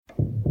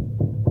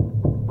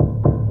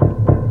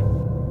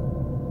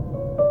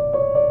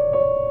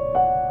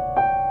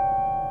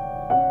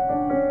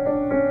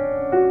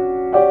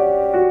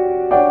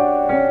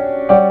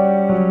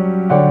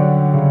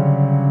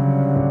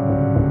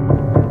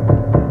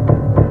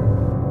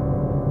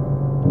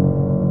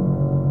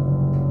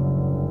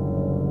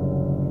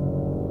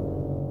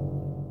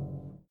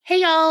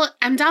Hey y'all,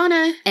 I'm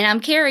Donna. And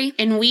I'm Kerri.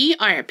 And we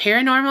are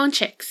Paranormal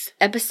Chicks.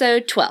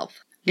 Episode 12.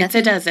 It's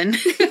a dozen.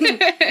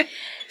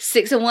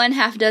 6 of one,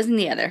 half dozen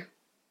the other.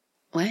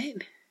 What?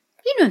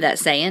 You know that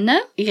saying,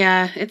 no?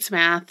 Yeah, it's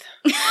math.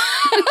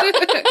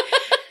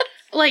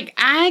 Like,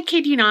 I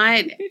kid you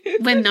not,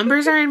 when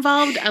numbers are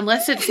involved,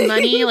 unless it's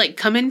money, like,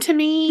 coming to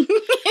me,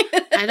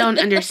 I don't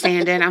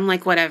understand it. I'm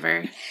like,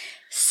 whatever.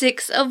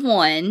 6 of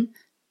one,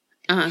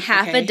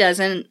 half a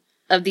dozen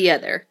of the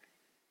other.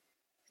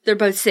 They're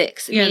both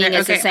 6, meaning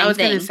it's the same thing. I was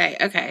going to say,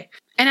 okay.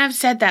 And I've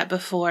said that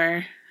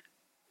before.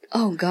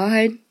 Oh,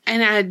 God.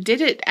 And I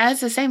did it as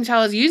the same, so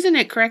I was using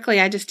it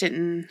correctly. I just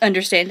didn't...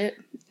 understand it?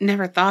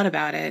 Never thought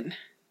about it.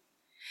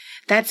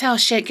 That's how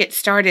shit gets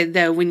started,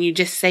 though, when you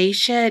just say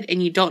shit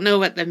and you don't know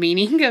what the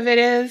meaning of it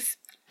is.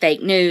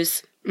 Fake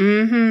news.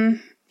 Mm-hmm.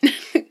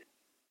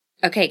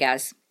 Okay,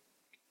 guys.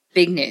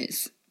 Big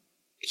news.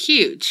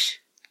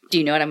 Huge. Do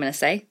you know what I'm going to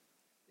say?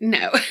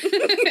 No.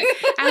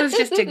 I was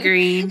just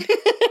agreeing.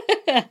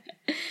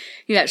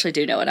 You actually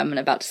do know what I'm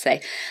about to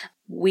say.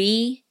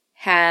 We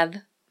have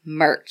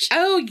merch.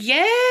 Oh,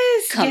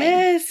 yes.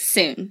 Coming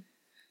soon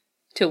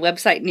to a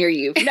website near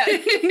you. No.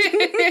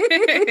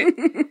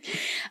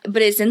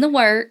 But it's in the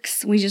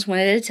works. We just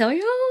wanted to tell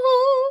y'all.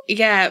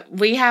 Yeah,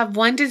 we have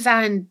one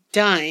design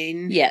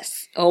done.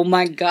 Yes. Oh,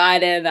 my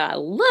God, and I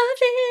love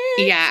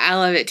it. Yeah, I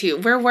love it, too.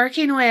 We're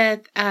working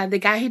with the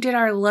guy who did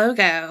our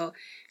logo,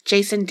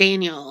 Jason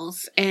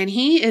Daniels, and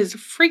he is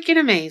freaking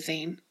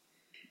amazing.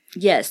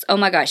 Yes. Oh,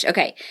 my gosh.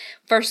 Okay.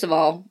 First of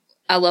all,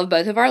 I love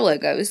both of our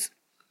logos.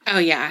 Oh,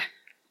 yeah.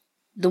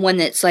 The one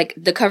that's like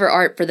the cover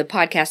art for the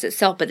podcast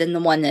itself, but then the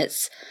one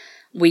that's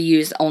we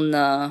use on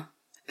the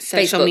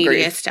social Facebook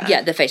media group. stuff.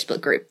 Yeah, the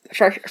Facebook group.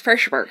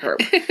 Facebook group.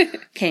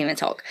 Can't even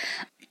talk.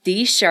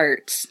 These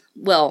shirts,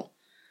 well,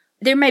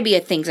 there may be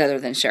things other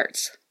than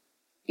shirts.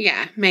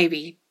 Yeah,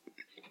 maybe.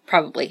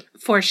 Probably.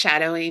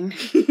 Foreshadowing.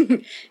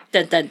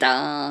 Dun, dun,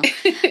 dun.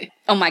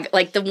 Oh my,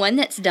 like the one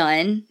that's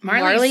done.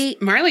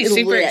 Marley's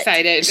super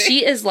excited.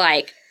 She is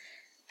like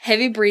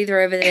heavy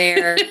breather over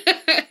there,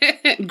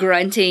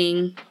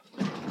 grunting,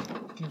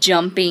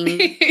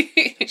 jumping.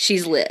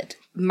 She's lit.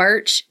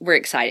 Merch, we're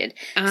excited.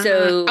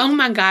 So, oh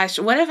my gosh,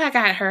 what if I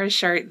got her a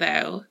shirt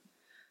though?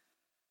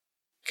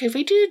 Could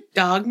we do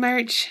dog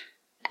merch?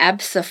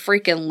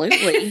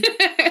 Abso-freaking-lutely.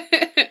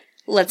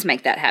 Let's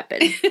make that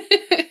happen.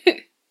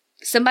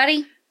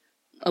 Somebody?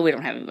 Oh, we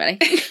don't have anybody.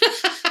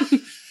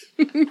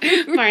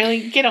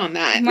 Marley, get on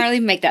that. Marley,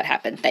 make that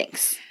happen.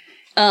 Thanks.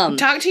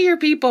 Talk to your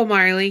people,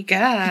 Marley.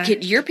 God.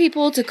 Get your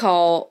people to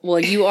call.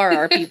 Well, you are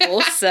our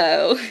people,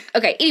 so.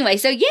 Okay, anyway,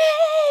 so yay!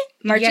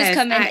 Merch is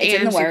coming. It's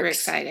in the works. Super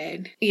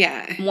excited.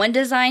 Yeah. One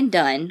design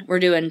done. We're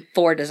doing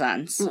 4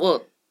 designs.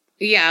 Well,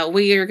 yeah,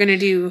 we are going to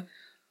do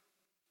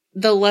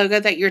the logo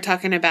that you're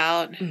talking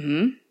about.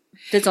 Mm-hmm.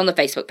 That's on the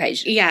Facebook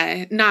page.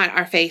 Yeah, not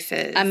our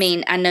faces. I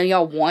mean, I know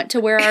y'all want to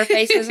wear our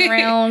faces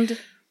around,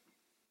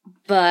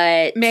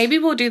 but... maybe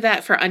we'll do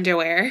that for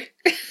underwear.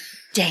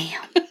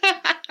 Damn.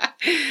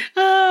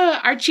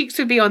 Our cheeks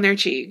would be on their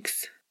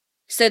cheeks.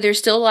 So there's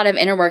still a lot of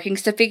inner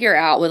workings to figure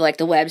out with like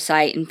the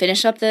website and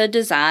finish up the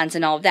designs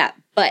and all of that.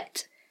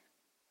 But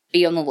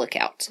be on the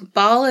lookout.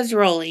 Ball is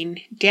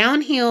rolling.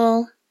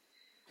 Downhill.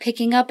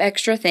 Picking up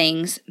extra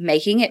things.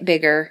 Making it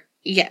bigger.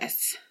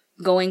 Yes.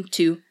 Going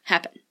to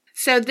happen.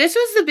 So this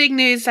was the big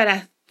news that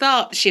I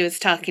thought she was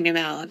talking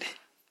about.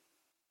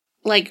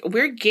 Like,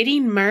 we're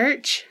getting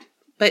merch,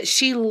 but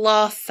she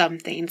lost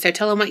something. So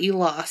tell them what you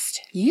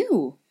lost.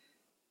 You.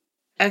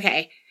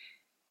 Okay.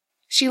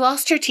 She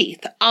lost her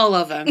teeth. All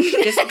of them.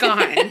 Just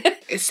gone.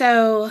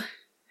 So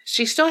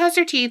she still has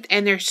her teeth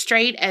and they're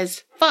straight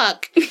as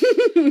fuck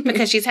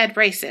because she's had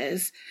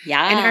braces.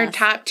 Yeah. And her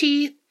top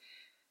teeth,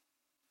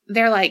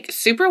 they're like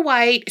super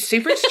white,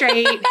 super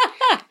straight.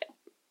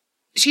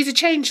 She's a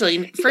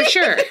changeling, for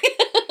sure.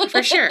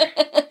 For sure.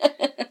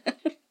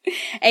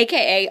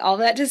 AKA, all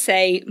that to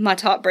say, my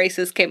top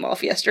braces came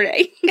off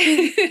yesterday.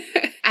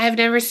 I have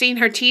never seen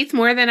her teeth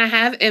more than I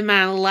have in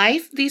my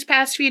life these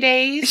past few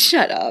days.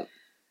 Shut up.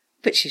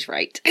 But she's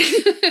right.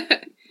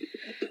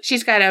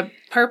 She's got a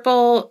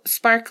purple,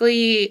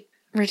 sparkly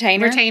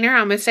retainer. I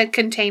almost said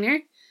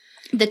container.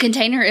 The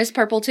container is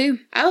purple too.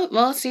 Oh,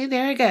 well, see,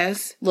 there it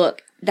goes.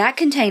 Look, that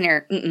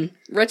container,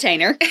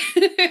 retainer.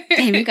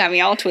 Damn, you got me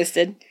all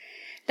twisted.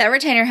 That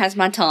retainer has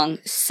my tongue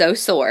so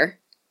sore.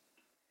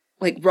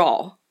 Like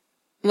raw.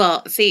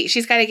 Well, see,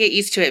 she's got to get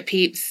used to it,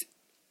 peeps.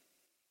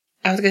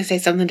 I was going to say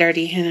something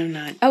dirty, and I'm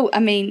not. Oh, I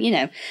mean, you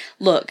know,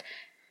 look.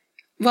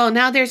 Well,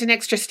 now there's an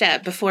extra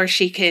step before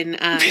she can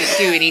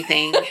do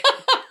anything.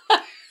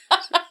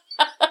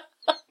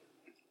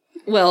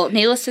 Well,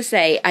 needless to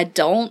say, I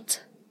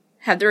don't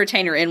have the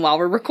retainer in while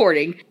we're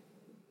recording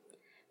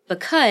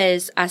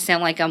because I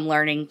sound like I'm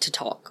learning to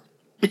talk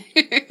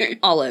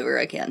all over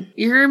again.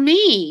 You're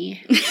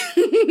me.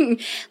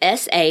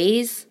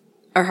 SAs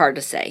are hard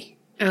to say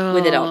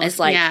with it on. It's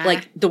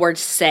like the word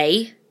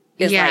say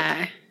is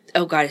like,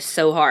 oh God, it's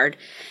so hard.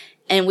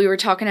 And we were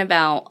talking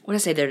about, what did I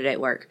say the other day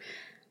at work?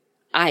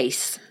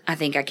 Ice. I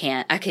think I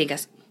can't.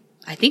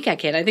 I think I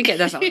can.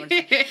 That's not what I'm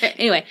saying.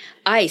 Anyway,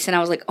 ice. And I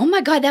was like, oh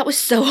my God, that was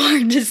so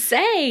hard to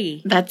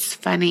say. That's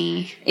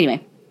funny.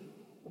 Anyway.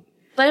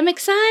 But I'm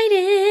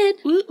excited.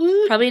 Woo,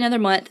 woo. Probably another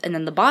month, and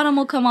then the bottom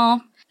will come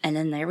off. And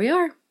then there we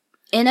are.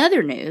 In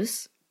other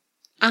news.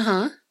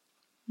 Uh-huh.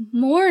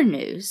 More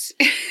news.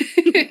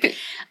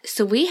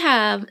 So we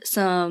have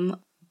some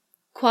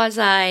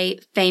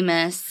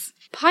quasi-famous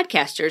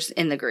podcasters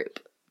in the group.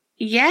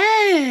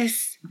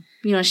 Yes.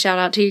 You want to shout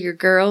out to your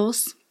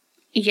girls?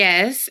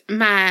 Yes.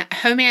 My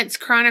Homance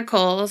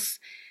Chronicles,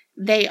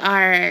 they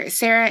are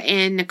Sarah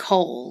and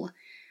Nicole.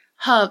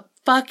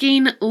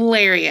 Fucking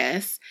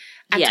hilarious.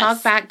 I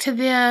talk back to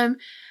them.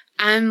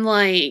 I'm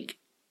like,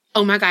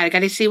 oh my God, I got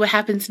to see what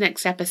happens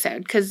next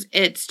episode. Because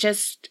it's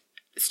just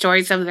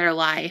stories of their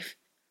life.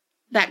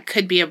 That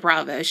could be a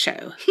Bravo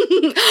show.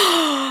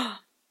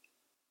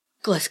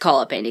 Let's call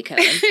up Andy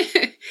Cohen.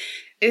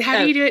 How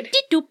do you do it?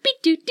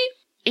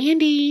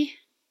 Andy.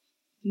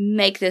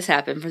 Make this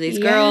happen for these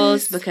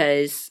girls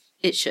because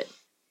it should.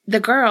 The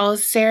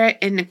girls, Sarah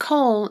and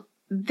Nicole,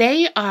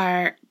 they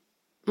are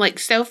like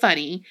so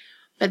funny,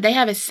 but they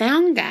have a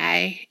sound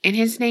guy and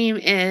his name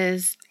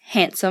is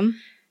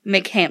Handsome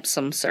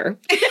McHandsome, sir.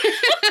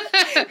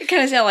 It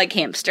kind of sounded like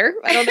hamster.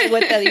 I don't know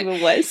what that even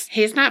was.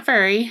 He's not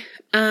furry.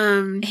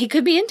 He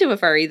could be into a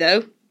furry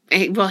though.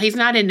 Well, he's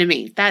not into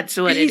me. That's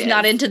what it is. He's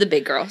not into the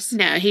big girls.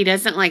 No, he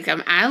doesn't like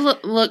them. I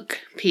look,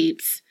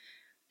 peeps.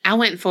 I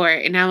went for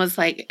it, and I was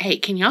like, hey,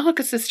 can y'all hook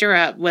a sister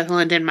up with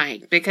London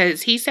Mike?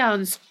 Because he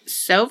sounds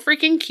so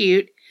freaking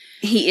cute.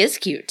 He is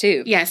cute,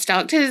 too. Yeah,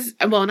 stalked his,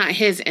 well, not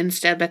his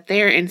Insta, but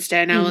their Insta,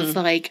 and I was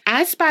like,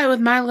 I spy with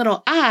my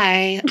little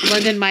eye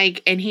London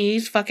Mike, and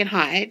he's fucking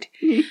hot.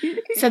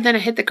 So then I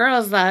hit the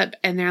girls up,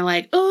 and they're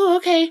like, oh,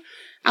 okay,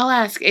 I'll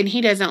ask. And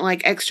he doesn't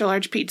like extra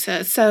large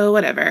pizza, so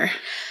whatever.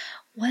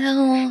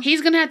 Well,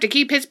 he's going to have to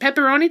keep his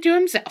pepperoni to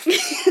himself.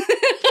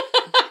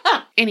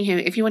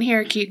 Anywho, if you want to hear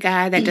a cute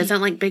guy that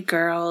doesn't like big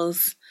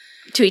girls.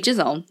 To each his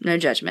own. No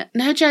judgment.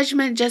 No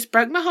judgment. Just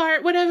broke my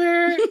heart.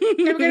 Whatever.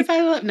 Never going to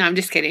find love. No, I'm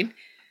just kidding.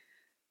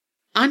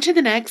 On to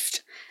the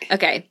next.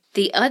 Okay.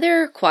 The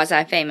other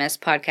quasi-famous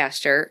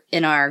podcaster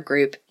in our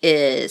group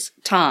is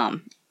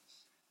Tom.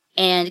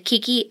 And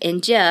Kiki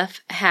and Jeff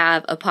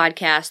have a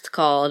podcast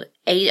called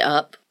Ate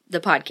Up,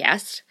 the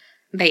podcast.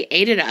 They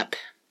ate it up.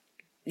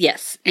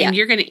 Yes. And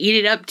you're going to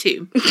eat it up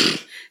too.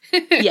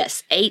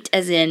 Yes. 8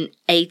 as in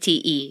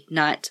ATE,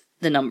 not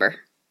the number.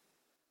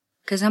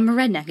 Because I'm a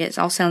redneck. It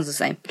all sounds the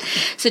same.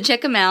 So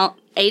check them out.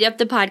 Ate Up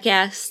the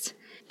podcast.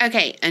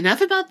 Okay. Enough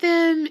about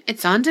them.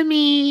 It's on to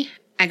me.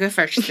 I go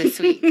first this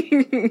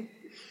week.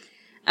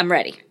 I'm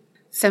ready.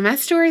 So my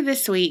story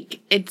this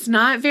week, it's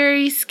not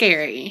very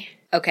scary.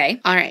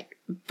 Okay. All right.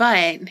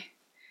 But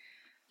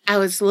I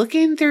was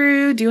looking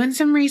through, doing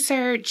some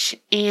research,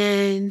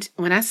 and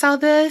when I saw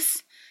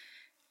this,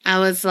 I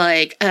was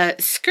like,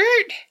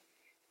 skirt?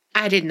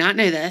 I did not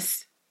know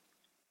this.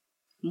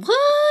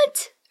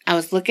 What? I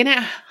was looking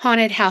at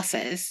haunted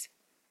houses.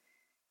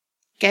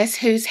 Guess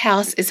whose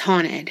house is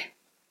haunted?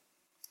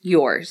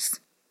 Yours.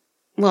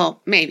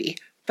 Well, maybe.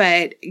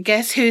 But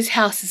guess whose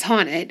house is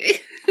haunted?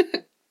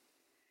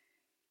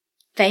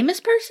 Famous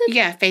person?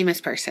 Yeah, famous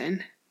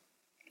person.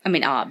 I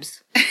mean,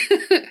 obs.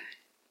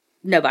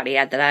 Nobody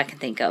that I can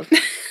think of.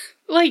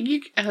 Like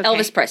you, okay.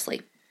 Elvis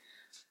Presley.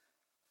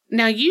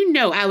 Now, you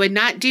know I would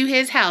not do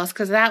his house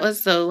because that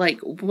was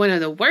one of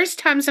the worst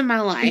times of my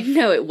life.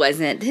 No, it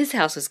wasn't. His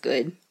house was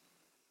good.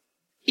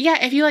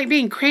 Yeah, if you like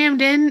being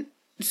crammed in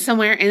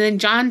somewhere, and then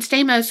John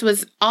Stamos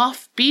was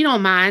off beat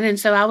on mine, and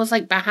so I was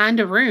like behind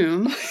a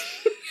room.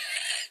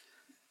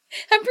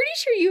 I'm pretty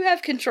sure you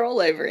have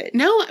control over it.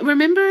 No,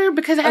 remember?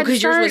 Because I had to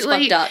start yours was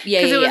fucked up. Yeah,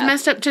 because it was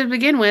messed up to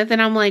begin with,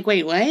 and I'm like,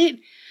 wait, what?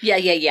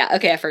 Yeah.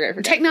 Okay, I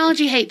forgot.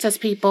 Technology hates us,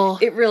 people.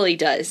 It really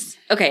does.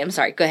 Okay, I'm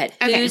sorry. Go ahead.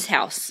 Okay. Whose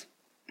house?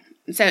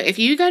 So if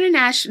you go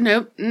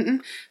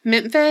to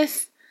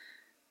Memphis,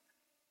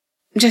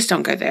 just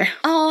don't go there.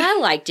 Oh, I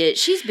liked it.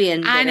 She's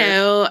being bitter. I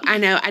know.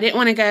 I didn't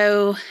want to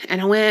go,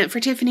 and I went for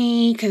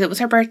Tiffany because it was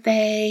her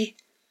birthday.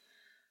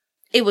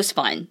 It was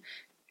fun.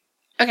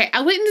 Okay,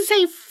 I wouldn't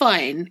say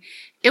fun.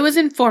 It was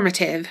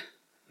informative.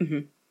 Mm-hmm.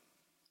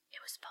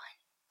 It was fun.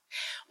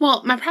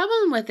 Well, my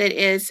problem with it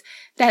is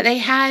that they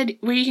had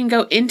where you can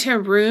go into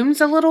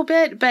rooms a little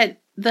bit, but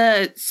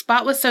the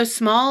spot was so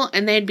small,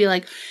 and they'd be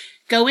like,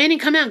 go in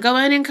and come out, go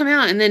in and come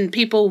out, and then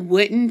people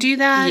wouldn't do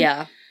that.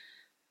 Yeah.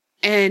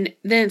 And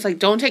then it's like,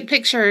 don't take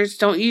pictures,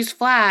 don't use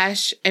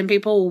flash, and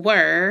people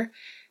were.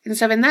 And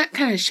stuff, and that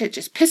kind of shit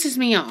just pisses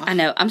me off. I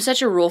know. I'm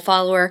such a rule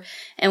follower,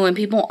 and when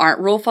people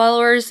aren't rule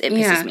followers, it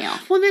pisses me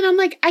off. Well, then I'm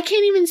like, I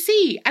can't even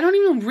see. I don't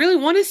even really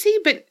want to see,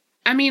 but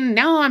I mean,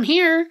 now I'm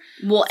here.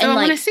 Well, so and I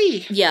want to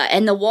see. Yeah,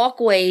 and the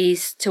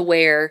walkways to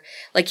where,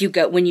 like, you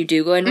go when you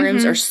do go in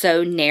rooms are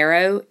so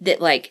narrow that,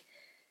 like,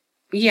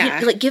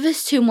 give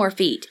us 2 more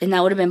feet, and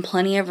that would have been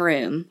plenty of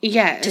room.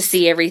 To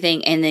see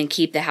everything and then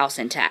keep the house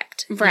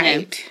intact.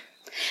 Right. You know?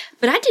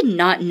 But I did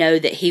not know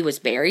that he was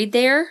buried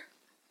there.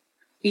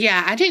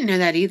 Yeah, I didn't know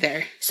that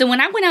either. So when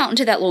I went out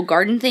into that little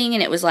garden thing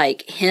and it was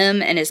like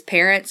him and his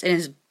parents and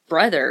his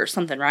brother or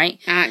something, right?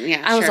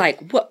 Yeah, I was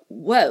like,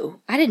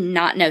 whoa. I did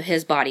not know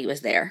his body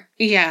was there.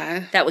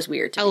 Yeah. That was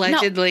weird to me.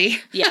 Allegedly. No.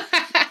 Yeah.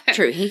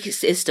 True. He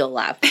is still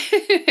alive.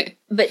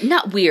 But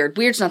not weird.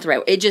 Weird's not the right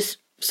word. It just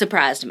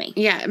surprised me.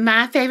 Yeah.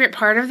 My favorite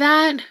part of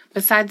that,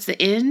 besides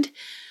the end,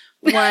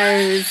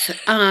 was,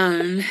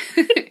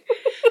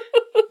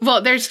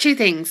 well, there's two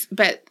things,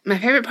 but my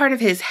favorite part of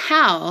his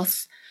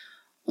house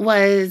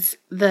was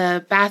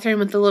the bathroom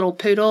with the little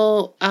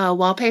poodle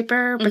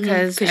wallpaper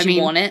because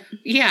you want it.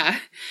 Yeah,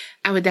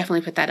 I would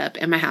definitely put that up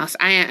in my house.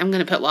 I'm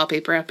going to put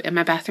wallpaper up in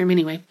my bathroom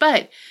anyway.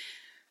 But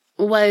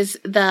was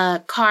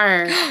the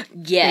car?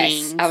 Yes,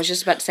 things. I was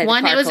just about to say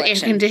one. The car it was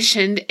collection. Air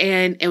conditioned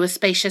and it was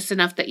spacious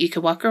enough that you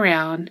could walk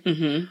around.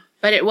 Mm-hmm.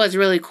 But it was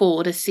really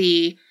cool to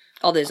see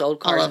all those old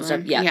cars and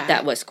stuff. Yeah,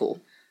 that was cool.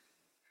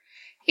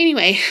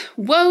 Anyway,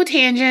 whoa,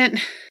 tangent.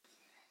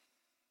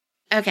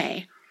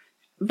 Okay.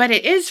 But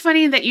it is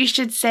funny that you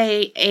should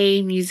say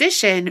a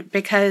musician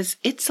because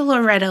it's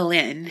Loretta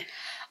Lynn.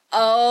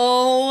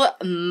 Oh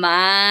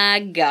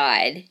my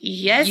God.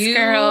 Yes, you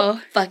girl.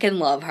 Fucking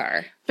love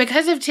her.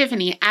 Because of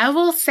Tiffany. I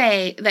will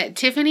say that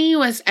Tiffany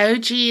was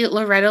OG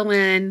Loretta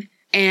Lynn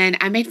and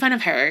I made fun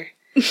of her.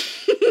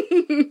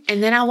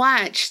 And then I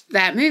watched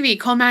that movie,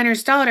 Coal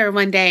Miner's Daughter,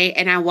 one day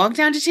and I walked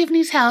down to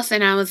Tiffany's house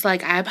and I was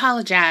like, I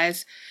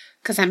apologize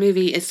because that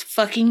movie is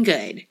fucking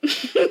good.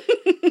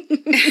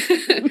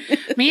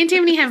 Me and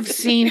Tiffany have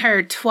seen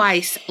her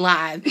twice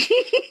live,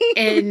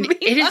 and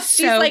it is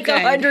so good. She's like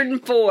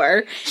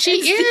 104. She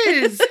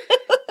is.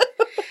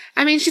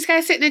 I mean, she's got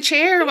to sit in a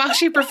chair while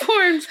she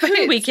performs. But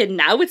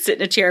I would sit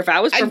in a chair if I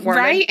was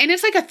performing. Right? And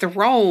it's like a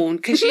throne,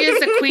 because she is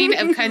the queen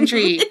of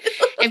country.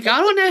 If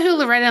y'all don't know who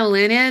Loretta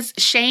Lynn is,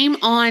 shame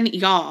on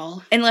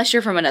y'all. Unless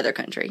you're from another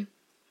country.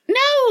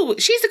 No,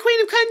 she's the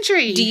queen of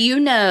country. Do you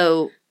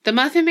know... The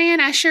Muffin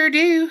Man? I sure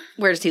do.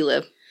 Where does he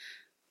live?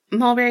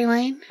 Mulberry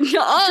Lane?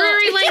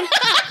 Drury Lane?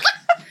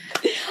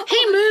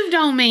 He moved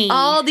on me.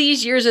 All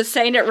these years of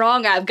saying it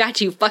wrong, I've got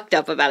you fucked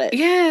up about it.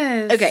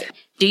 Yes. Okay.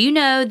 Do you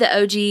know the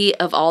OG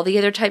of all the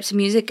other types of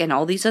music in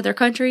all these other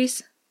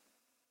countries?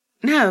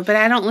 No, but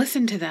I don't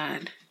listen to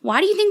that.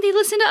 Why do you think they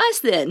listen to us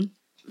then?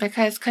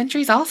 Because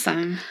country's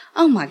awesome.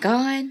 Oh my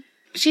God.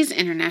 She's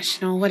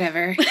international,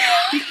 whatever.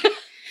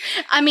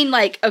 I mean,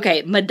 like,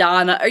 okay,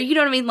 Madonna, or you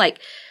know what I mean? Like,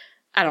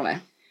 I don't know.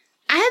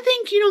 I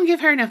think you don't give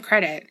her enough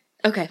credit.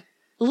 Okay.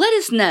 Let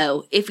us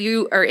know if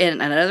you are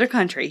in another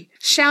country.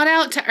 Shout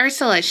out to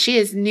Ursula. She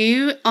is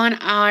new on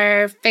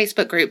our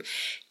Facebook group.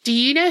 Do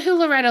you know who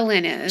Loretta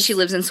Lynn is? She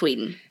lives in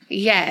Sweden.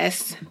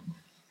 Yes.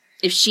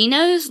 If she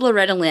knows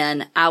Loretta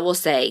Lynn, I will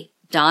say,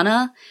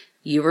 Donna,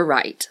 you were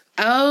right.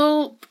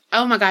 Oh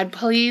my God.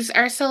 Please,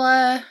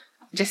 Ursula.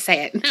 Just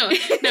say it. No,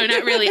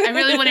 not really. I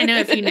really want to know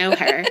if you know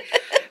her.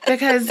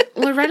 Because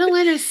Loretta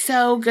Lynn is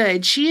so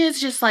good. She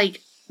is just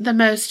like the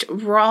most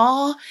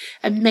raw,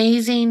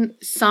 amazing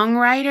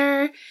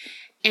songwriter,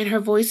 and her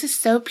voice is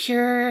so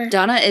pure.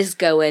 Donna is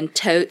going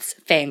totes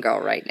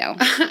fangirl right now.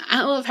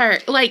 I love her.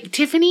 Like,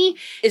 Tiffany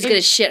is going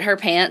to shit her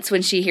pants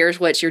when she hears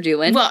what you're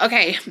doing. Well,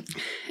 okay.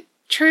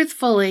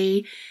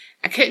 Truthfully,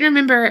 I couldn't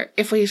remember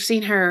if we've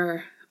seen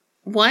her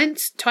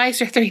once,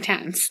 twice, or 3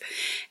 times.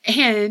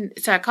 And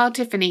so I called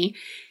Tiffany,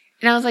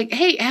 and I was like,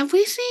 hey, have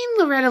we seen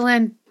Loretta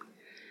Lynn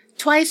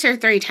twice or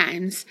 3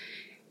 times?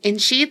 And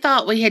she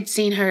thought we had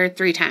seen her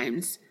 3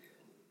 times.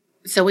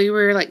 So we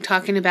were like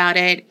talking about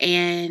it,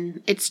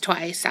 and it's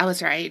twice. I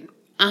was right.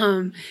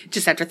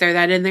 Just have to throw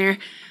that in there.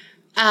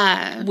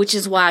 Which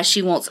is why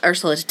she wants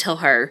Ursula to tell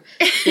her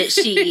that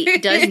she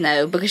does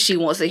know, because she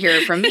wants to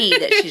hear from me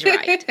that she's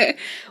right.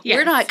 Yes.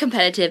 We're not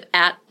competitive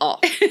at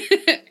all.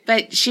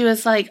 But she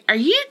was like, are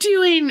you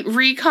doing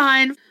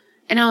recon?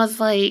 And I was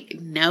like,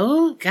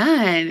 no,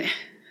 God.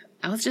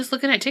 I was just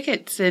looking at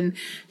tickets and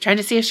trying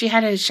to see if she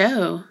had a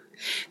show.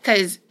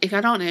 Because if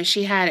I don't know,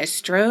 she had a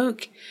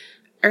stroke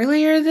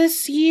earlier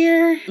this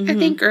year, I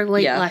think, or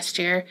late last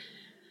year.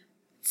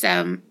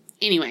 So,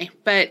 anyway,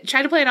 but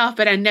try to play it off,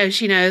 but I know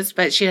she knows,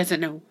 but she doesn't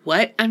know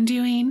what I'm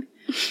doing.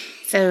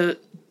 So,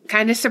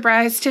 kind of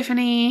surprised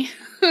Tiffany.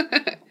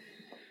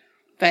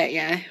 But,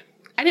 yeah.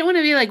 I didn't want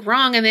to be, like,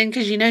 wrong, and then,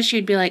 because you know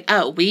she'd be like,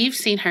 oh, we've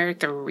seen her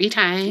 3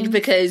 times.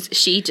 Because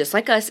she, just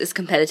like us, is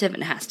competitive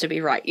and has to be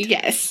right.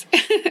 Yes.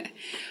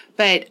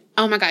 But,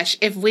 oh my gosh,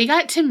 if we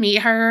got to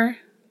meet her,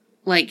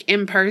 like,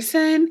 in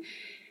person,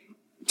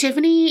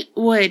 Tiffany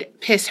would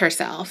piss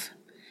herself.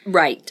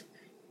 Right.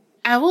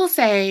 I will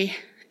say,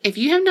 if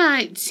you have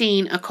not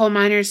seen A Coal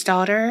Miner's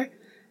Daughter,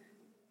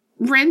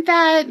 rent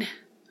that.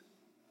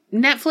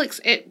 Netflix,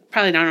 it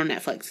probably not on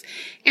Netflix.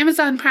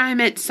 Amazon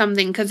Prime it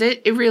something, because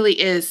it really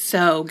is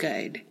so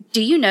good.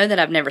 Do you know that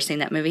I've never seen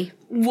that movie?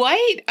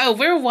 What? Oh,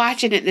 we're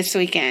watching it this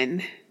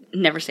weekend.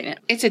 Never seen it.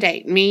 It's a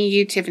date. Me,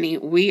 you, Tiffany,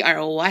 we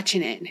are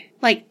watching it.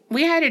 Like,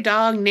 we had a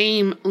dog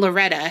named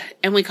Loretta,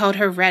 and we called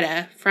her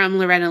Retta from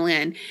Loretta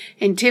Lynn.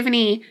 And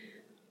Tiffany,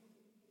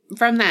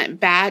 from that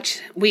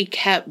batch, we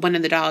kept one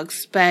of the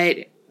dogs, but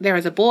there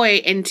was a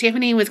boy, and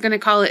Tiffany was going to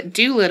call it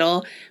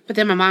Doolittle, but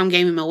then my mom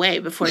gave him away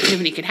before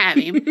Tiffany could have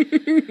him.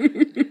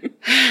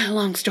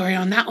 Long story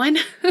on that one.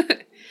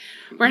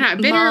 We're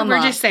not bitter. Mama,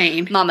 we're just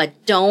saying. Mama,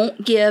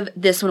 don't give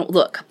this one.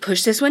 Look,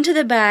 push this one to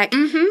the back.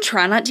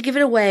 Try not to give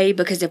it away,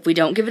 because if we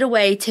don't give it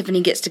away,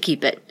 Tiffany gets to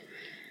keep it.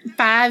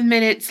 5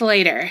 minutes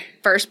later.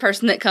 First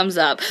person that comes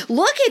up.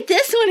 Look at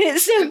this one.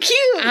 It's so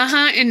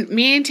cute. And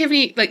me and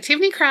Tiffany,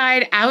 Tiffany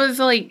cried. I was,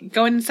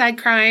 going inside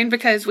crying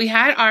because we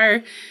had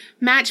our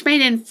match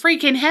made in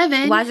freaking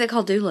heaven. Why is it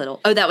called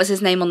Doolittle? Oh, that was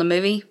his name on the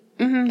movie?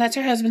 That's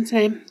her husband's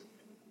name.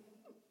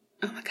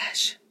 Oh, my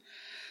gosh.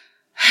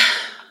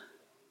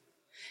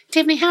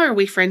 Tiffany, how are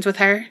we friends with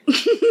her?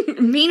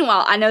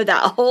 Meanwhile, I know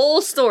that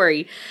whole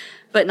story,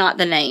 but not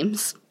the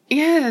names.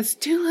 Yes,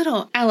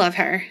 Doolittle. I love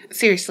her.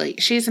 Seriously,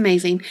 she's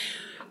amazing.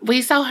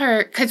 We saw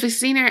her, because we have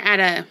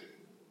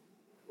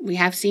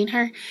seen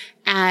her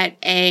at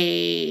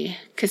a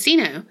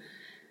casino.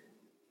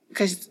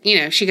 Because,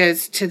 she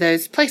goes to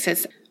those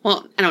places.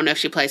 Well, I don't know if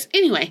she plays.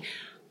 Anyway,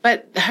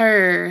 but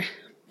her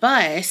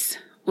bus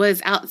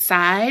was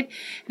outside,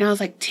 and I was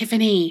like,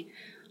 Tiffany,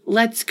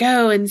 let's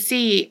go and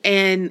see.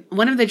 And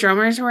one of the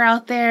drummers were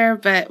out there,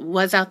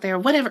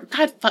 whatever.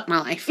 God, fuck my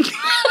life.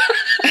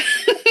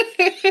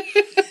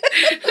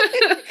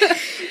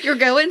 You're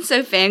going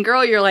so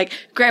fangirl. You're like,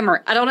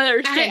 grammar, I don't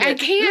understand. I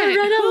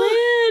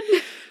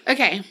can't.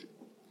 Okay.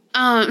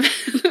 My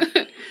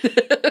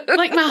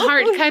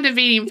heart's kind of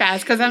beating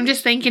fast because I'm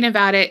just thinking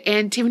about it.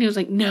 And Tiffany was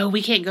like, no,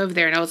 we can't go over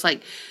there. And I was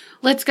like,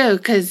 let's go,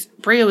 because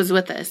Bria was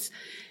with us.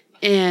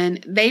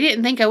 And they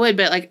didn't think I would,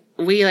 but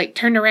we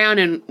turned around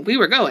and we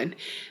were going.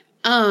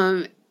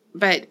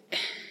 But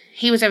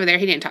he was over there.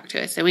 He didn't talk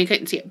to us, and we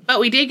couldn't see it. But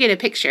we did get a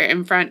picture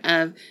in front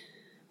of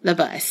the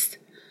bus.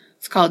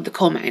 It's called the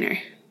coal miner.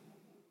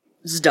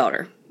 His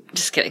daughter.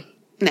 Just kidding.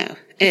 No.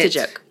 It's a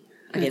joke.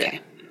 I get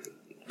it.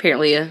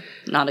 Apparently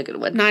not a good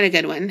one. Not a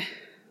good one.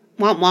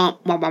 Womp,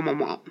 womp, womp, womp,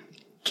 womp, womp.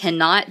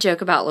 Cannot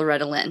joke about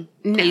Loretta Lynn.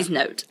 No. Please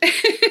note.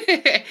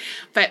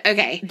 But,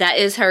 okay. That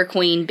is her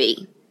Queen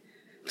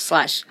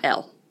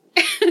B/L.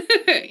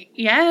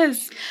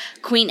 Yes.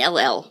 Queen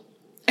LL.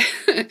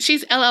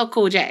 She's LL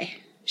Cool J.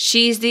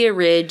 She's the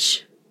orig.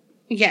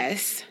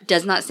 Yes.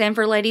 Does not stand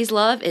for Ladies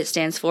Love. It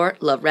stands for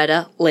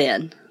Loretta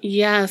Lynn.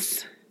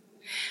 Yes.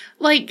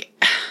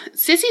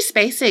 Sissy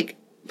Spacek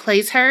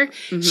plays her.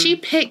 Mm-hmm. She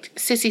picked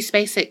Sissy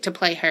Spacek to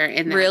play her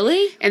in that.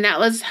 Really? And that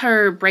was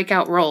her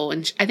breakout role.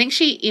 And I think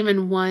she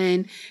even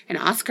won an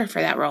Oscar for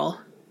that role.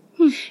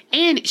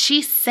 And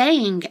she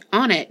sang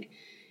on it.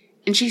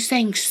 And she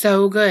sang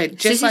so good.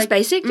 Just Sissy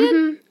Spacek did?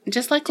 Mm-hmm,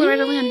 just like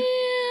Loretta Lynn.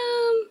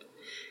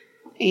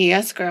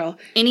 Yes, girl.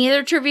 Any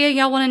other trivia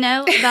y'all want to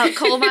know about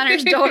coal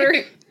miner's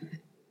daughter?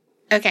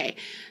 Okay.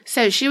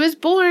 So she was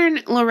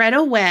born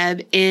Loretta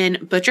Webb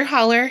in Butcher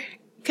Holler,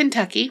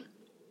 Kentucky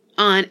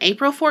on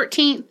April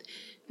 14th,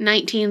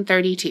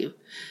 1932.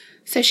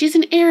 So she's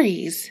an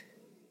Aries.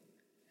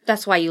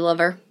 That's why you love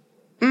her.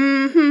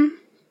 Mm-hmm.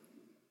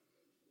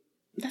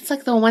 That's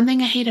the one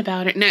thing I hate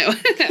about it. No,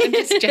 I'm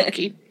just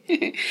joking.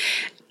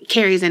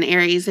 Kerri's an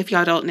Aries, if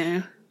y'all don't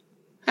know.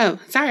 Oh,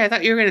 sorry, I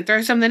thought you were going to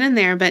throw something in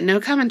there, but no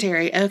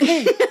commentary.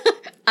 Okay.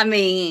 I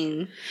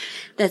mean,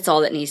 that's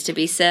all that needs to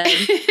be said.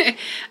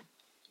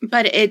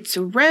 But it's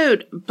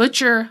road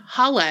Butcher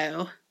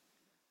Hollow.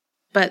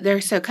 But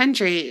they're so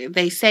country,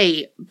 they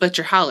say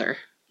Butcher Holler.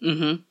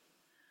 Mm-hmm.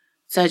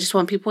 So I just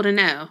want people to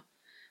know.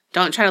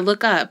 Don't try to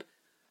look up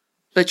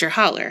Butcher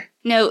Holler.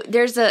 No,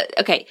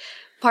 okay,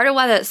 part of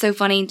why that's so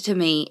funny to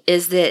me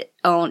is that,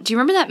 do you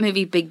remember that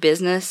movie Big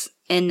Business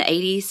in the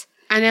 80s?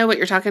 I know what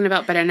you're talking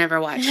about, but I never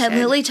watched it. It had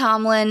Lily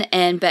Tomlin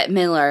and Bette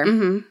Midler.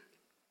 Mm-hmm.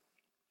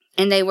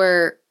 And they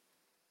were,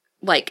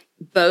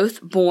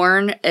 both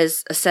born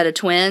as a set of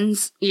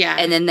twins. Yeah.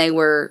 And then they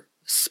were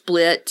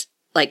split.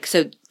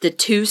 So the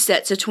two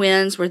sets of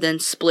twins were then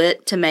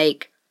split to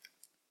make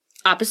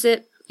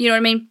opposite. You know what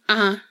I mean?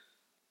 Uh-huh.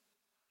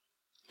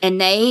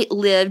 And they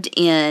lived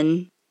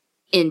in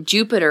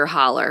Jupiter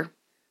Holler.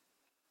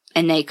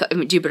 And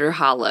Jupiter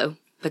Hollow.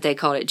 But they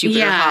called it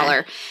Jupiter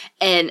Holler.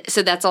 And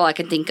so that's all I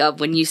can think of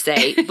when you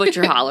say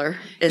Butcher Holler.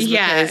 Is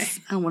because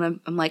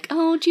I'm like,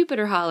 oh,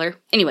 Jupiter Holler.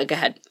 Anyway, go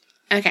ahead.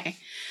 Okay.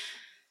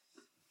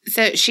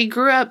 So she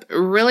grew up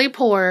really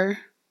poor.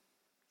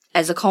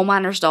 As a coal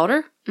miner's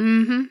daughter?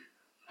 Mm-hmm.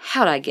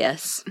 How'd I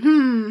guess?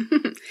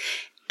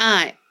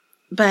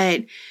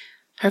 But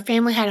her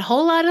family had a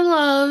whole lot of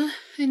love,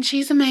 and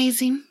she's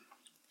amazing.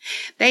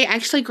 They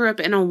actually grew up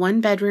in a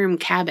 1-bedroom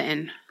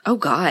cabin. Oh,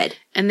 God.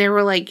 And there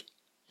were 8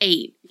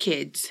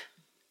 kids.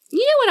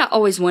 You know what I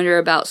always wonder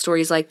about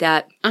stories like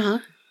that? Uh-huh.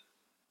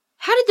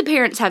 How did the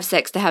parents have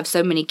sex to have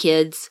so many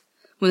kids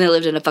when they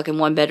lived in a fucking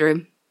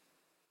 1-bedroom?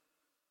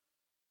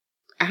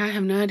 I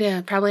have no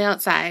idea. Probably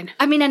outside.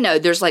 I mean, I know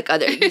there's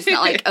other. It's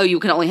not you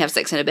can only have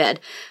sex in a bed,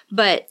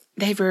 but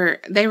they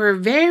were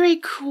very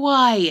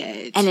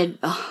quiet. And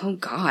oh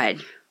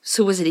God,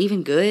 so was it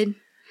even good?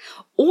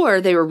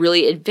 Or they were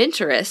really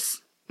adventurous,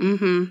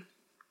 and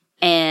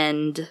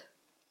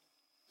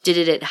did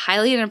it at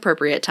highly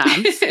inappropriate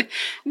times?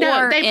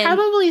 No, they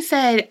probably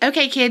said,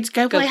 "Okay, kids,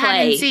 go play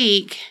hide and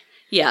seek."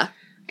 Yeah,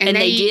 and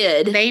they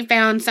did. They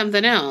found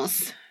something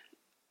else.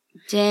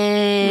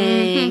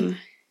 Dang.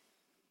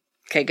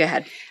 Okay, go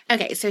ahead.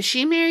 Okay, so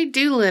she married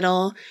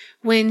Doolittle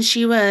when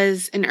she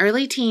was an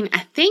early teen,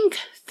 I think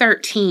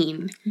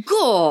 13.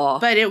 Cool.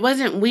 But it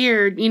wasn't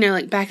weird,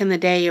 like back in the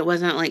day, it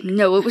wasn't like...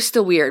 No, it was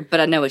still weird, but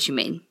I know what you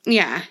mean.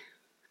 Yeah.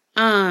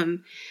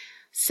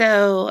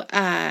 So,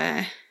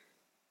 I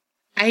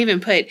even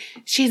put,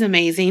 she's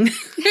amazing.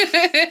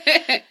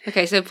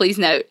 Okay, so please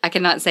note, I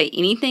cannot say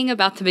anything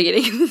about the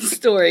beginning of the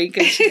story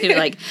because she's going to be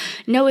like,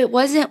 no, it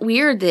wasn't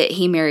weird that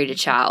he married a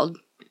child.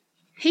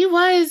 He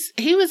was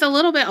a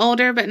little bit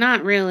older, but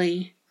not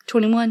really.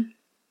 21?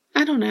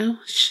 I don't know.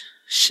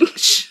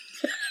 Shh.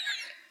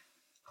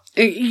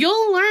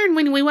 You'll learn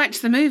when we watch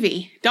the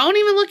movie. Don't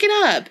even look it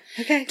up.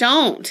 Okay.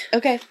 Don't.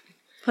 Okay.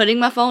 Putting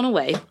my phone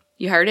away.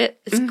 You heard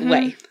it? It's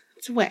away.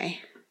 It's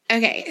away.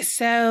 Okay,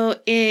 so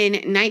in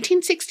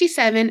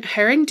 1967,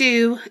 her and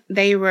Dew,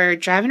 they were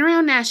driving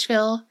around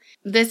Nashville.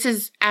 This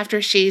is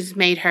after she's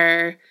made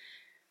her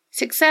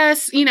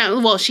success.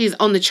 She's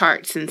on the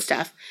charts and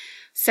stuff.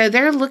 So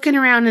they're looking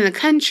around in the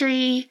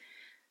country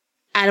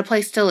at a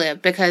place to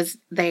live because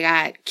they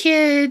got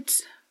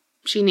kids.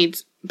 She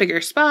needs a bigger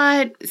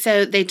spot.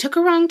 So they took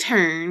a wrong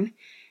turn,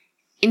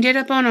 ended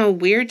up on a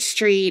weird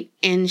street,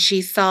 and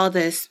she saw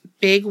this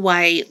big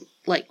white,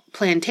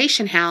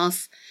 plantation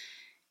house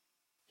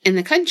in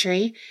the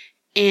country.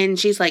 And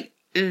she's like,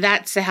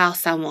 that's the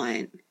house I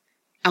want.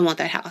 I want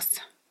that house.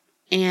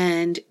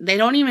 And they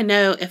don't even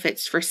know if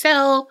it's for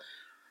sale.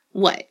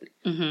 What?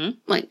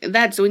 Mm-hmm.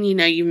 That's when you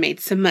know you made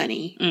some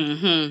money.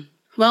 Mm-hmm.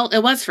 Well,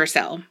 it was for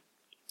sale.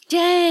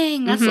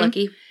 Dang, that's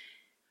lucky.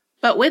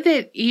 But with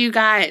it, you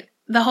got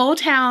the whole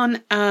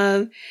town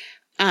of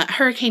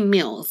Hurricane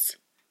Mills.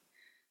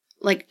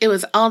 It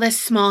was all this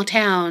small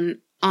town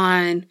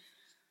on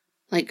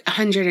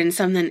 100 and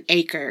something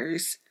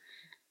acres.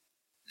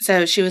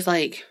 So she was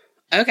like,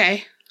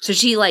 okay. So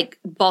she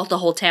bought the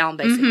whole town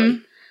basically.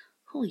 Mm-hmm.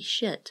 Holy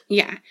shit.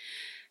 Yeah.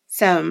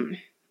 So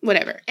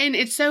whatever. And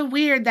it's so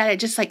weird that it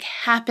just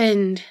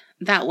happened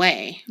that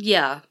way.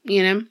 Yeah.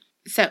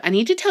 So I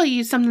need to tell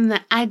you something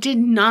that I did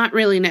not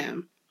really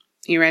know.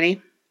 You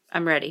ready?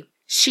 I'm ready.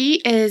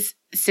 She is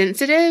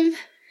sensitive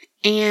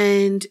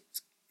and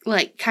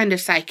kind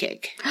of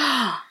psychic.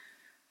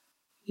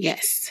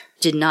 Yes.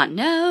 Did not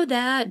know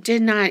that.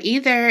 Did not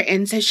either.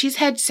 And so she's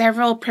had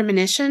several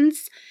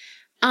premonitions.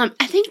 I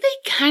think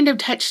they kind of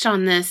touched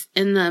on this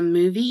in the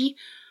movie,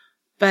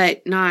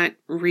 but not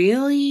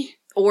really.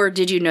 Or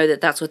did you know that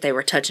that's what they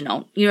were touching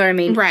on? You know what I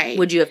mean? Right.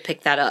 Would you have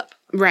picked that up?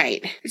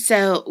 Right.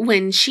 So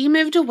when she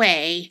moved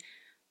away,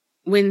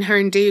 when her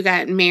and Dew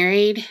got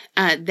married,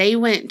 they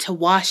went to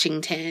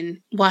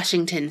Washington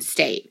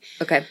State.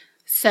 Okay.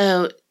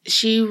 So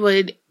she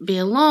would be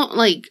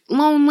alone,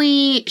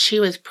 lonely. She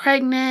was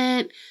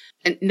pregnant.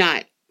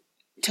 Not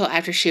till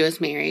after she was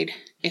married.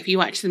 If you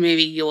watch the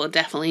movie, you will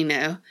definitely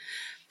know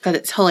because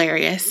it's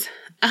hilarious.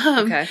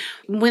 Okay.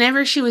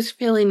 Whenever she was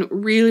feeling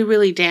really,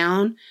 really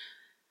down,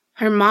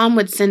 her mom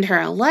would send her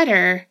a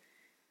letter,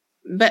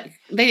 but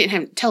they didn't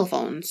have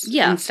telephones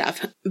and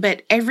stuff.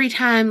 But every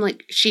time,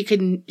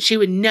 she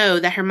would know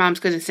that her mom's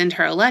going to send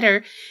her a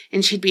letter,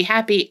 and she'd be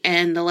happy,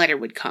 and the letter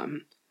would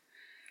come.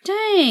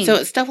 Dang. So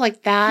it's stuff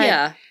like that.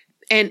 Yeah.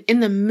 And in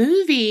the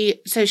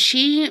movie, so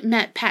she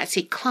met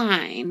Patsy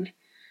Cline,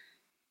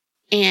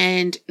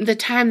 and the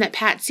time that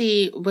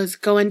Patsy was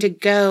going to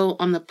go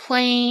on the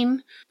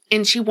plane,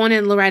 and she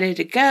wanted Loretta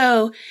to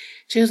go,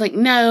 she was like,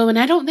 no, and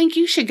I don't think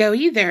you should go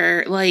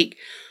either,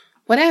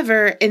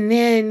 whatever. And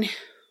then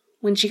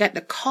when she got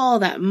the call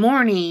that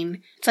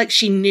morning, it's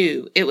she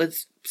knew it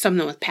was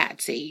something with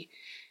Patsy,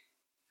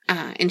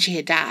 and she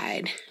had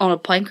died. On a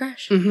plane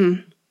crash?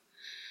 Mm-hmm.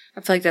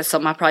 I feel like that's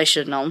something I probably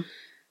should have known.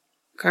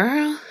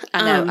 Girl.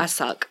 I know, I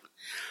suck.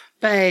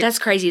 But that's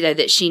crazy, though,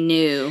 that she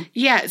knew.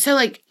 Yeah, so,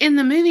 in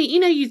the movie,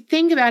 you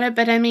think about it,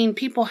 but,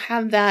 people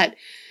have that...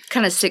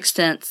 kind of sixth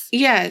sense.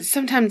 Yeah,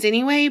 sometimes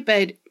anyway,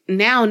 but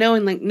now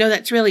knowing, no,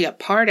 that's really a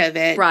part of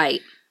it.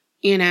 Right.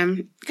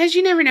 Because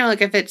you never know,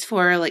 if it's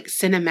for,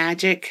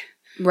 cinemagic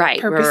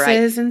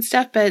purposes and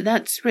stuff, but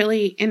that's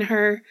really in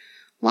her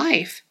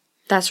life.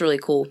 That's really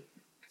cool.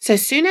 So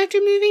soon after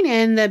moving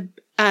in, the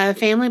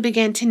family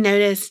began to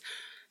notice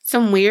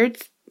some weird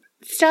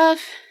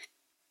stuff.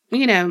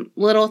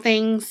 Little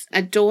things.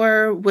 A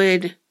door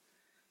would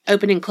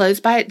open and close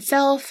by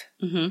itself.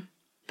 Mm-hmm.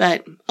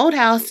 But old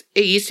house,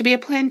 it used to be a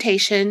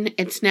plantation.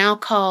 It's now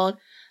called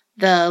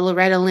the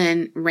Loretta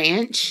Lynn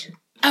Ranch.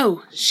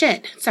 Oh,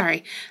 shit.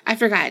 Sorry. I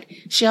forgot.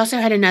 She also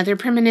had another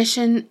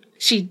premonition.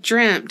 She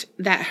dreamt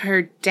that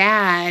her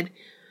dad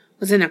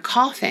was in a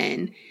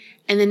coffin.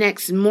 And the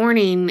next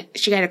morning,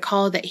 she got a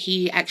call that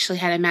he actually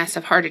had a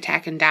massive heart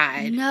attack and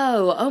died.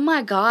 No. Oh,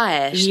 my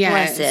gosh.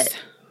 Yes. Bless it.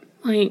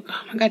 Oh,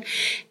 my God.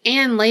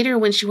 And later,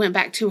 when she went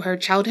back to her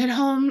childhood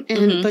home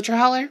in Butcher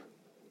Holler,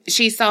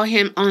 she saw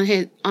him on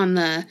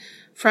the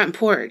front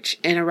porch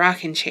in a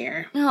rocking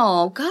chair.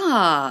 Oh,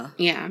 God.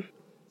 Yeah.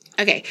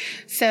 Okay.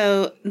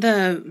 So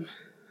the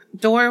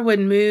door would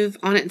move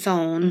on its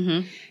own.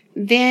 Mm-hmm.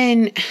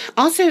 Then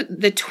also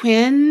the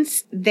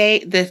twins,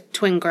 the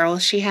twin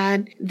girls she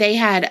had, they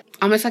had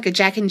almost like a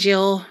Jack and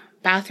Jill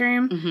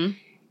bathroom. Mm-hmm.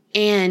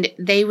 And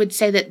they would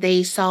say that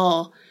they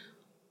saw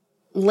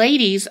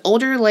ladies,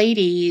 older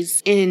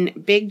ladies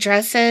in big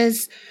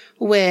dresses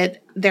with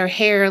their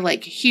hair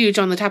like huge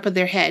on the top of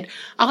their head.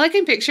 All I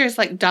can picture is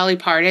like Dolly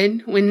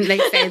Parton when they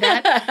say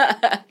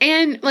that.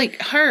 And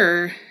like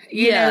her,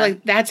 you know,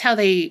 like that's how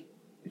they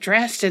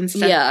dressed and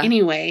stuff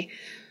anyway.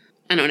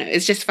 I don't know.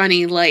 It's just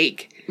funny,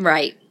 like.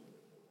 Right.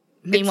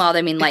 Meanwhile,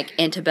 they mean like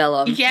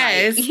antebellum.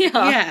 Yes.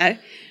 Yeah.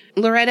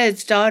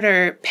 Loretta's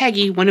daughter,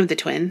 Peggy, one of the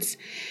twins,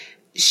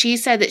 she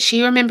said that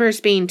she remembers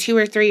being 2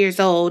 or 3 years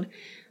old,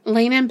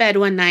 laying in bed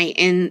one night,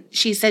 and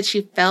she said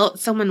she felt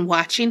someone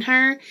watching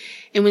her.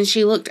 And when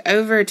she looked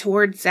over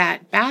towards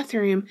that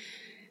bathroom,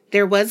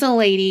 there was a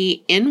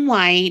lady in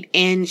white,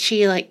 and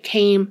she like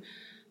came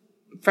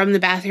from the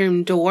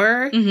bathroom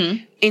door,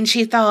 and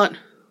she thought,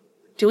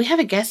 do we have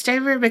a guest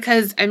over?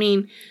 Because, I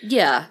mean...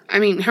 Yeah. I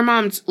mean, her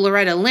mom's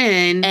Loretta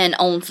Lynn. And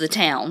owns the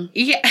town.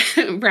 Yeah,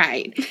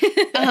 right.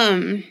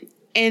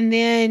 And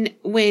then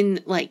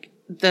when, like,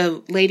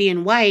 the lady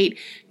in white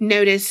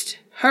noticed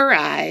her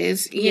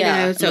eyes, you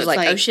know, so it was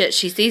like, oh shit,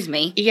 she sees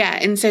me. Yeah,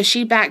 and so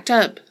she backed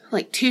up,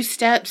 like, 2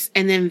 steps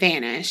and then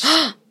vanished.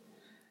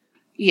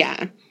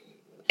 Yeah.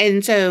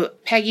 And so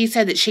Peggy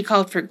said that she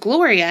called for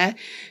Gloria,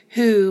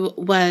 who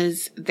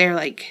was their,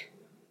 like,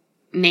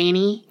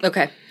 nanny.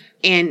 Okay.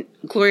 And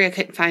Gloria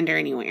couldn't find her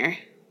anywhere.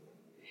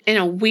 And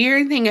a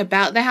weird thing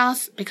about the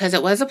house, because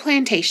it was a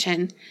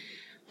plantation,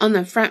 on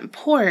the front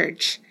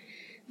porch,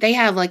 they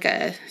have like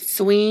a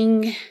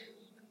swing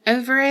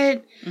over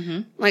it.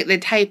 Like the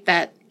type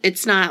that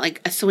it's not like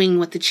a swing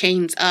with the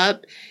chains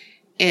up.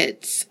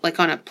 It's like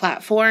on a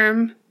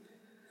platform.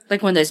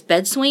 Like one of those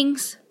bed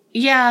swings?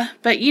 Yeah,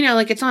 but you know,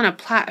 like it's on a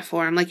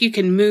platform. Like you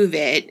can move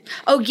it.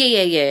 Oh,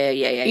 yeah.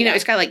 You know,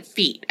 it's got like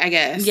feet, I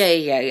guess.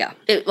 Yeah.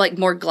 It like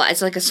more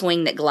it's like a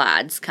swing that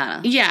glides, kind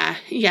of. Yeah.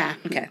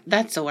 Okay.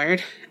 That's a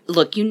word.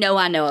 Look, you know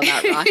I know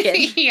about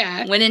rocking.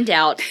 Yeah. When in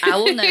doubt, I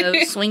will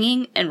know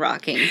swinging and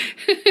rocking.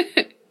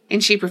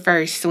 And she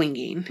prefers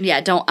swinging.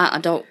 Yeah, don't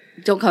come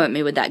at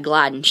me with that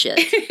gliding shit.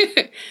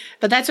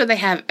 But that's what they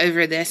have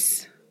over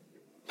this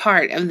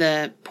part of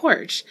the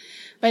porch.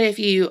 But if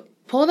you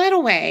pull that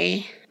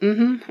away,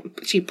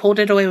 she pulled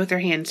it away with her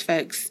hands,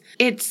 folks.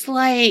 It's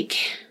like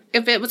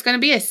if it was going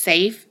to be a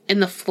safe in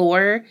the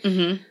floor,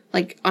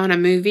 like on a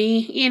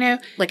movie, you know?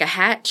 Like a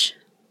hatch?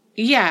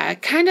 Yeah,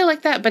 kind of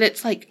like that, but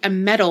it's like a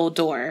metal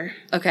door.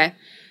 Okay.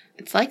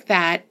 It's like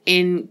that,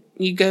 and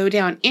you go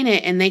down in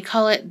it, and they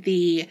call it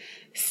the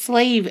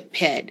slave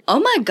pit. Oh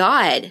my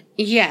God.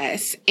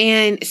 Yes,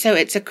 and so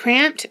it's a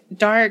cramped,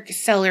 dark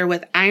cellar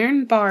with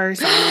iron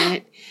bars on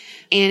it,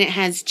 and it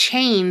has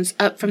chains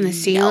up from the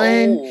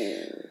ceiling.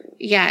 No.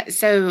 Yeah,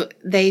 so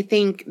they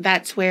think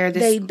that's where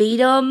they beat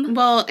them?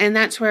 Well, and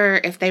that's where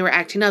if they were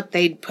acting up,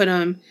 they'd put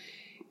them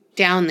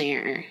down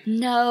there.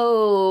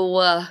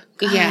 No.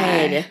 God.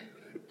 Yeah.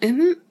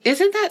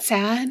 Isn't that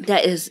sad?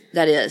 That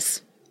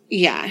is.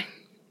 Yeah.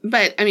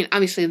 But, I mean,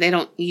 obviously they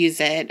don't use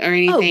it or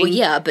anything. Oh, well,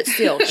 yeah, but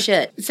still,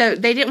 shit. So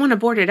they didn't want to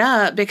board it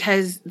up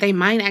because they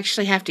might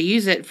actually have to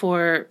use it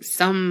for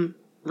some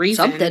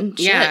reason. Something.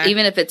 Yeah. Shit,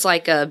 even if it's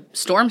like a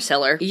storm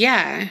cellar.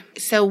 Yeah.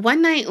 So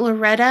one night,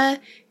 Loretta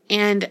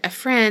and a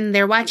friend,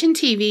 they're watching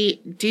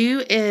TV.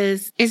 Dew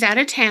is out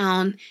of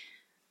town,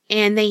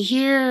 and they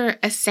hear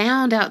a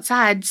sound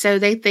outside, so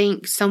they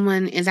think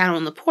someone is out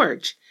on the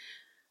porch.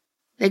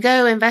 They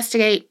go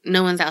investigate.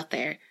 No one's out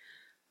there.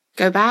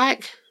 Go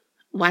back,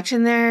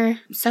 watching their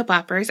soap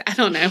operas. I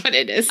don't know what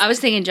it is. I was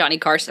thinking Johnny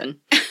Carson.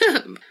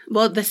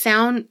 Well, the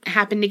sound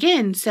happened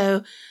again.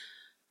 So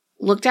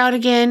looked out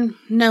again.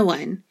 No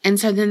one. And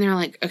so then they're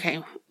like,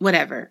 okay,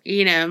 whatever,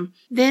 you know.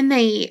 Then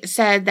they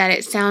said that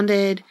it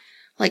sounded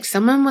like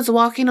someone was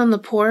walking on the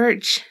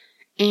porch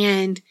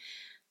and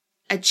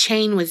a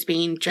chain was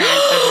being dragged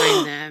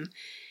behind them.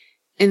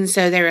 And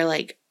so they were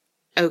like,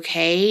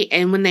 okay.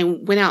 And when they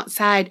went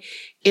outside,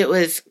 it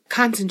was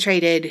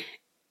concentrated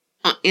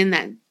in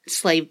that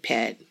slave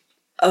pit.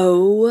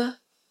 Oh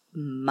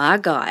my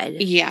God.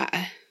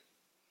 Yeah.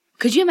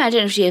 Could you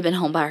imagine if she had been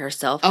home by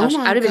herself? Oh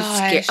my I'd have been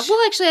gosh. scared.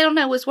 Well, actually, I don't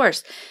know what's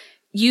worse.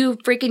 You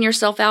freaking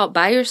yourself out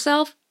by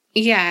yourself?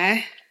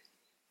 Yeah.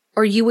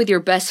 Or you with your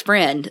best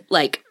friend,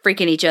 like,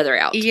 freaking each other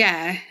out?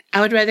 Yeah.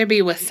 I would rather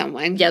be with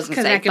someone. Yeah, I was going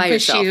to say, I can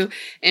push you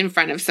in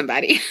front of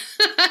somebody.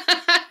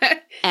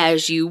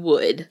 As you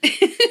would.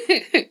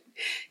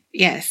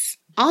 Yes.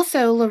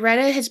 Also,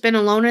 Loretta has been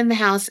alone in the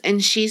house,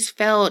 and she's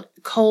felt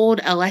cold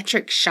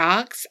electric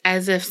shocks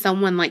as if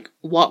someone, like,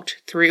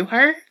 walked through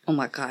her. Oh,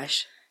 my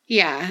gosh.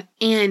 Yeah.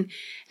 And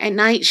at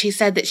night, she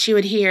said that she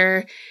would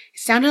hear, it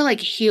sounded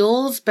like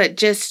heels, but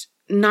just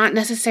not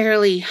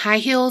necessarily high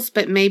heels,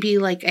 but maybe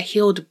like a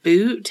heeled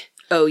boot.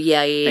 Oh,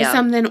 yeah. Or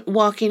something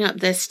walking up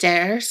the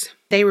stairs.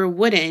 They were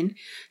wooden,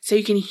 so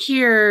you can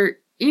hear,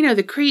 you know,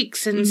 the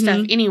creaks and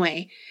stuff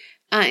anyway.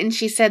 And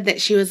she said that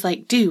she was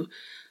like, dude,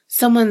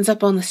 someone's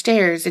up on the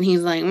stairs. And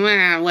he's like,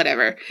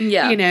 whatever.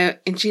 Yeah. You know,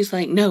 and she's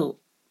like, no,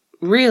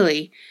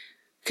 really.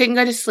 Couldn't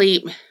go to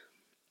sleep.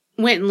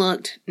 Went and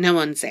looked. No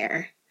one's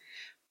there.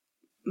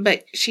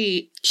 But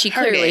she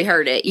clearly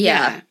heard it.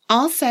 Yeah.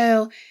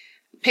 Also,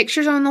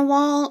 pictures on the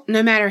wall,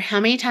 no matter how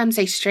many times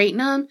they straighten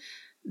them,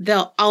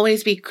 they'll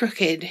always be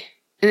crooked.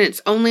 And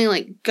it's only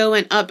like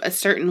going up a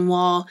certain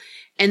wall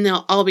and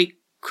they'll all be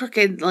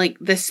crooked like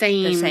the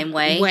same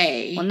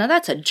way. Well, now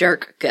that's a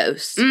jerk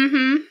ghost.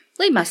 Mm-hmm.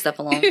 Leave my stuff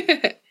alone.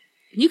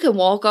 You can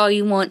walk all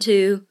you want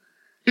to.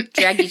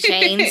 Drag your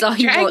chains all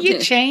you want to. Drag your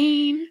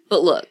chain.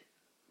 But look,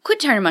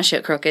 quit turning my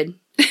shit crooked.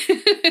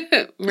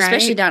 Right?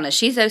 Especially Donna.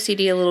 She's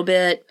OCD a little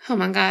bit. Oh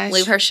my gosh.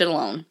 Leave her shit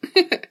alone.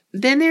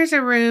 Then there's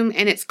a room,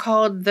 and it's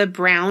called the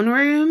Brown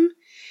Room,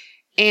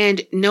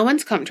 and no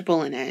one's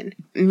comfortable in it.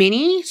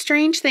 Many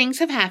strange things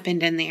have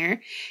happened in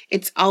there.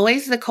 It's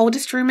always the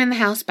coldest room in the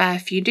house by a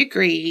few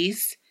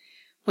degrees,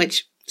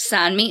 which...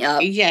 Sign me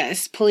up.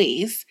 Yes,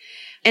 please.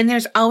 And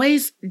there's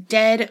always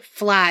dead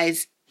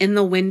flies in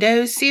the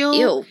windowsill.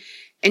 Ew.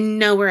 And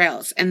nowhere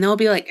else. And there'll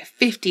be like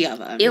 50 of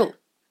them. Ew.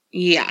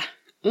 Yeah.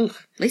 Ugh.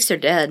 At least they're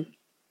dead.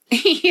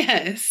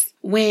 Yes.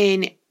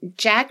 When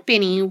Jack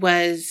Benny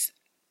was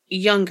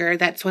younger,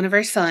 that's one of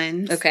our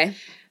sons. Okay.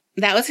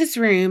 That was his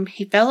room.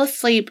 He fell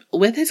asleep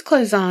with his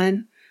clothes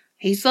on.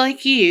 He's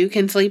like you,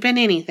 can sleep in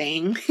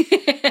anything.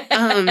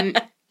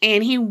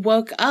 And he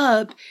woke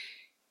up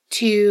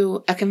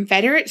to a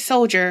Confederate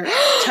soldier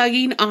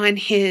tugging on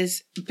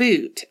his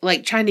boot,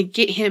 like trying to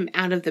get him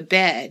out of the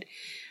bed.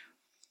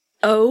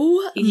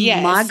 Oh,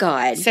 yes. My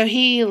God. So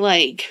he,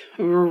 like,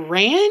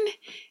 ran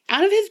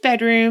out of his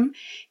bedroom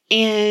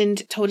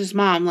and told his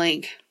mom,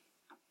 like...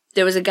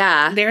 There was a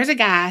guy. There's a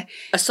guy.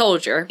 A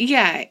soldier.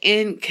 Yeah,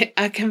 and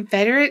a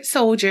Confederate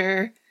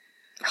soldier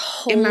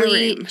in my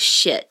Holy room.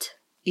 shit.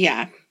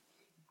 Yeah.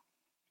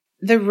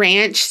 The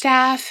ranch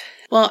staff...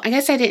 Well, I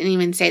guess I didn't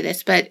even say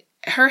this, but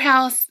her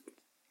house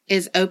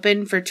is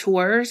open for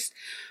tours,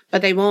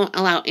 but they won't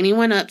allow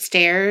anyone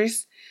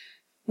upstairs,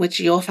 which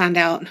you'll find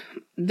out...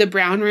 The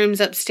brown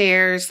room's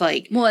upstairs,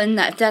 like... Well, and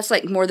that's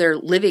like more their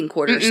living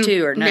quarters,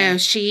 too, or no? No,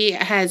 she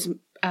has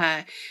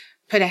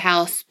put a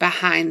house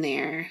behind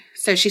there.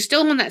 So she's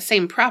still on that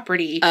same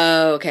property.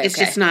 Oh, okay, It's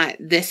just not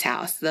this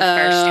house, the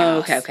first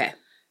house. Okay.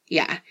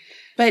 Yeah.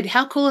 But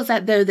how cool is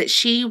that, though, that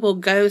she will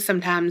go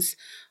sometimes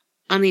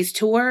on these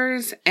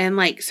tours and,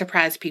 like,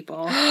 surprise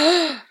people?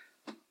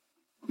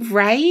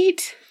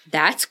 Right?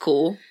 That's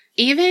cool.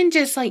 Even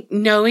just, like,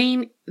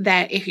 knowing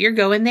that if you're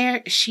going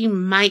there, she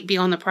might be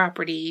on the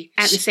property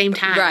at the same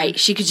time. Right.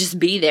 She could just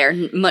be there,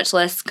 much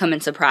less come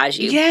and surprise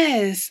you.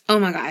 Yes. Oh,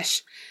 my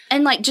gosh.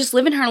 And, like, just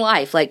living her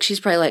life. Like, she's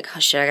probably like, oh,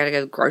 shit, I gotta go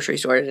to the grocery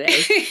store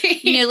today.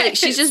 You know, like,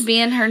 she's just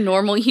being her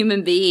normal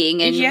human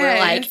being. And we're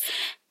like,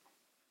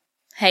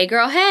 hey,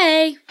 girl,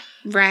 hey.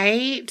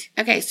 Right.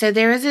 Okay, so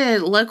there was a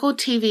local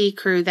TV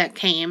crew that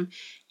came,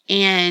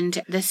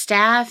 and the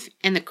staff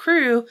and the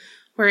crew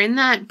were in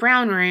that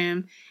brown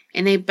room,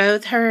 and they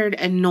both heard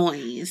a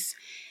noise.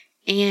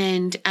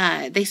 And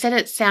they said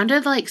it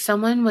sounded like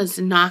someone was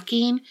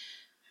knocking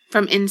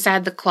from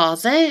inside the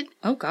closet.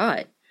 Oh,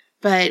 God.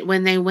 But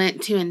when they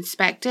went to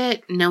inspect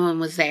it, no one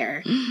was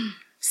there.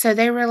 So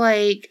they were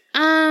like,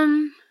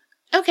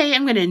 okay,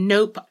 I'm going to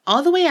nope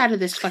all the way out of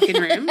this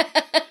fucking room.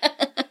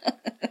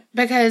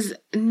 Because,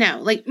 no,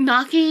 like,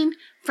 knocking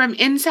from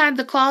inside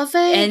the closet.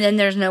 And then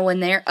there's no one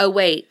there. Oh,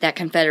 wait, that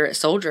Confederate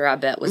soldier, I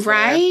bet, was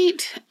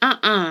right? there.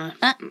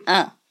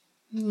 Right?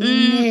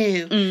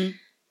 No.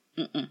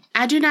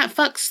 I do not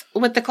fucks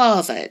with the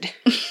closet.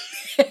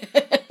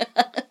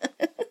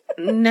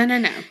 No.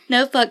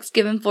 No fucks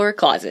given for a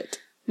closet.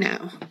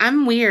 No.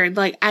 I'm weird.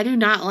 Like, I do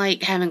not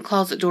like having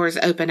closet doors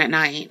open at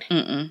night.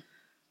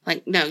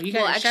 Like, no, you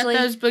gotta shut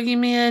those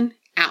boogeymen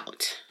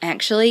out.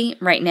 Actually,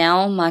 right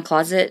now, my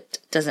closet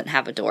doesn't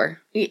have a door.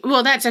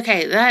 Well, that's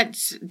okay.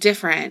 That's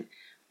different.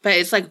 But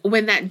it's like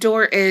when that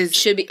door is...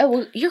 Should be... Oh,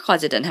 well, your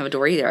closet doesn't have a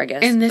door either, I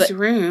guess. In this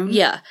room.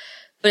 Yeah.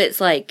 But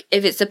it's like,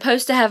 if it's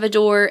supposed to have a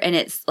door and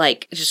it's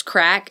like just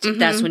cracked,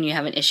 that's when you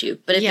have an issue.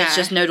 But if it's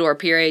just no door,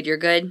 period, you're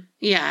good?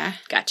 Yeah.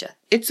 Gotcha.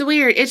 It's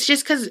weird. It's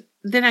just because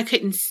then I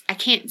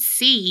can't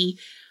see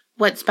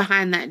what's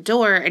behind that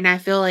door, and I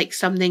feel like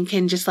something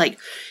can just like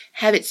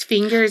have its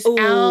fingers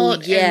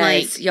out and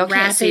like y'all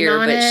can't see her,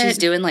 but she's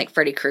doing like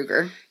Freddy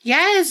Krueger.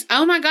 Yes.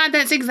 Oh my God,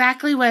 that's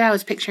exactly what I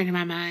was picturing in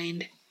my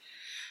mind.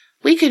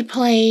 We could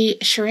play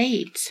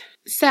charades.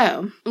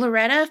 So,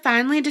 Loretta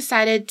finally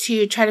decided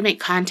to try to make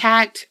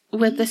contact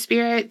with the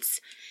spirits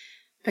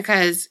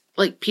because,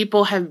 like,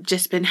 people have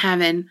just been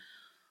having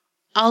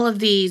all of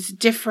these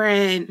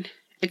different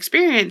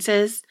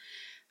experiences.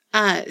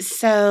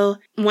 So,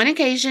 one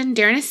occasion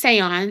during a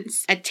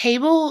seance, a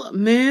table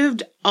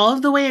moved all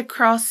the way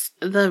across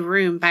the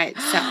room by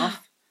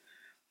itself.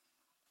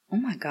 Oh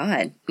my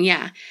God.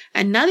 Yeah.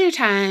 Another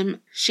time,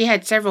 she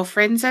had several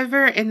friends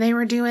over and they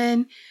were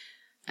doing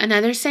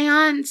another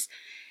seance.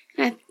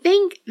 And I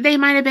think they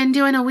might have been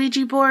doing a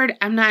Ouija board.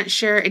 I'm not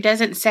sure. It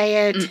doesn't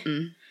say it.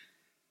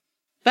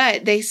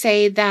 But they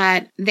say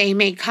that they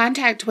made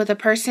contact with a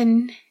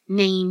person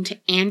named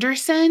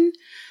Anderson.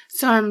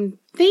 So I'm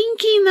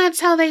thinking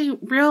that's how they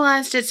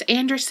realized it's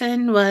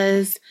Anderson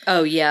was...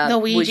 Oh, yeah. The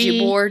Ouija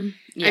board.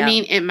 Yeah. I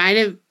mean, it might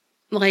have,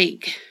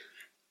 like,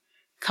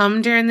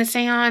 come during the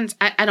seance.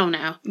 I don't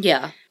know.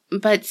 Yeah.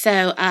 But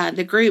so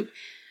the group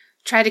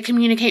tried to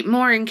communicate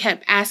more and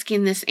kept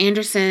asking this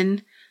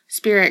Anderson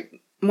spirit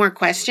more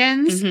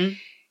questions. Mm-hmm.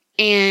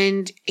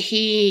 And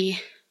he,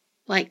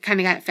 like, kind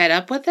of got fed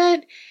up with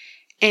it.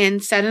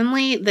 And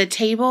suddenly the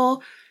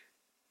table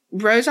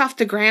rose off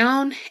the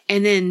ground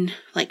and then,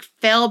 like,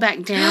 fell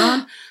back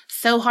down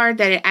so hard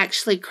that it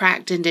actually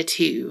cracked into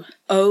two.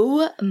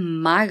 Oh,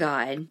 my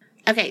God.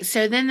 Okay,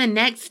 so then the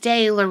next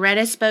day,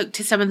 Loretta spoke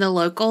to some of the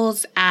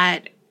locals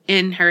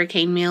in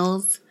Hurricane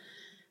Mills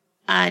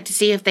to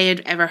see if they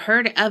had ever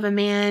heard of a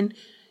man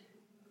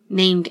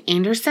named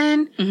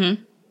Anderson.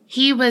 Mm-hmm.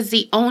 He was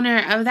the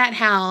owner of that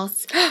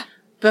house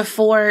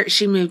before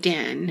she moved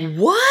in.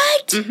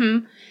 What?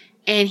 Mm-hmm.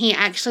 And he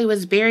actually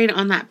was buried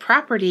on that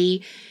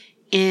property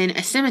in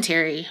a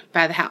cemetery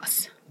by the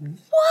house.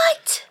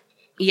 What?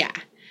 Yeah.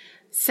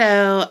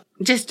 So,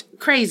 just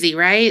crazy,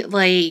 right?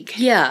 Like,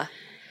 yeah.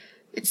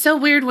 It's so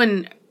weird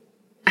when,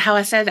 how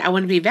I said I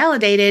want to be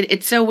validated.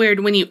 It's so weird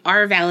when you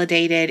are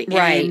validated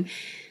right.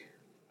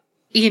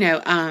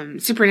 in,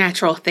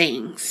 supernatural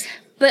things.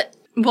 But,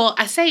 well,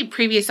 I say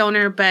previous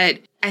owner, but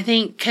I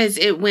think because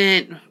it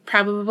went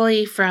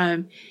probably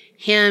from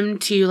him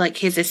to, like,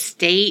 his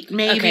estate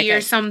maybe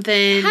or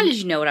something. How did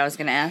you know what I was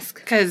going to ask?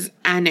 Because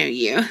I know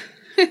you.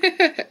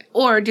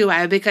 Or do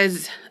I?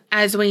 Because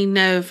as we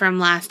know from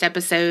last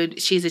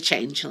episode, she's a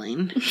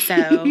changeling. So,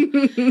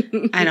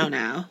 I don't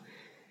know.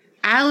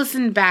 I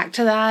listened back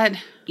to that,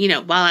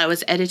 while I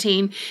was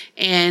editing,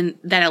 and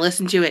then I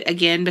listened to it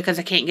again because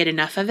I can't get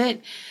enough of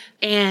it.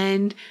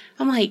 And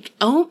I'm like,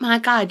 oh my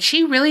God,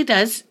 she really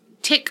does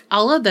tick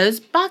all of those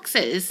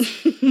boxes.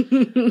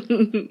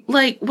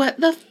 Like, what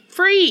the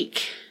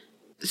freak?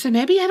 So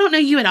maybe I don't know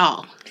you at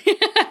all.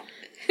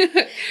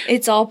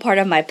 It's all part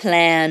of my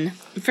plan.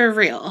 For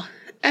real.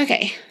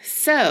 Okay,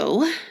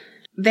 so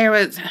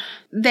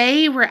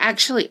they were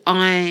actually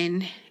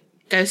on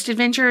Ghost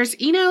Adventures.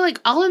 Like,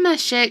 all of my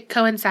shit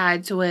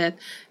coincides with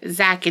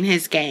Zach and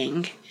his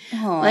gang.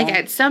 Aww. Like,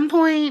 at some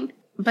point,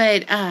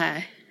 but,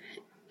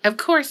 of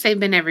course they've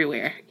been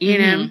everywhere, you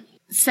know?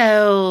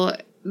 So,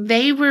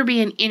 they were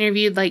being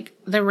interviewed, like,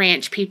 the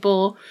ranch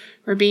people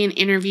were being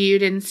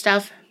interviewed and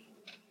stuff.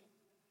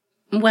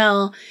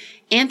 Well,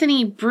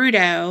 Anthony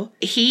Bruto,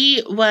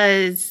 he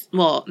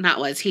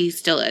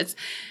still is,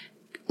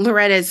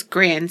 Loretta's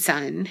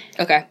grandson.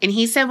 Okay. And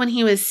he said when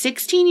he was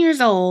 16 years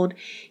old,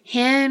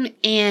 him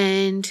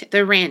and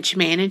the ranch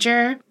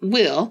manager,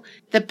 Will,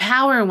 the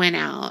power went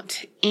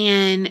out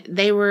and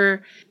they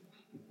were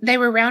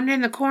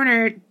rounding the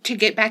corner to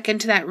get back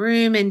into that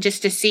room and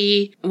just to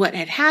see what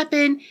had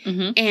happened.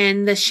 Mm-hmm.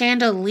 And the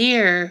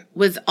chandelier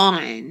was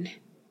on.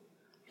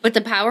 But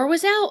the power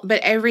was out?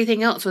 But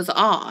everything else was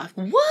off.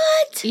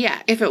 What?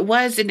 Yeah. If it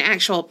was an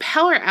actual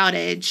power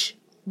outage,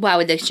 why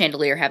would the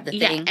chandelier have the thing?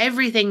 Yeah,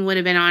 everything would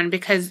have been on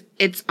because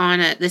it's on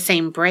the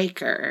same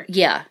breaker.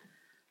 Yeah.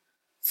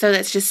 So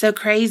that's just so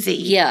crazy.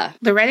 Yeah.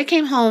 Loretta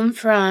came home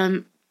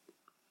from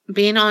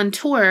being on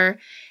tour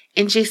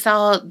and she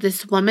saw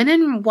this woman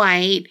in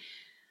white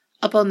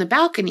up on the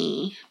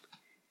balcony.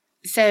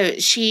 So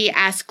she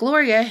asked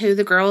Gloria, who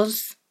the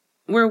girls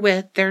were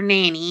with, their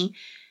nanny,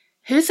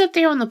 who's up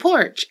there on the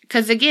porch?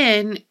 Because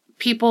again,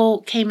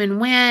 people came and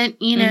went,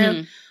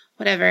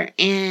 whatever.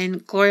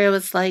 And Gloria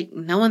was like,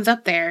 no one's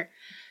up there.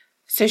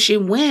 So she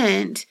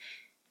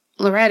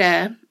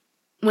Loretta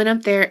went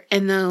up there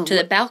and to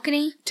the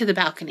balcony? To the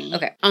balcony.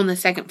 Okay. On the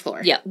second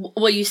floor. Yeah.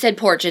 Well, you said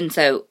porch, and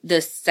so the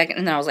second,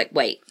 and then I was like,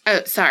 wait.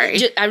 Oh, sorry.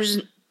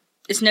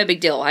 It's no big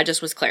deal. I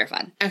just was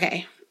clarifying.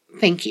 Okay.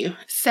 Thank you.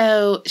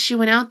 So she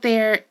went out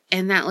there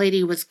and that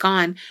lady was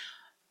gone.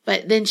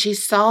 But then she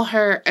saw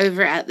her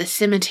over at the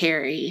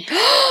cemetery.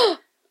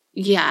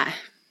 Yeah.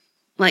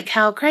 Like,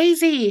 how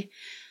crazy.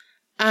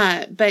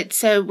 But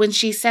so when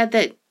she said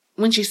that,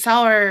 when she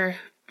saw her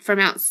from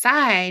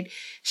outside,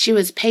 she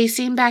was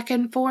pacing back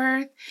and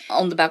forth.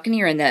 On the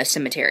balcony or in the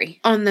cemetery?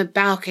 On the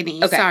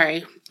balcony. Okay.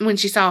 Sorry. When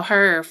she saw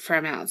her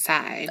from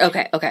outside.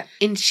 Okay.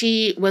 And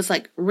she was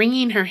like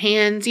wringing her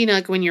hands,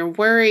 like when you're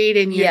worried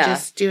and you're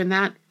just doing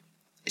that.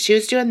 She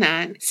was doing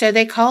that. So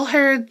they call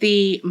her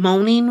the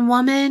moaning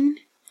woman.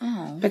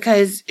 Oh.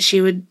 Because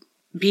she would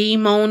be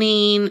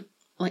moaning,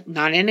 like,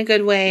 not in a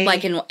good way.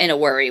 Like in a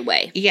worry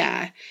way.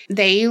 Yeah.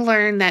 They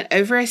learned that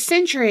over a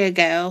century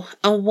ago,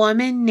 a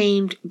woman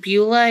named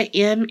Beulah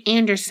M.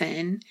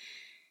 Anderson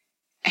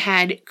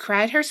had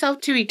cried herself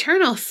to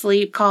eternal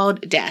sleep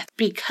called death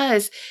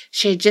because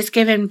she had just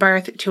given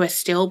birth to a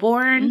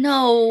stillborn.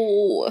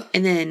 No.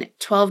 And then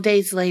 12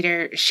 days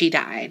later, she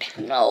died.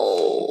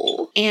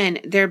 No.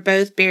 And they're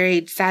both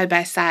buried side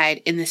by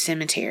side in the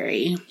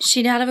cemetery.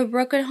 She died of a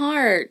broken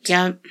heart.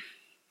 Yep.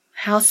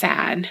 How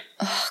sad.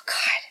 Oh,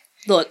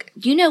 God. Look,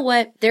 you know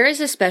what? There is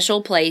a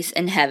special place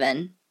in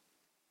heaven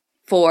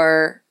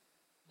for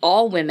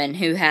all women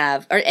who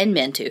have, and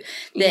men too,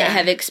 that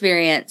have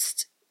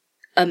experienced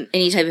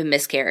any type of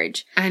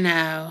miscarriage. I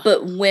know.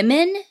 But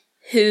women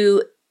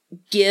who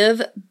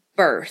give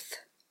birth,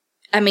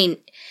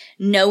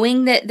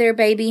 knowing that their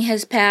baby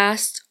has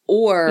passed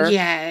or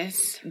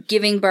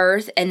giving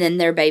birth and then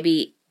their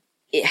baby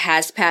it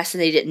has passed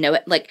and they didn't know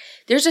it. Like,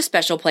 there's a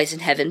special place in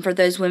heaven for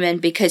those women,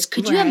 because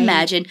could you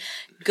imagine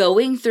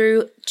going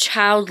through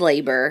child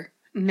labor,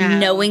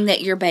 knowing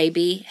that your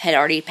baby had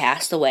already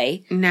passed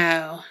away?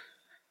 No.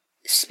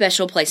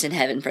 Special place in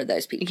heaven for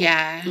those people.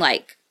 Yeah.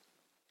 Like,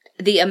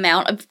 the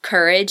amount of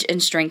courage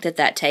and strength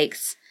that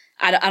takes,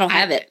 I don't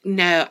have it.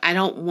 No, I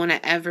don't want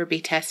to ever be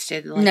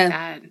tested like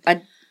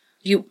that.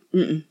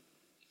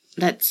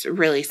 That's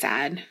really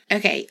sad.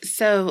 Okay,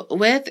 so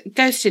with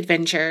Ghost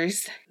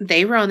Adventures,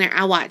 they were on there.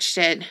 I watched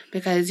it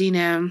because,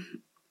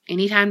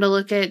 anytime to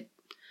look at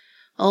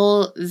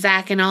old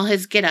Zach and all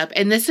his get up.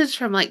 And this is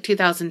from like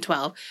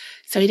 2012.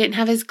 So he didn't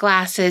have his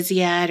glasses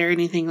yet or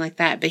anything like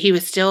that. But he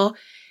was still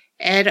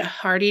Ed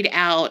Hardy'd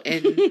out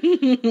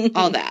and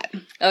all that.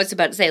 I was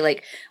about to say,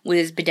 like, with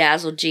his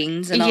bedazzled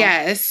jeans and all.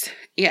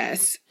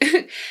 Yes.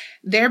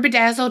 They're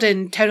bedazzled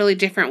in totally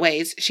different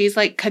ways. She's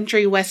like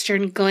country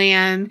western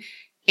glam,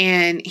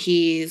 and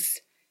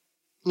he's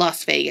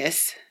Las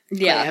Vegas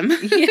glam.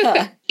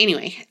 Yeah.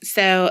 Anyway,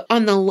 so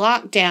on the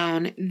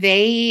lockdown,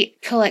 they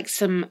collect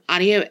some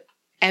audio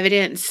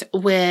evidence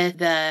with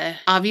the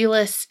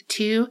Ovulus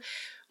 2,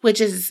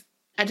 which is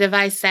a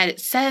device that it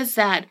says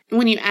that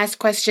when you ask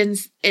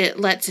questions, it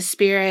lets a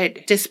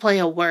spirit display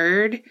a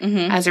word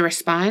as a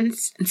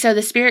response. And so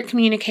the spirit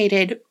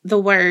communicated the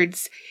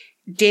words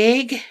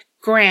dig,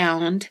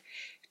 ground,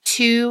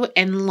 to,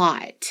 and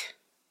lot.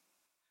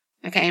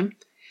 Okay.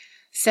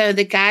 So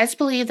the guys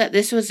believe that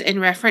this was in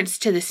reference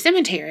to the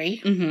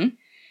cemetery.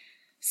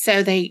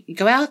 So they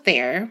go out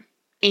there,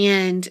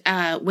 and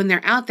when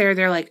they're out there,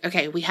 they're like,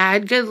 okay, we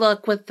had good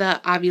luck with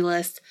the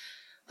Ovulus.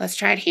 Let's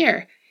try it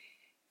here.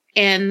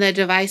 And the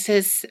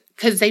devices,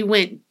 because they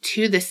went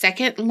to the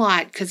second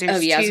lot, because there's I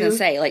was going to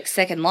say, like,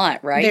 second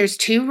lot, right? There's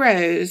 2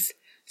 rows.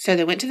 So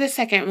they went to the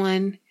second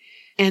one,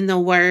 and the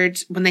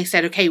words, when they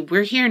said, okay,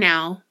 we're here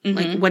now,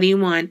 like, what do you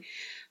want?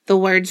 The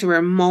words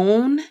were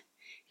moan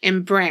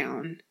and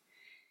brown.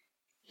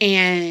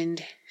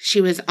 And she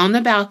was on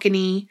the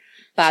balcony.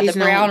 By the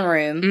brown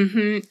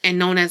room. And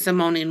known as the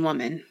Moaning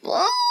Woman.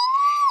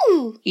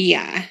 Whoa!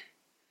 Yeah.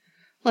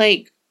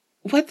 Like,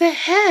 what the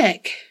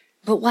heck?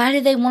 But why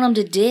did they want them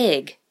to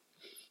dig?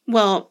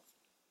 Well,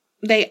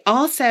 they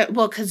also,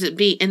 because it'd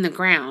be in the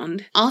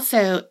ground.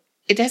 Also,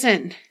 it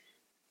doesn't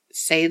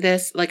say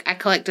this. Like, I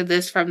collected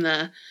this from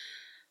the,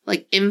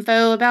 like,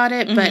 info about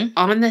it. But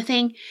on the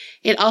thing,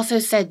 it also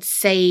said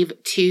save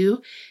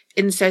 2.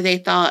 And so they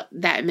thought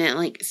that meant,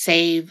 like,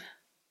 save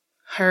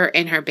her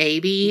and her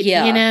baby,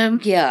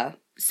 Yeah.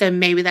 So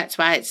maybe that's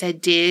why it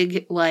said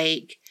dig,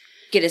 like...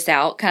 Get us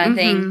out kind of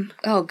thing.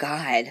 Oh,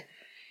 God.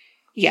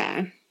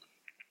 Yeah.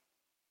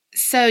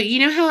 So, you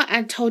know how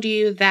I told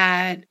you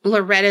that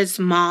Loretta's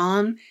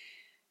mom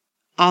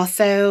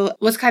also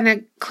was kind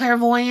of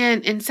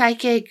clairvoyant and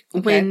psychic?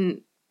 Okay.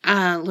 When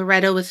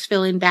Loretta was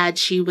feeling bad,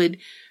 she would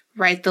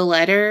write the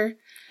letter.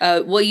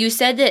 Well, you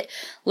said that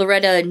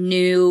Loretta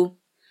knew...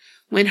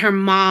 When her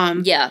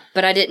mom... Yeah,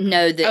 but I didn't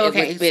know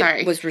that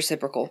it was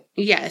reciprocal.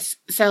 Yes.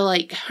 So,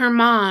 like, her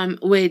mom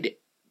would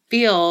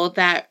feel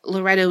that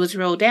Loretta was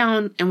real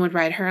down and would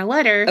write her a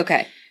letter.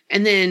 Okay.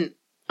 And then,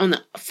 on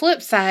the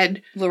flip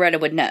side... Loretta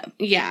would know.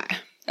 Yeah.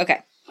 Okay.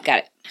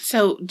 Got it.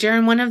 So,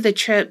 during one of the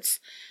trips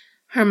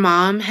her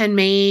mom had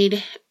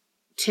made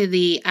to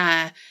the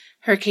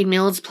Hurricane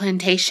Mills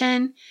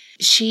plantation,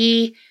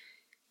 she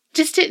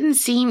just didn't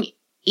seem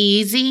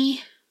easy.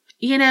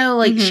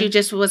 Like, she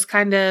just was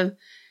kind of...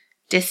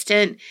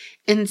 distant.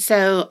 And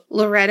so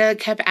Loretta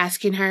kept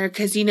asking her,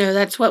 because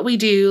that's what we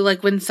do,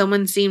 like when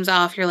someone seems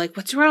off, you're like,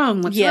 what's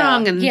wrong,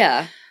 wrong? And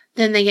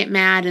then they get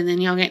mad, and then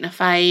y'all get in a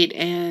fight,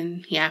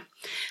 and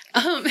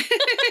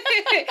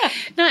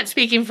not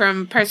speaking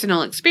from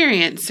personal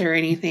experience or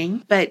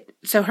anything, but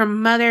so her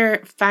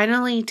mother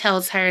finally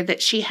tells her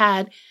that she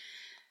had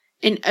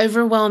an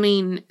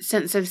overwhelming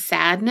sense of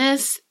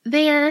sadness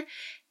there,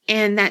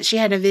 and that she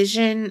had a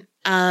vision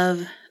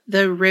of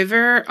the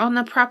river on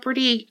the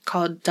property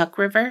called Duck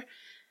River,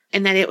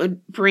 and that it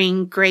would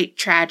bring great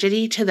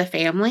tragedy to the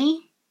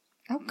family.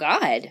 Oh,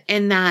 God.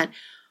 And that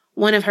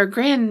one of her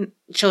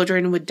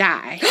grandchildren would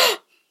die.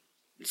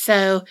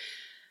 So,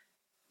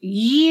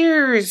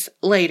 years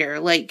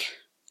later,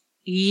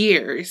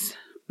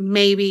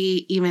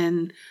 maybe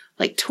even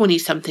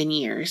 20-something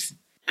years,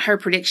 her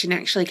prediction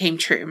actually came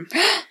true.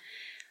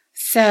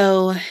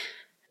 So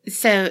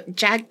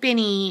Jack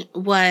Benny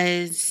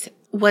was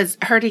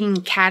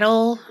herding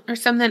cattle or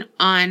something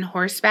on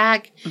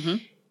horseback,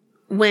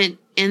 went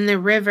in the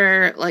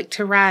river,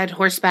 to ride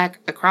horseback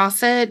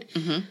across it,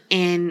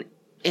 and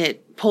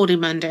it pulled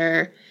him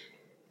under.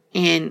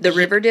 And the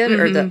river did?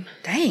 Or the...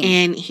 Dang.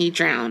 And he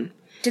drowned.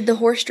 Did the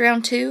horse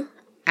drown too?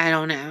 I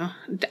don't know.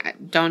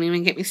 Don't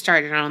even get me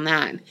started on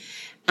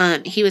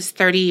that. He was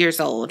 30 years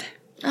old.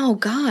 Oh,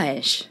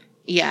 gosh.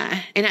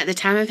 Yeah, and at the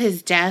time of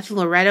his death,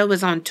 Loretta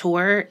was on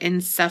tour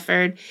and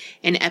suffered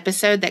an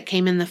episode that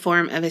came in the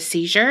form of a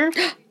seizure.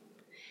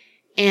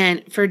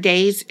 And for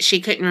days,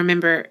 she couldn't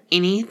remember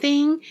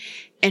anything.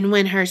 And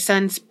when her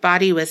son's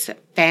body was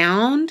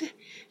found,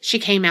 she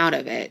came out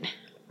of it.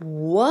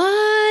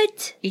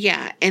 What?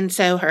 Yeah. And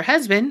so her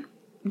husband,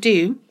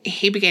 Dew,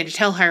 he began to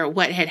tell her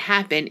what had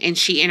happened, and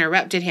she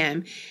interrupted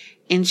him,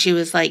 and she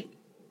was like,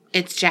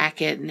 "It's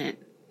Jack, isn't it?"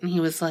 And he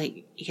was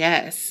like,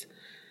 "Yes."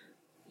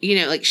 You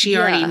know, like she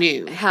already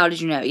knew. How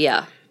did you know?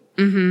 Yeah.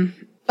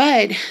 Mm-hmm.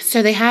 But,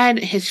 so they had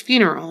his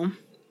funeral,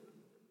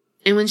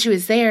 and when she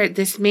was there,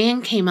 this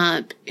man came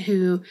up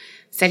who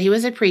said he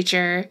was a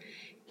preacher,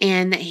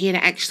 and that he had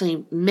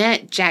actually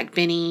met Jack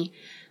Benny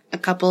a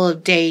couple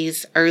of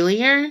days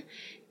earlier,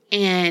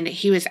 and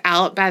he was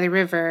out by the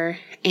river,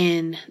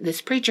 and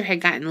this preacher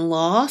had gotten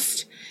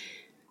lost,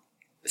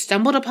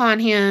 stumbled upon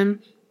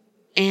him,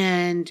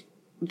 and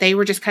they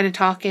were just kind of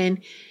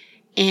talking,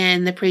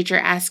 and the preacher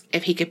asked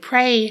if he could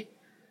pray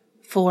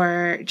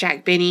for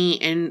Jack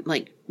Benny, and,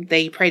 like,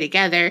 they pray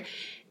together,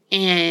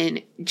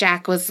 and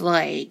Jack was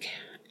like,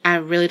 "I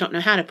really don't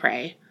know how to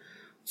pray."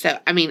 So,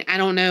 I mean, I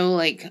don't know,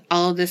 like,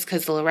 all of this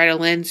because Loretta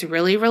Lynn's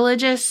really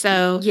religious,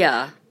 so...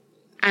 Yeah.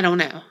 I don't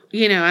know.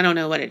 You know, I don't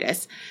know what it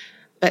is.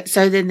 But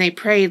so then they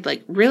prayed,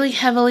 like, really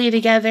heavily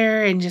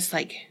together and just,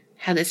 like,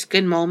 had this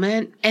good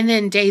moment. And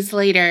then days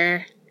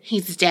later,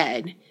 he's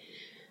dead.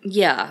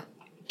 Yeah.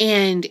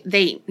 And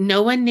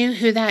no one knew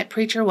who that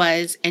preacher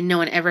was, and no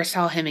one ever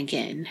saw him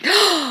again.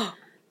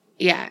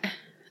 Yeah.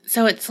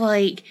 So it's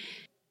like,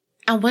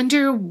 I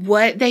wonder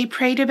what they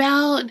prayed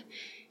about,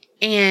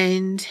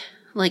 and,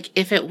 like,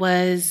 if it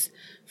was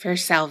for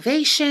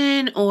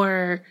salvation,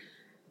 or,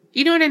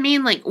 you know what I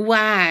mean? Like,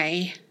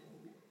 why?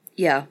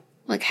 Yeah.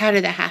 Like, how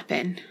did that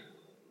happen?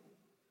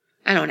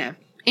 I don't know.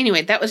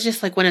 Anyway, that was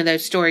just, like, one of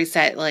those stories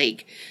that,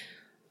 like,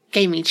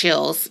 gave me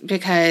chills,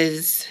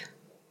 because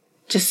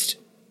just...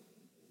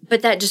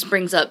 But that just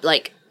brings up,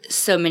 like,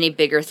 so many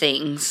bigger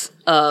things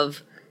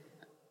of,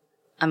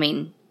 I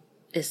mean,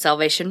 is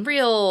salvation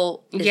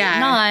real? Is it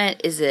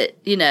not? Is it,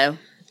 you know?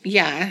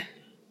 Yeah.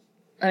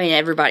 I mean,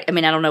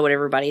 I don't know what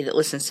everybody that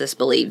listens to this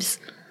believes.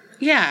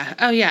 Yeah.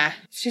 Oh, yeah.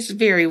 It's just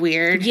very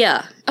weird.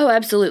 Yeah. Oh,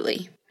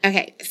 absolutely.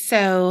 Okay,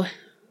 so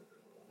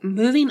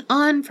moving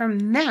on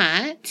from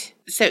that,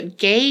 so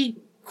Gay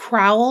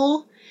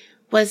Crowell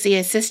was the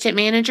assistant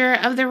manager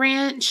of the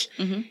ranch,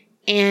 mm-hmm.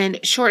 and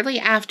shortly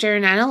after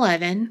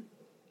 9/11,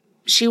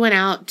 she went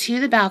out to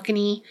the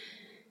balcony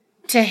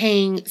to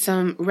hang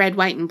some red,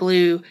 white, and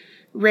blue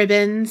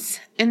ribbons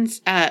and,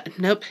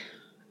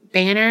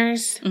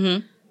 banners.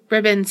 Mm-hmm.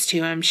 Ribbons,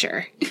 too, I'm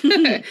sure.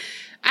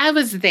 I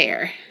was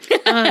there.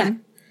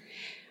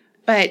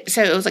 But,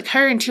 so it was like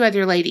her and two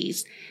other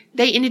ladies.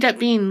 They ended up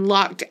being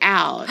locked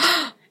out,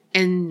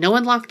 and no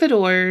one locked the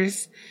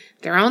doors.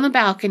 They're on the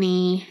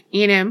balcony,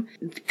 you know,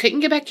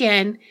 couldn't get back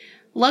in.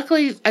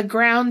 Luckily, a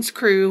grounds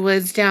crew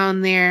was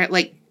down there,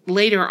 like,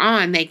 later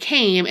on, they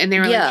came, and they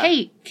were like,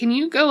 "Hey, can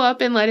you go up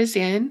and let us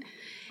in?"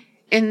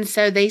 And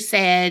so they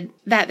said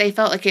that they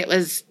felt like it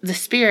was the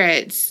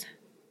spirits,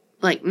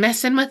 like,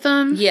 messing with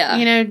them. Yeah.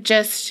 You know,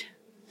 just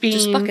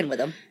fucking with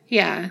them.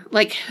 Yeah.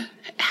 Like,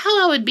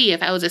 how I would be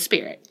if I was a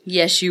spirit.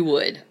 Yes, you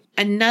would.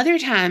 Another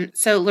time,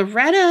 so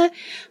Loretta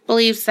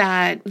believes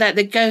that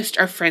the ghosts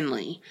are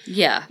friendly.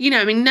 Yeah. You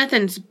know, I mean,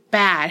 nothing's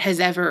bad has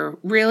ever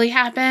really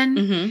happened.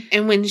 Mm-hmm.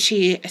 And when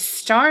she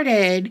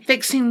started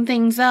fixing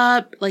things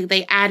up, like,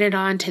 they added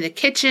on to the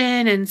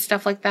kitchen and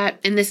stuff like that.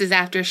 And this is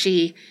after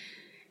she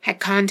had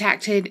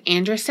contacted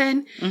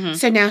Anderson. Mm-hmm.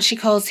 So now she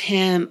calls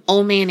him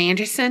Old Man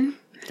Anderson.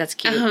 That's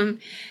cute.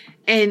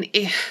 And,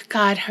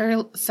 God,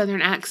 her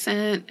southern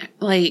accent,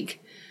 like...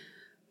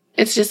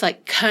 It's just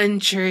like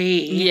country,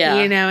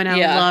 you know, and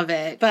I love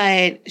it.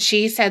 But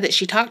she said that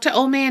she talked to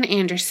Old Man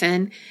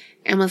Anderson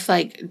and was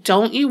like,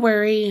 "Don't you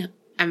worry.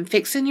 I'm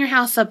fixing your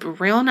house up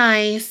real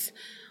nice.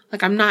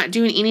 Like, I'm not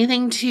doing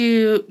anything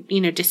to,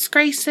 you know,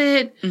 disgrace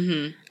it.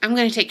 Mm-hmm. I'm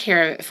going to take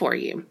care of it for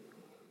you."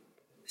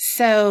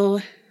 So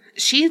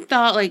she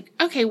thought, like,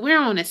 okay, we're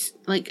on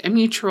a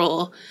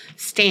mutual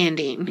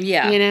standing,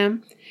 you know?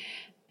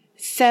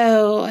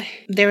 So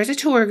there was a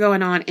tour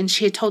going on, and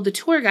she had told the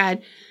tour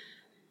guide,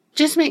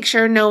 just make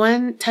sure no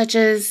one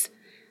touches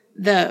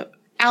the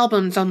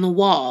albums on the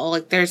wall.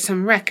 Like, there's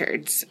some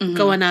records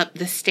going up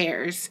the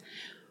stairs.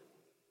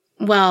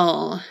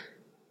 Well,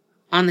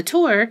 on the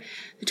tour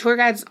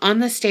guide's on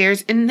the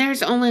stairs, and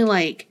there's only,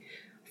 like,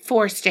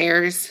 4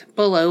 stairs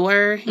below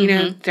her. You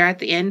know, they're at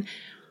the end.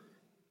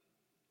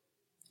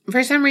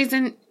 For some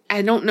reason,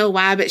 I don't know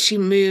why, but she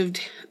moved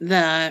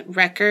the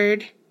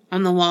record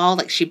on the wall.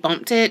 Like, she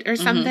bumped it or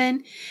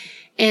something.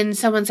 And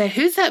someone said,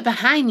 "Who's that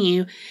behind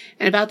you?"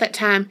 And about that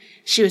time,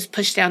 she was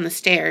pushed down the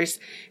stairs.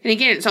 And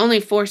again, it's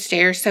only 4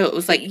 stairs, so it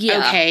was like,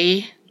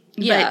 okay.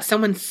 Yeah. But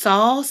someone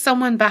saw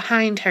someone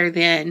behind her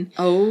then.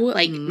 Oh,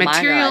 like,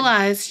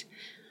 materialized. God.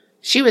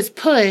 She was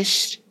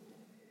pushed.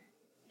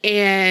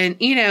 And,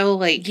 you know,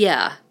 like,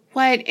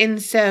 what?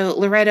 And so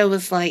Loretta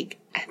was like,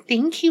 I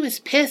think he was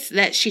pissed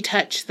that she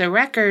touched the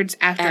records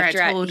after I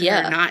told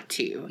her not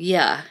to.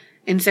 Yeah.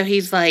 And so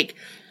he's like,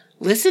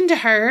 listen to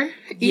her.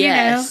 You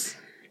know.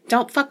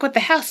 Don't fuck with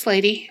the house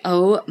lady.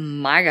 Oh,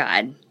 my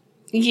God.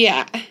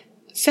 Yeah.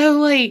 So,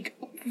 like,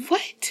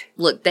 what?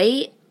 Look,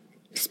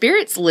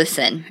 spirits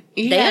listen.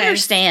 Yes. They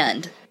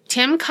understand.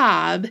 Tim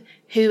Cobb,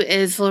 who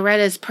is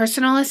Loretta's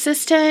personal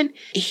assistant,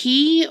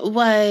 he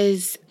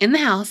was in the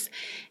house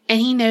and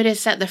he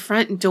noticed that the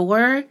front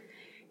door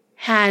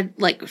had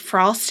like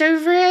frost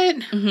over it.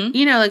 Mm-hmm.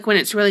 You know, like when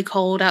it's really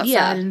cold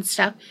outside and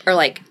stuff. Or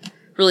like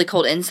really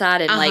cold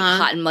inside and like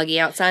hot and muggy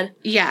outside.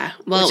 Yeah.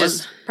 Well, which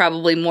is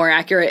probably more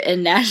accurate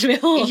in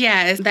Nashville.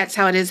 Yes, that's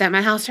how it is at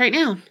my house right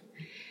now.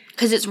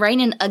 Because it's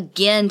raining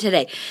again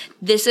today.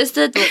 This is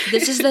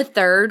the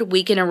third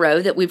week in a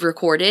row that we've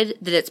recorded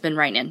that it's been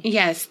raining.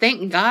 Yes,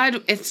 thank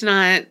God it's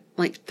not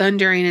like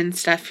thundering and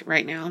stuff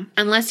right now.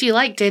 Unless you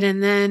liked it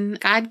and then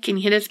God can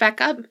hit us back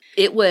up.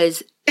 It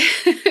was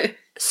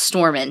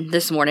storming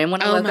this morning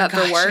when I woke up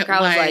for work.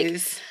 I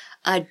was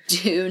like, I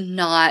do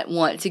not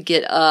want to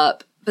get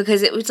up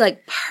because it was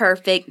like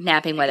perfect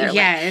napping weather.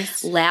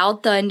 Yes. Like,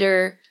 loud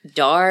thunder,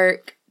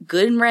 dark,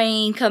 good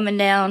rain coming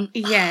down.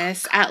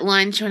 Yes. At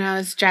lunch when I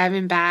was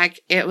driving back,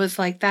 it was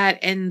like that.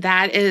 And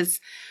that is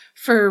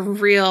for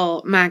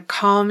real my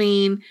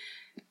calming,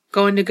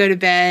 going to go to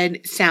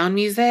bed sound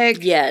music.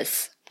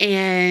 Yes.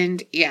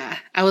 And yeah,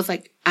 I was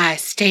like,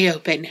 stay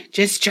open.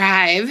 Just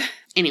drive.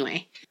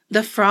 Anyway,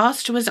 the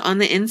frost was on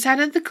the inside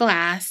of the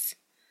glass,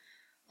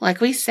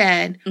 like we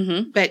said,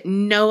 but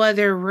no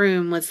other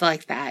room was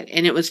like that.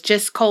 And it was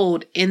just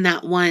cold in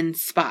that one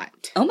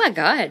spot. Oh my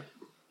God.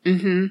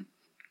 Mm-hmm.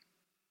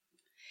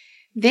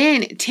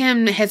 Then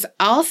Tim has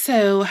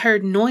also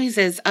heard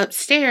noises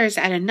upstairs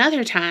at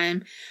another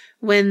time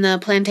when the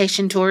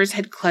plantation doors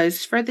had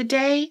closed for the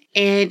day.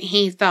 And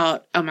he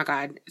thought, oh my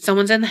God,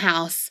 someone's in the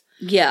house.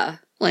 Yeah.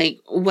 Like,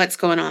 what's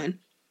going on?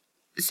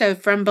 So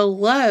from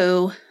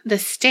below the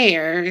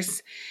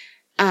stairs,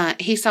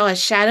 he saw a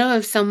shadow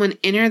of someone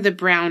enter the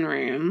brown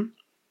room,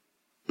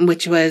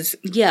 which was...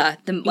 Yeah,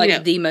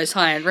 the most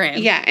high-end room.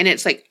 Yeah, and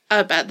it's like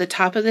up at the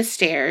top of the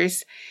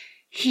stairs.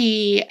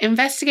 He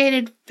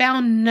investigated,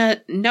 found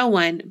no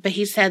one, but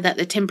he said that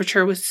the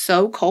temperature was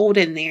so cold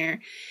in there.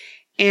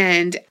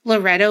 And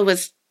Loretta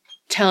was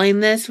telling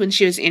this when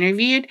she was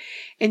interviewed,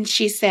 and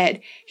she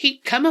said,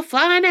 he'd come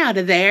a-flying out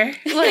of there.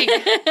 Like,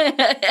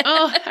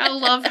 oh, I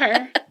love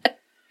her.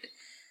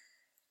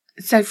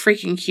 So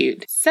freaking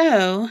cute.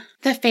 So,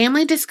 the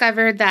family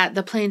discovered that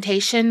the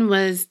plantation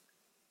was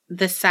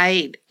the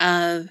site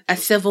of a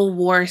Civil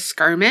War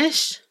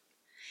skirmish.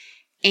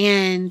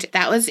 And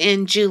that was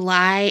in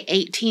July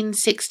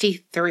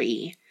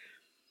 1863.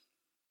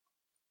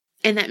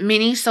 And that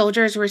many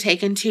soldiers were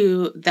taken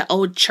to the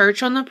old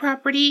church on the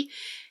property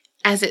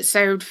as it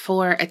served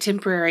for a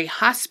temporary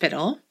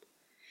hospital.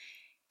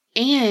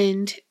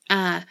 And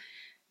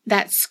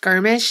that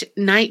skirmish,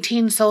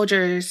 19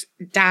 soldiers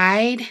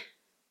died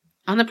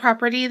on the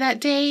property that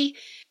day.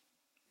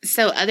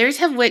 So others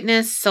have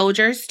witnessed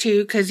soldiers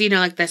too, because, you know,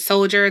 like the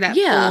soldier that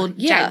pulled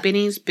Jack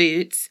Benny's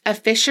boots. A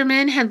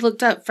fisherman had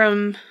looked up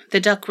from the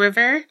Duck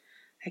River.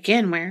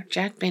 Again, where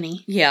Jack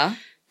Benny. Yeah.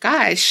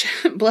 Gosh,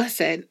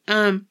 blessed.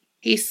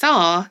 He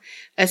saw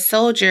a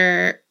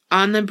soldier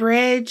on the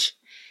bridge,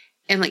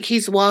 and like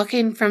he's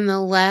walking from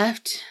the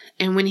left,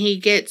 and when he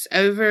gets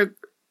over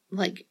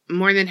like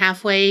more than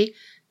halfway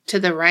to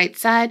the right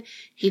side,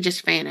 he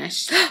just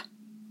vanished.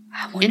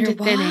 I wonder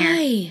why. Thin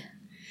air.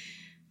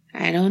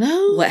 I don't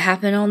know. What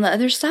happened on the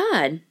other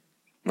side?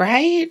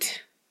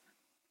 Right?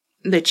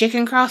 The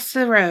chicken crossed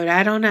the road.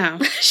 I don't know.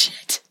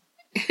 Shit.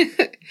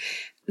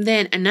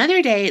 Then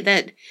another day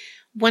that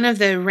one of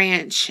the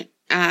ranch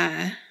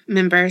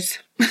members,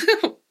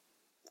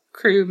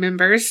 crew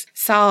members,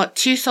 saw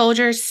two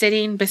soldiers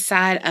sitting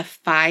beside a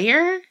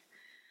fire.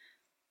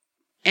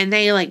 And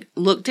they like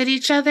looked at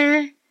each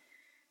other.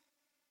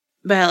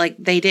 But like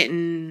they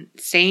didn't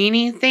say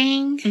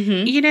anything,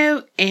 you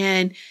know?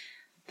 And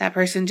that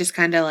person just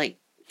kind of like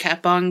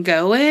kept on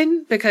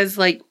going because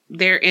like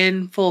they're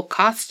in full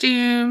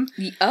costume.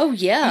 Oh,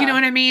 yeah. You know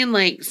what I mean?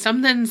 Like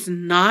something's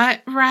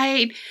not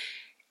right.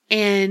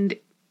 And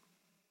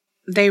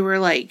they were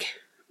like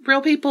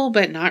real people,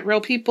 but not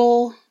real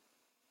people.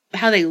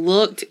 How they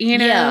looked, you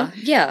know? Yeah,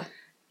 yeah.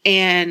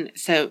 And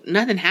so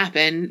nothing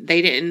happened.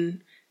 They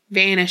didn't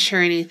vanish or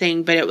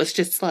anything, but it was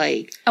just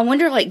like... I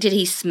wonder, like, did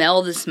he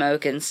smell the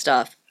smoke and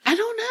stuff? I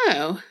don't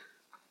know.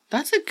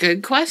 That's a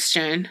good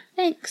question.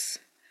 Thanks.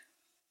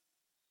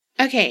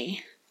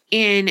 Okay.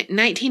 In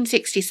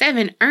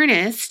 1967,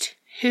 Ernest,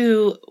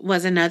 who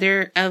was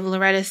another of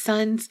Loretta's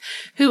sons,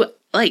 who,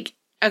 like,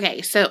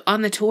 okay, so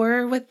on the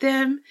tour with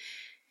them,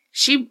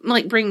 she,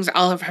 like, brings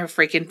all of her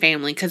freaking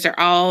family because they're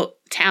all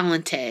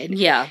talented.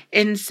 Yeah.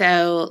 And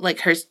so, like,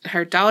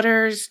 her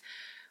daughters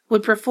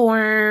would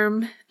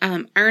perform.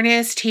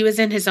 Ernest, he was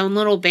in his own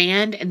little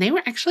band, and they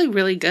were actually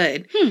really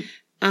good.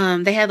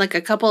 They had, like,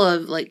 a couple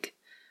of, like,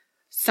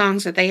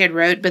 songs that they had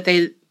wrote, but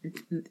they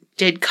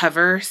did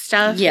cover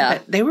stuff. Yeah.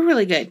 But they were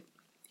really good.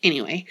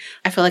 Anyway,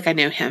 I feel like I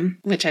know him,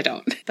 which I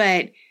don't.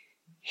 But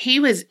he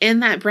was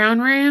in that brown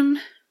room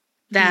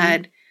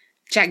that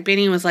Jack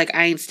Benny was like,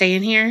 I ain't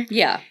staying here.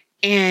 Yeah.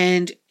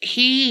 And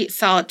he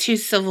saw two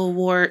Civil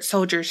War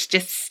soldiers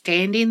just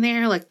standing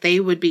there like they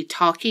would be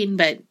talking,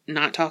 but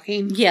not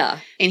talking. Yeah.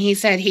 And he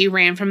said he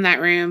ran from that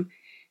room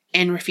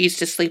and refused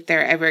to sleep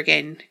there ever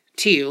again,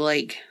 too.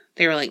 Like,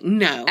 They were like,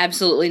 no.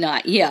 Absolutely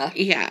not. Yeah.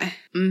 Yeah.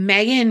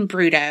 Megan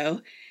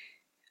Bruto,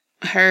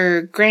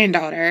 her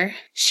granddaughter,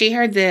 she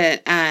heard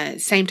the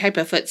same type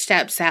of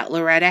footsteps that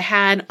Loretta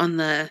had on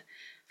the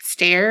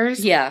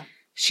stairs. Yeah.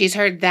 She's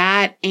heard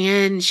that,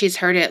 and she's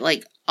heard it,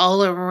 like,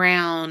 all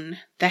around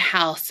the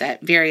house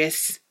at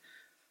various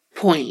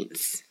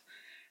points.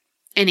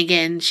 And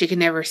again, she could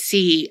never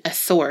see a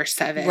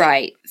source of it.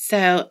 Right.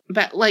 So,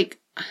 but, like,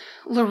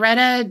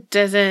 Loretta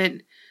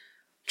doesn't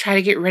try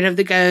to get rid of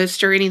the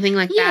ghost or anything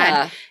like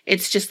that.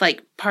 It's just,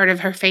 like, part of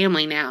her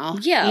family now.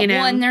 Yeah. You know?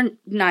 Well, and they're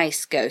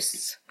nice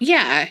ghosts.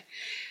 Yeah.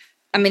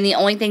 I mean, the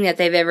only thing that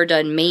they've ever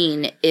done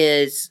mean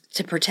is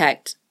to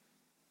protect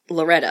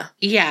Loretta.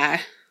 Yeah.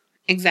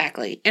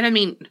 Exactly. And I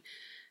mean,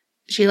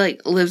 she,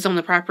 like, lives on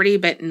the property,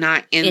 but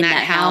not in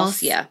that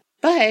house. Yeah.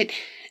 But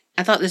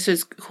I thought this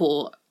was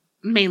cool,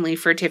 mainly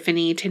for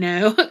Tiffany to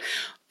know,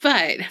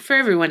 but for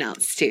everyone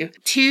else too.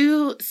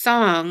 2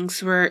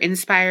 songs were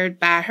inspired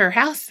by her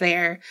house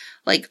there,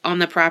 like on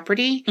the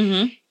property.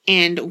 Mm-hmm.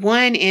 And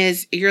one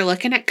is You're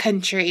Looking at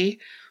Country,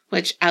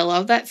 which I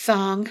love that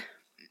song.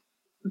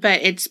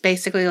 But it's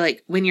basically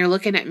like, when you're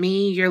looking at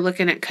me, you're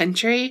looking at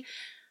country.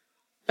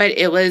 But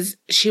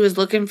she was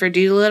looking for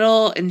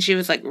Doolittle, and she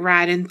was like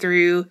riding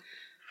through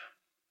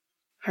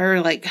her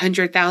like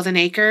 100,000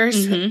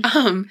 acres.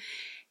 Mm-hmm.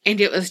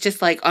 And it was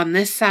just like on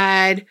this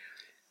side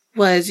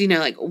was, you know,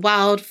 like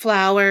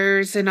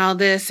wildflowers and all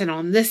this. And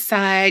on this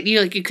side,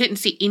 you couldn't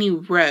see any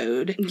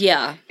road.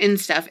 Yeah. And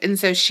stuff. And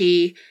so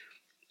she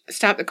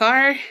stopped the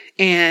car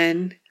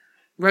and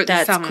wrote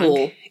the song. That's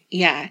cool.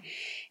 Yeah.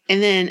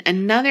 And then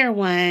another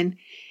one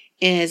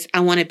is I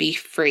Want to Be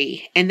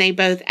Free. And they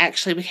both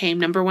actually became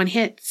 #1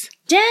 hits.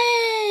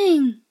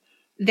 Dang!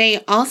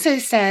 They also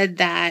said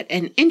that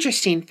an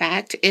interesting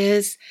fact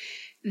is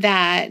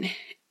that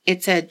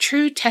it's a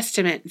true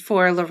testament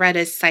for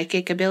Loretta's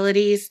psychic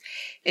abilities,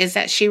 is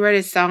that she wrote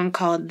a song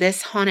called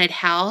This Haunted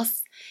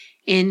House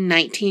in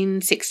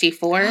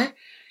 1964,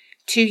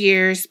 2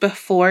 years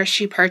before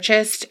she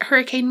purchased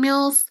Hurricane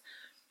Mills.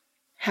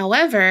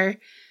 However,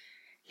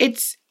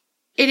 it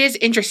is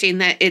interesting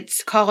that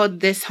it's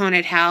called This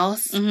Haunted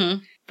House,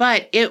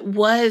 but it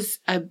was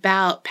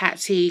about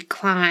Patsy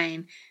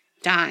Cline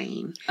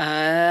dying.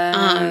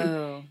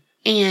 Oh.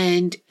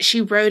 And she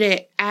wrote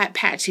it at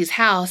Patsy's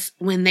house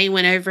when they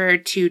went over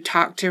to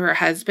talk to her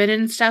husband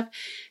and stuff.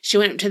 She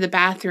went up to the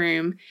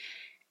bathroom,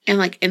 and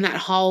like in that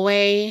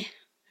hallway,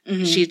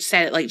 she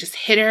said it like just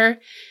hit her.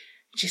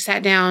 She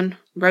sat down,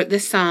 wrote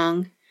this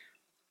song,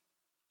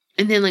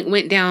 and then like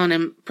went down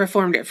and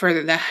performed it for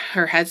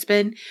her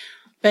husband.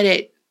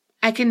 But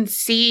I can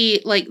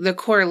see like the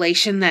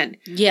correlation that,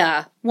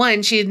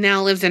 one, she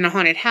now lives in a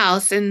haunted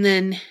house. And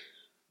then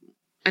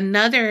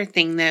another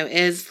thing though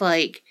is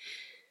like,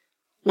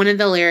 one of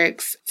the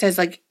lyrics says,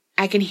 like,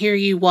 I can hear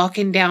you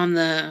walking down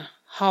the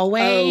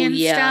hallway and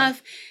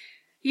stuff.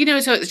 You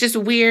know, so it's just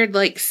weird,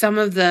 like, some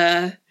of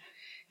the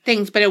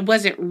things, but it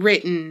wasn't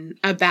written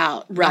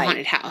about the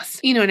haunted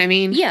house. You know what I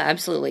mean? Yeah,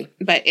 absolutely.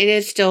 But it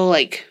is still,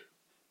 like,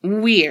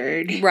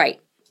 weird.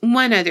 Right.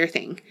 One other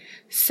thing.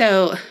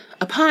 So,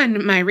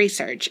 upon my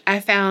research, I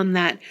found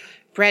that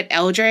Brett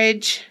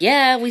Eldredge...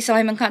 Yeah, we saw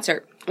him in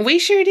concert. We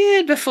sure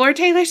did, before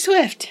Taylor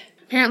Swift.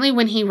 Apparently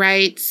when he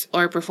writes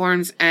or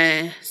performs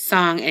a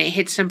song and it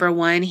hits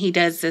 #1, he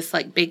does this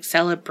like big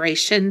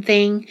celebration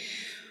thing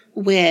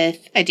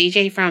with a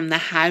DJ from the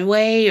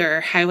Highway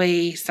or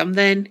Highway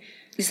something.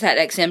 Is that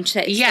XM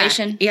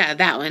station? Yeah,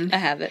 that one. I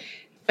have it.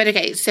 But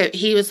okay, so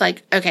he was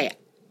like, okay,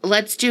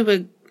 let's do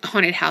a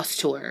haunted house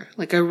tour,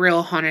 like a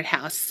real haunted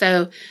house.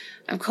 So,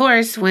 of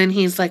course, when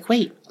he's like,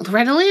 wait,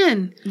 Loretta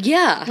Lynn.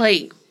 Yeah.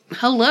 Like,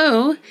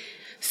 hello.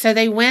 So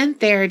they went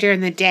there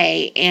during the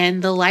day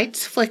and the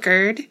lights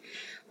flickered.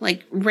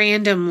 Like,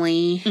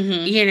 randomly,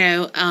 you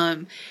know,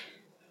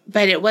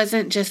 but it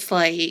wasn't just,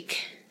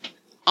 like,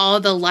 all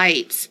the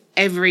lights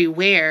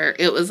everywhere.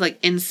 It was, like,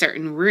 in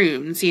certain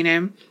rooms, you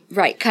know?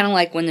 Right, kind of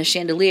like when the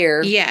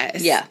chandelier...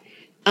 Yes. Yeah.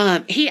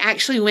 He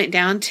actually went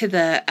down to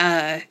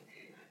the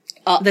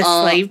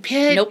slave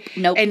pit.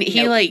 Nope. And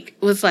he, like,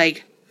 was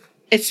like,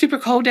 it's super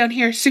cold down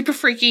here, super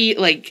freaky,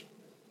 like,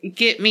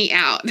 get me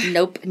out.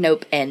 Nope,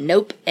 and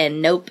nope,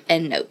 and nope,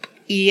 and nope.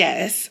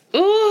 Yes.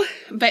 Ooh.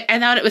 But I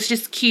thought it was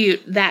just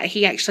cute that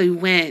he actually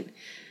went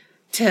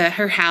to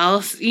her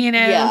house, you know?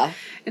 Yeah.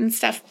 And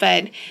stuff.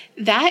 But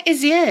that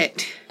is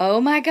it.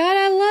 Oh my God,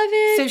 I love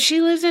it. So she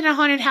lives in a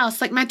haunted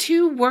house. Like, my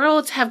 2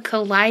 worlds have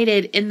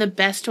collided in the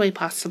best way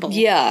possible.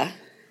 Yeah.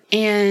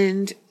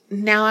 And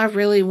now I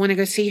really want to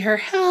go see her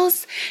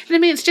house. And I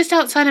mean, it's just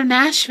outside of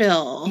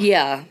Nashville.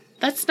 Yeah.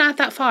 That's not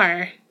that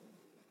far.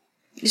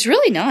 It's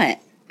really not.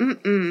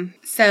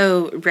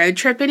 So, road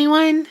trip,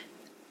 anyone?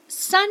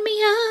 Sign me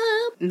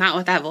up. Not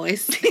with that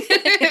voice.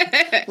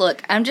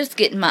 Look, I'm just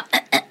getting my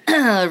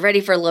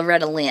ready for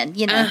Loretta Lynn.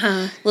 You know,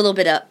 a little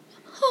bit up.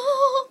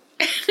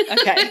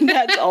 Okay,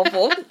 that's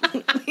awful.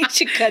 You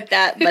should cut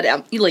that,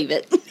 but you leave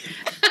it.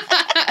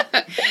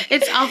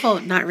 It's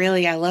awful. Not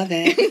really. I love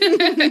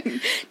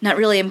it. Not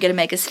really. I'm going to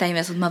make us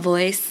famous with my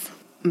voice.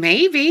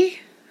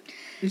 Maybe.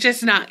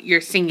 Just not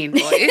your singing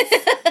voice.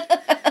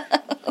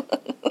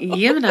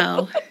 You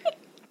know.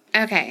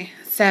 Okay,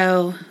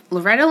 so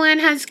Loretta Lynn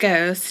has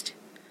ghost.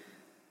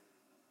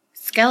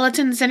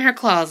 Skeletons in her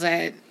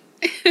closet.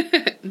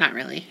 Not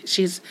really.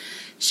 She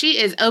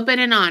is open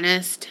and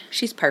honest.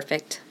 She's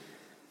perfect.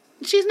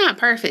 She's not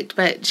perfect,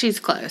 but she's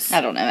close.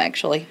 I don't know,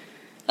 actually.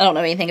 I don't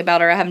know anything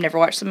about her. I have never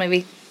watched the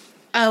movie.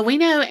 We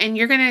know, and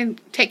you're going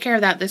to take care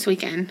of that this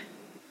weekend.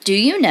 Do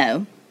you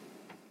know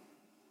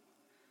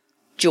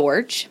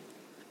George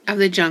Of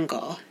the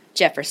Jungle.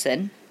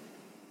 Jefferson,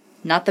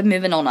 not the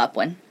moving on up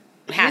one,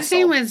 Hassell. His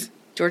name was...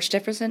 George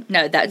Jefferson?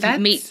 No, that's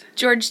meet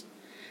George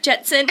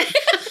Jetson.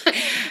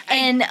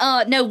 And,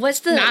 no,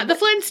 what's the... Not the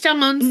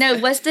Flintstones. No,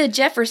 what's the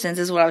Jeffersons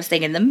is what I was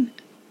thinking. The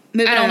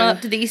moving on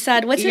up to the east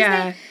side. What's his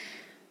name?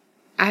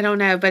 I don't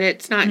know, but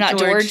it's not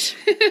George.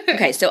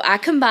 Okay, so I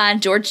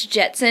combined George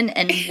Jetson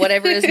and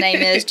whatever his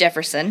name is,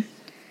 Jefferson.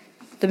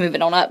 The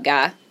moving on up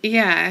guy.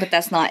 Yeah. But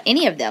that's not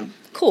any of them.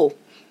 Cool.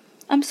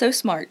 I'm so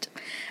smart.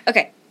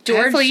 Okay,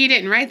 George... Hopefully you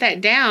didn't write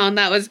that down.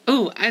 That was...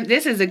 Ooh,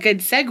 this is a good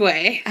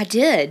segue. I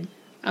did.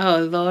 Oh,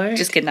 Lord.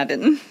 Just kidding, I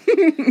didn't.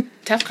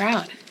 Tough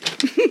crowd.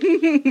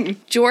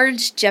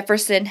 George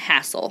Jefferson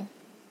Hassell.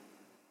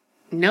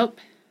 Nope.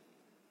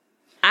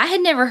 I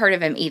had never heard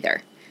of him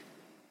either.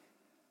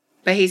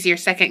 But he's your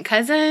second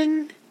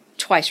cousin?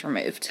 Twice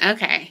removed.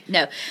 Okay.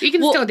 No. You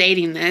can still date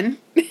him then.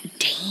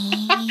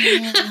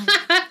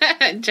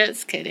 Damn.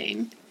 Just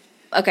kidding.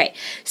 Okay,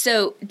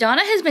 so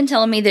Donna has been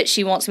telling me that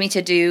she wants me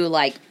to do,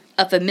 like,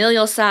 a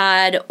familial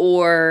side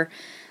or,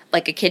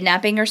 like, a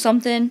kidnapping or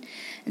something.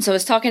 And so I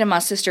was talking to my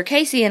sister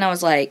Casey, and I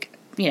was like,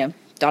 you know,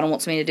 Donna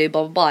wants me to do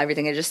blah, blah, blah,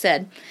 everything I just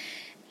said.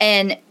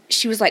 And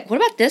she was like, what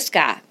about this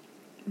guy?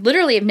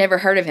 Literally, I've never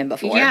heard of him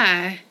before.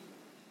 Yeah.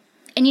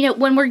 And, you know,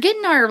 when we're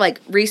getting our,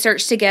 like,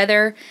 research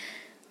together,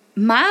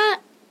 my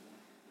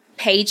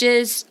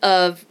pages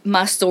of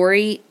my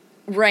story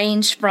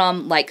range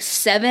from, like,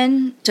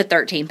 7 to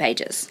 13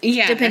 pages.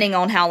 Yeah. Depending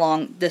on how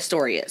long the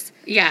story is.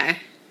 Yeah.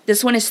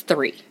 This one is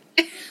 3.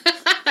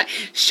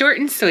 Short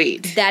and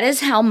sweet. That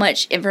is how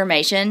much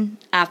information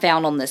I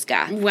found on this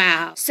guy.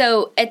 Wow.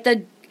 So, at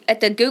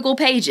the Google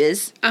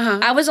pages,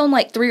 I was on,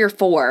 like, 3 or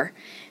 4.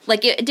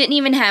 Like, it didn't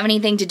even have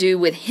anything to do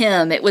with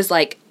him. It was,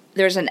 like,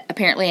 there's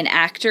apparently an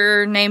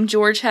actor named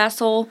George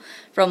Hassell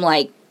from,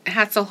 like...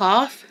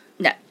 Hasselhoff?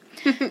 No.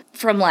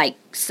 From, like,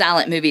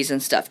 silent movies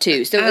and stuff,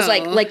 too. So, it was,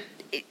 like...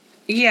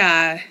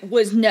 Yeah.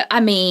 Was no...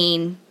 I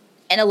mean...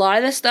 And a lot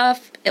of this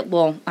stuff...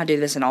 I do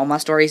this in all my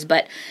stories,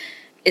 but...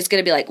 It's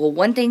going to be like, well,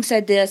 one thing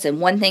said this and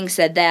one thing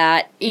said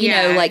that. You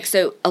know, like,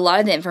 so a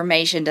lot of the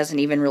information doesn't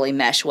even really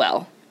mesh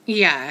well.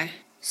 Yeah.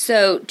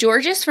 So,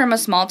 George is from a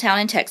small town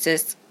in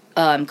Texas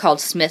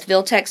called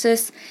Smithville,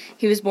 Texas.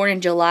 He was born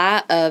in July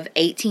of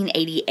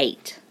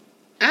 1888.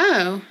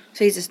 Oh.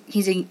 So,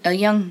 he's a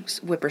young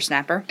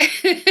whippersnapper.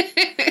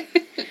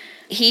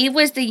 He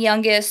was the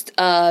youngest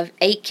of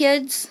 8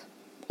 kids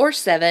or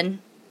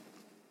 7.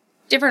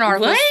 Different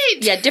articles.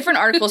 What? Yeah, different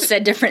articles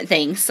said different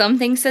things. Some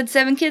things said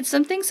 7 kids,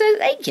 some things said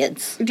 8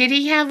 kids. Did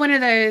he have one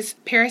of those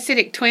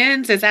parasitic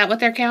twins? Is that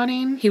what they're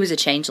counting? He was a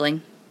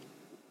changeling.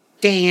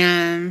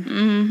 Damn.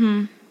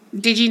 Mm-hmm.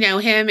 Did you know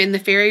him in the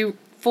fairy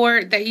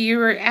fort that you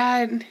were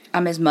at?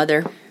 I'm his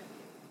mother.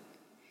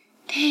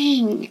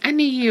 Dang. I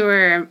knew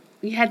you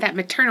had that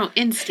maternal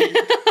instinct.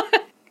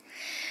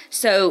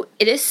 So,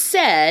 it is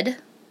said,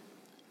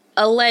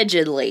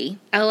 allegedly,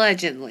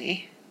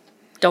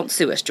 don't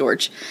sue us,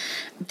 George,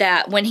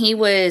 that when he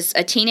was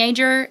a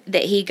teenager,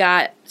 that he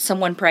got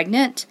someone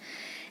pregnant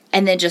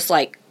and then just,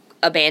 like,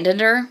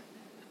 abandoned her.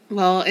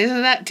 Well,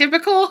 isn't that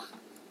typical?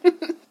 Who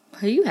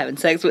are you having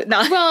sex with?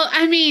 No. Well,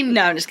 I mean...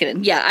 No, I'm just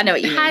kidding. Yeah, I know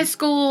what you mean. High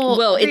school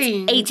Well,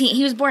 thing. It's 18...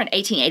 He was born in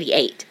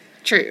 1888.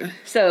 True.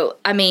 So,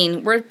 I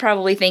mean, we're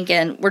probably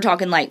thinking... We're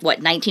talking, like,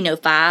 what,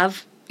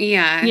 1905?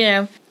 Yeah. You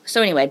know?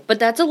 So, anyway, but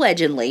that's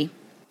allegedly.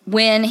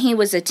 When he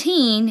was a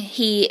teen,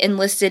 he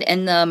enlisted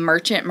in the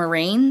Merchant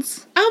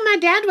Marines. Oh, my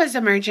dad was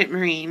a Merchant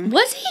Marine.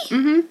 Was he?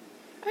 Mm-hmm.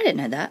 I didn't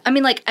know that. I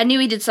mean, like, I knew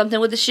he did something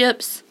with the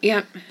ships.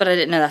 Yep. But I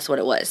didn't know that's what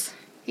it was.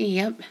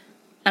 Yep.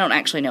 I don't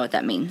actually know what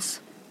that means.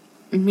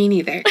 Me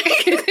neither.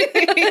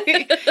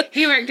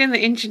 He worked in the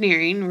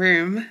engineering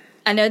room.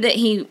 I know that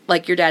he,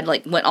 like, your dad,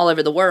 like, went all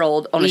over the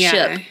world on a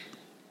ship.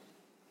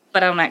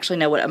 But I don't actually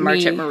know what a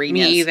Merchant Marine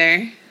is. Me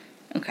either.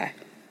 Okay.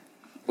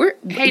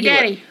 Hey,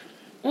 Daddy,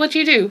 what'd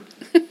you do?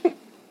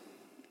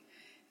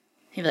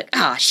 He'd be like,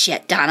 oh,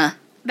 shit, Donna.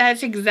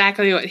 That's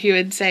exactly what he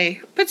would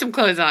say. Put some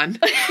clothes on.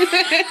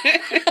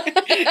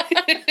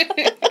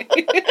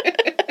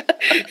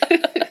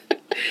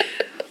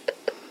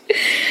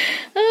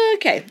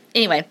 Okay.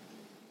 Anyway.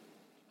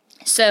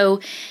 So,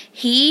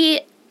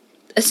 he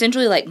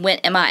essentially, like,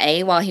 went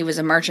MIA while he was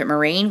a Merchant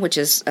Marine, which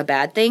is a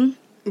bad thing.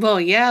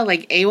 Well, yeah,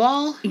 like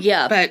AWOL.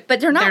 Yeah. But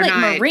they're not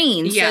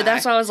Marines. Yeah. So,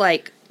 that's why I was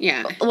like...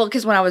 Yeah. Well,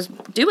 because when I was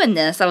doing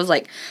this, I was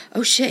like,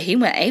 oh, shit, he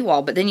went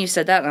AWOL. But then you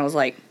said that, and I was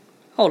like,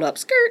 hold up,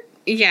 skirt.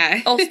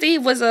 Yeah. Oh,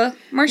 Steve was a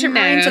Merchant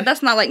Marine, so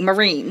that's not like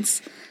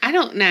Marines. I I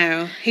don't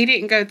know. He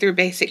didn't go through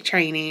basic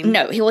training.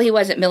 No, he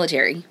wasn't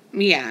military.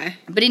 Yeah.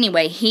 But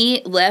anyway,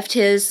 he left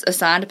his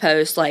assigned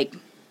post, like,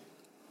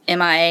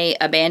 MIA,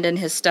 abandoned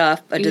his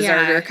stuff, a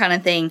deserter kind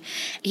of thing.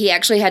 He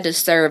actually had to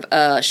serve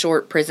a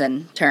short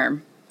prison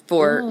term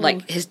for,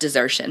 like, his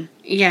desertion.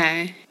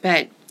 Yeah,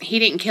 but he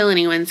didn't kill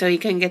anyone, so he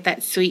couldn't get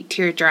that sweet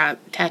teardrop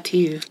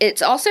tattoo.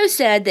 It's also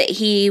said that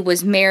he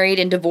was married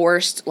and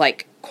divorced,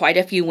 like, quite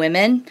a few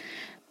women,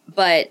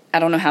 but I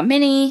don't know how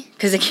many,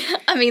 because,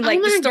 I mean, like,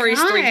 the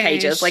story's 3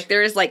 pages. Like,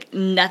 there is, like,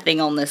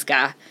 nothing on this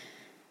guy.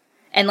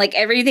 And, like,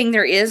 everything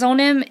there is on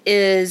him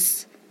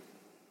is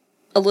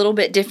a little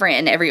bit different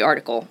in every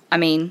article. I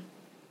mean...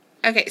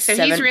 Okay, so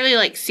he's really,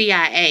 like,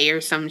 CIA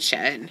or some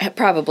shit.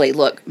 Probably.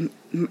 Look,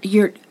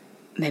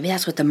 maybe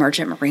that's what the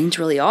Merchant Marines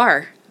really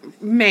are.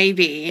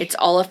 Maybe. It's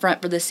all a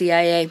front for the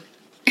CIA.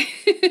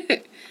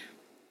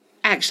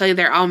 Actually,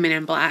 they're all men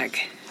in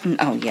black.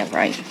 Oh, yeah,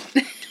 right.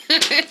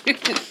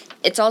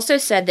 It's also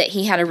said that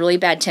he had a really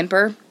bad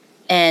temper,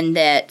 and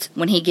that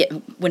when he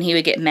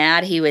would get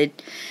mad, he would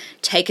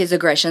take his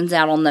aggressions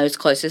out on those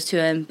closest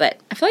to him. But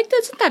I feel like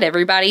that's not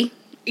everybody.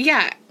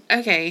 Yeah.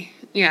 Okay.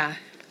 Yeah.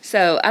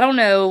 So I don't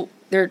know.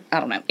 I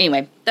don't know.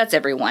 Anyway, that's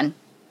everyone.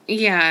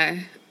 Yeah.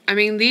 I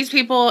mean, these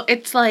people.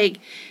 It's like,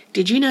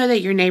 did you know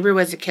that your neighbor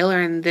was a killer?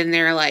 And then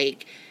they're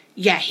like,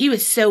 yeah, he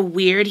was so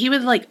weird. He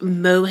would like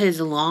mow his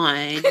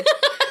lawn.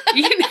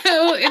 You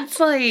know,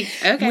 it's like,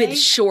 okay. With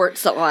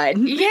shorts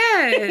on.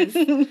 Yes.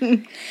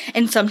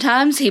 And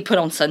sometimes he put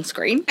on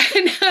sunscreen.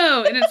 I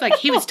know. And it's like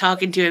he was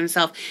talking to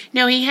himself.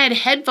 No, he had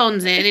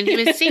headphones in and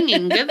he was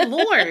singing. Good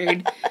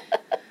Lord.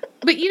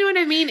 But you know what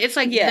I mean? It's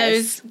like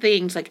those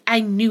things. Like, I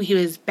knew he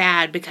was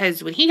bad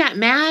because when he got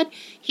mad,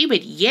 he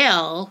would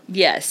yell.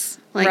 Yes.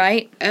 Like,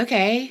 right?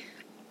 Okay.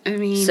 I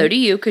mean. So do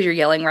you, because you're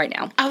yelling right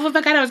now. Oh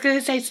my God, I was going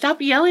to say,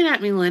 stop yelling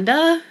at me,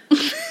 Linda.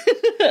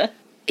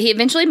 He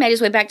eventually made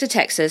his way back to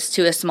Texas,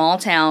 to a small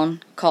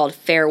town called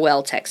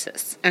Farewell,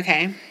 Texas.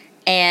 Okay.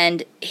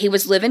 And he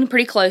was living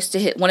pretty close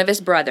to one of his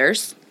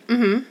brothers.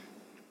 Mm-hmm.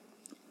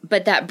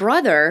 But that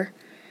brother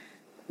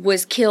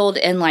was killed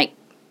in, like,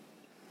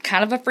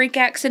 kind of a freak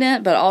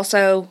accident, but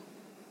also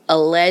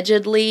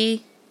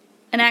allegedly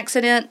an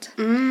accident.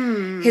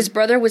 His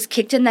brother was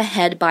kicked in the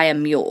head by a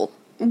mule.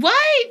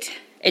 What?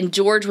 And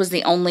George was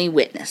the only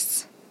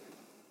witness.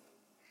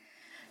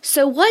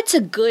 So what's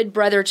a good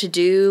brother to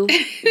do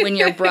when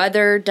your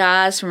brother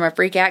dies from a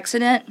freak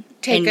accident?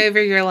 Take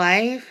over your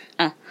life?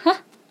 Uh-huh.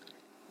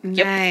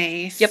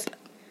 Nice. Yep.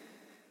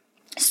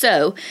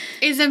 So...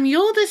 Is a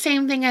mule the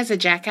same thing as a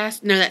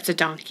jackass? No, that's a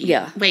donkey.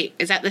 Yeah. Wait,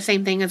 is that the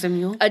same thing as a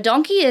mule? A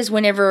donkey is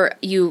whenever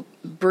you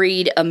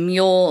breed a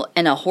mule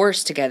and a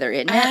horse together,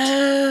 isn't it?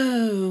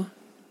 Oh.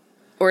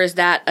 Or is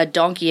that a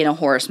donkey and a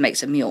horse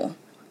makes a mule?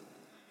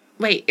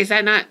 Wait, is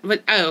that not...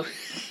 what? Oh.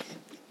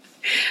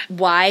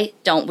 Why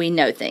don't we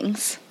know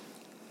things?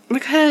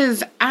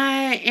 Because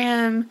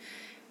I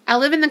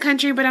live in the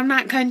country, but I'm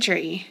not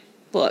country.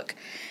 Look,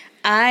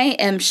 I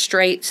am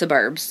straight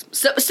suburbs.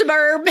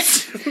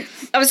 Suburbs!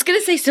 I was going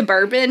to say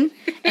suburban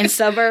and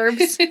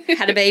suburbs.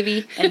 Had a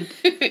baby and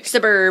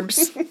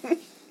suburbs.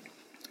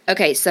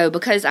 Okay, so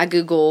because I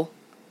Google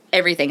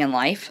everything in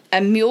life,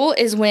 a mule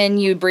is when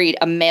you breed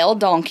a male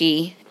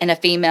donkey and a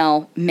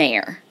female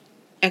mare.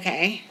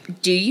 Okay.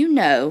 Do you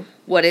know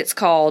what it's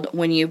called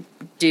when you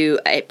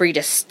breed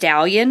a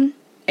stallion,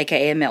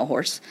 aka a male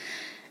horse,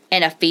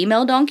 and a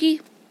female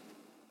donkey?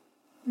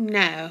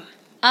 No.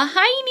 A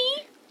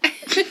hiney.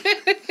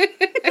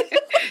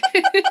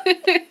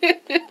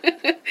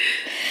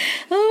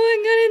 Oh my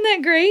God, isn't that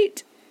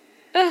great?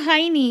 A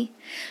hiney.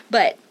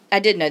 But I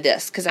did know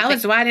this because I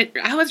was riding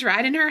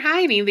her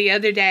hiney the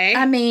other day.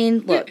 I mean,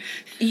 look,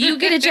 you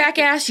get a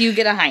jackass, you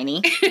get a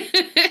hiney.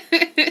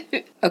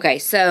 Okay,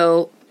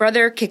 so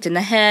brother kicked in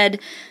the head.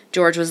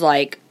 George was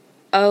like,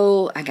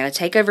 oh, I gotta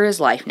take over his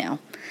life now.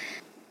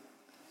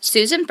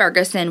 Susan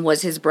Ferguson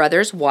was his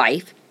brother's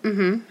wife,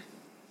 who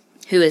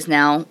is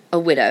now a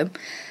widow.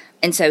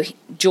 And so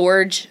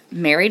George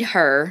married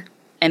her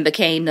and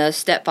became the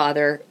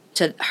stepfather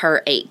to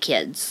her 8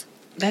 kids.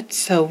 That's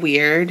so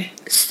weird.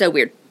 So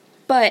weird.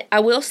 But I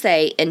will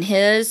say, in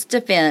his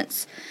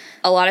defense,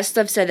 a lot of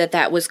stuff said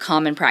that was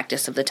common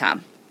practice of the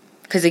time.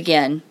 Because,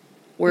 again,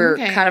 we're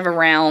kind of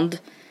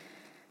around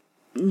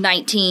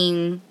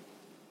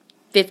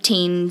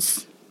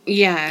 1915s.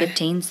 Yeah.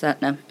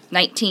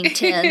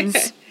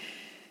 1910s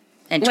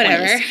and 20s.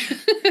 Whatever.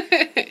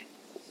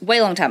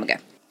 Way long time ago.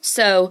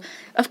 So,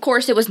 of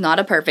course, it was not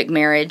a perfect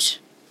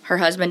marriage. Her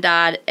husband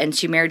died, and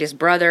she married his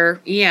brother.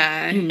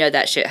 Yeah. You know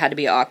that shit had to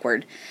be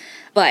awkward.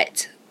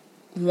 But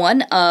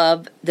one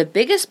of the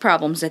biggest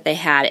problems that they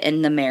had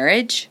in the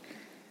marriage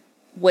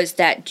was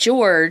that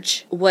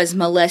George was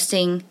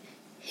molesting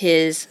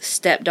his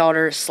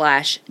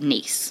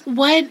stepdaughter/niece.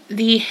 What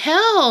the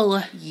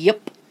hell?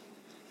 Yep.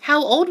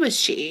 How old was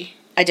she?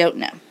 I don't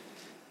know.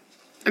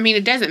 I mean,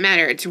 it doesn't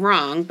matter. It's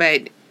wrong,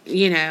 but,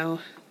 you know.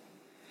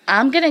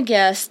 I'm going to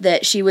guess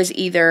that she was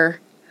either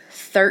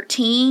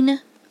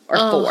 13 or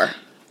 4.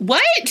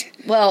 What?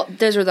 Well,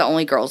 those are the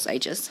only girls'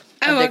 ages.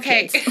 Oh,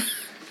 okay.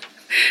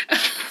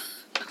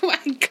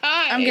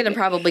 I'm going to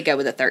probably go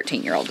with a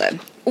 13-year-old, though.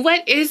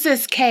 What is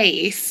this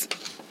case?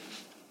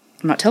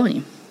 I'm not telling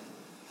you.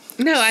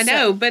 No, I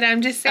know, but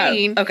I'm just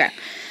saying. Oh, okay.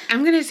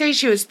 I'm going to say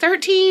she was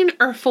 13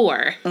 or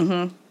 4.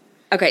 Mm-hmm.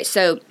 Okay,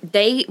 so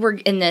they were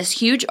in this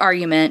huge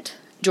argument,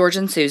 George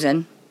and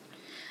Susan,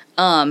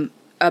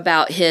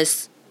 about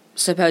his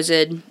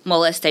supposed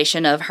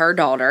molestation of her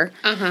daughter.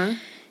 Uh-huh.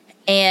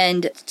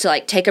 And to,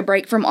 like, take a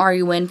break from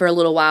arguing for a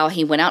little while,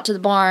 he went out to the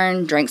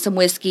barn, drank some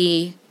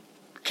whiskey,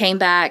 came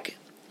back,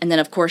 and then,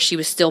 of course, she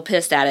was still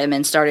pissed at him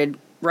and started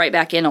right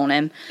back in on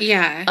him.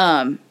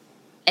 Yeah.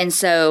 And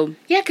so...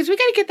 Yeah, because we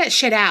got to get that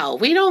shit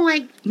out. We don't,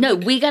 like... No,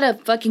 we got to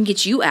fucking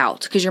get you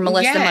out because you're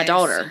molesting my Yes.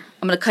 daughter.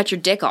 I'm going to cut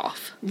your dick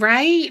off.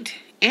 Right?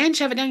 And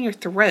shove it down your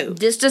throat.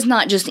 This does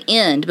not just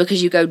end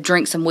because you go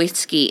drink some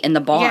whiskey in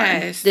the barn.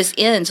 Yes. This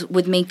ends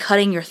with me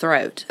cutting your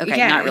throat. Okay,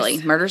 Yes. not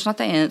really. Murder's not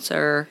the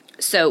answer.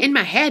 So... In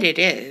my head, it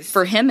is.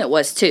 For him, it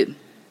was too.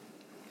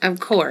 Of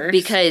course.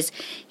 Because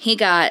he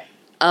got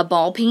a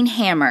ball-peen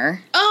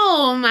hammer.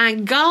 Oh, my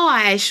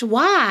gosh.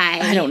 Why?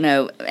 I don't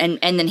know. And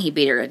then he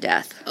beat her to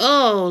death.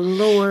 Oh,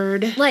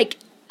 Lord. Like,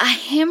 a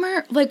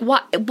hammer? Like,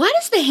 why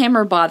does the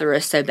hammer bother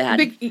us so bad?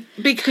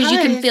 Because you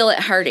can feel it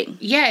hurting.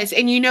 Yes,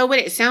 and you know what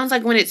it sounds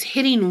like when it's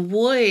hitting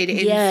wood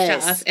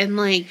and stuff. And,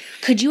 like...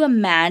 Could you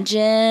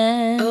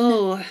imagine?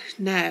 Oh,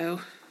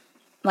 no.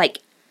 Like,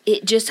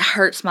 it just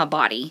hurts my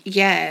body.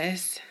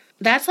 Yes.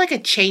 That's like a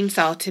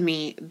chainsaw to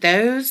me.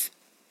 Those...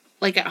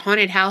 Like at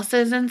haunted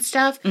houses and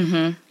stuff,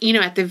 Mm-hmm. you know,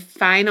 at the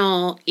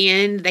final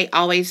end, they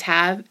always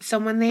have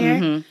someone there.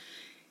 Mm-hmm.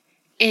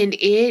 And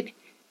it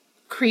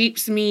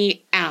creeps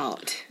me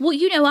out. Well,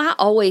 you know, I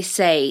always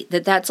say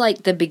that that's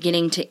like the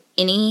beginning to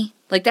any...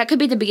 Like, that could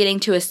be the beginning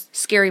to a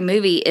scary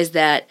movie, is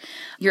that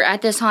you're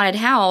at this haunted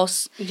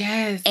house.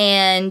 Yes.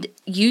 And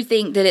you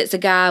think that it's a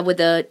guy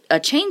with a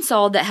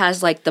chainsaw that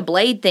has, like, the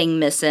blade thing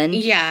missing.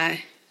 Yeah.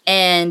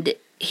 And...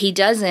 he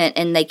doesn't,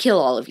 and they kill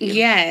all of you.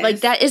 Yes.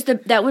 Like,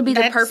 that would be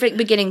the perfect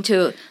beginning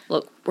to...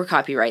 Look, we're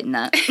copywriting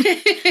that.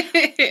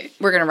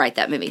 We're going to write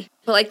that movie.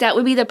 But, like, that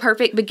would be the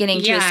perfect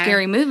beginning to a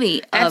scary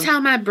movie. That's how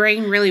my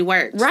brain really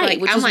works. Right,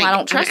 like, which is why I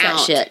don't trust that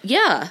shit.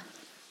 Yeah.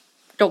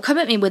 Don't come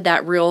at me with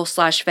that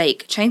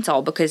real/fake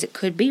chainsaw, because it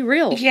could be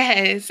real.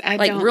 Yes, I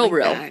like, don't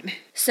real. That.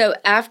 So,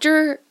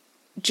 after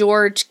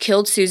George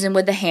killed Susan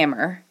with the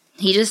hammer,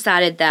 he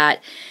decided that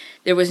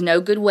there was no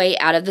good way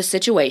out of the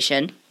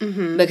situation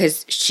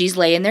because she's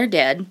laying there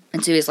dead.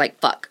 And so he's like,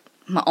 fuck,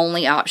 my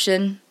only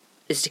option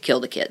is to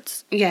kill the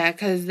kids. Yeah,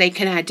 because they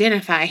can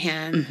identify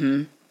him.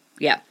 Mm-hmm.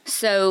 Yeah.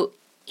 So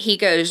he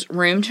goes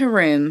room to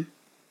room,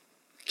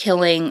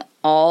 killing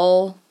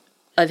all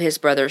of his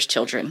brother's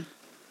children.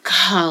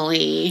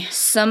 Golly.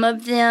 Some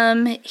of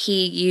them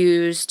he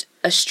used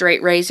a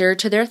straight razor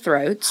to their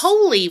throats.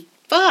 Holy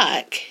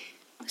fuck.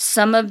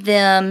 Some of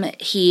them,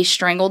 he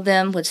strangled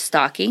them with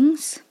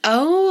stockings.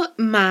 Oh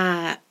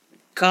my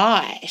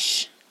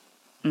gosh.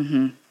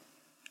 Mm-hmm.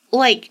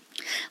 Like,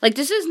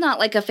 this is not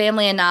like a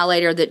family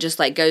annihilator that just,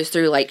 like, goes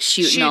through, like,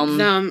 shooting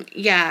them.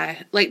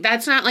 Yeah. Like,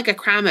 that's not like a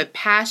crime of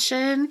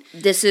passion.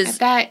 This is...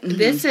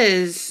 This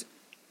is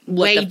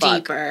way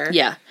deeper.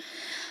 Yeah.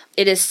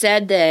 It is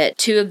said that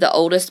 2 of the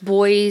oldest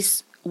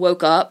boys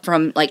woke up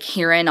from, like,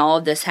 hearing all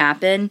of this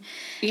happen.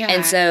 Yeah.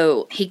 And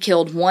so he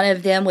killed one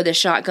of them with a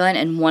shotgun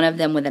and one of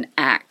them with an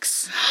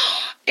axe.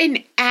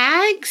 An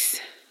axe?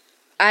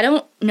 I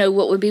don't know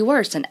what would be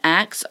worse, an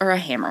axe or a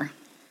hammer.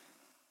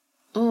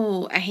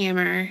 Oh, a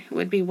hammer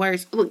would be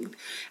worse. Look,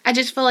 I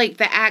just feel like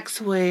the axe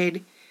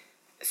would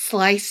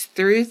slice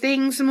through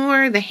things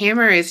more. The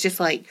hammer is just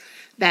like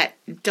that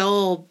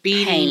dull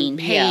beating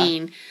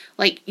pain. Yeah.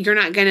 Like, you're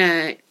not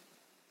gonna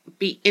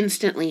be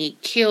instantly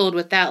killed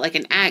without, like,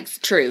 an axe.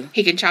 True.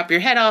 He can chop your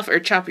head off or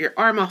chop your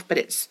arm off, but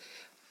it's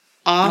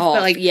off.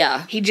 But, like,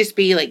 yeah. He'd just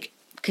be, like...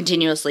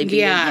 Continuously beating.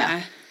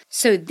 Yeah.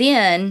 So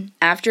then,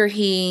 after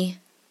he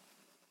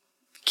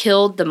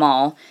killed them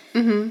all,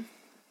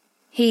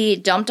 he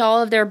dumped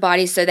all of their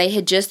bodies. So they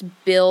had just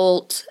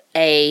built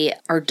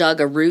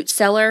dug a root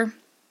cellar.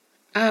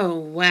 Oh,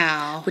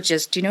 wow. Which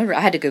is, do you know,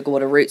 I had to Google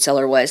what a root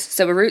cellar was.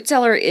 So a root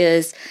cellar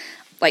is,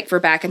 like, for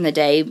back in the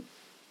day,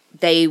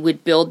 they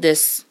would build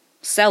this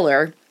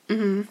cellar,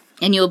 and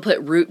you would put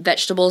root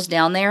vegetables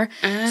down there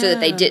so that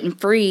they didn't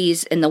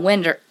freeze in the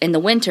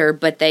winter,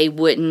 but they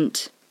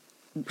wouldn't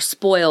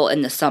spoil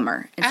in the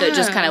summer. And so it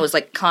just kind of was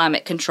like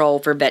climate control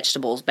for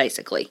vegetables,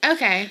 basically.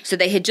 Okay. So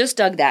they had just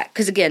dug that,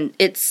 because again,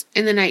 it's...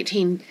 In the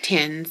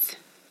 1910s.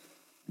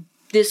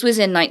 This was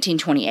in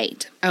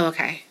 1928. Oh,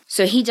 okay.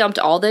 So he dumped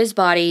all those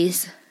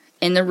bodies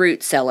in the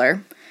root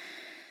cellar.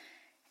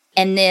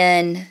 And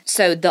then,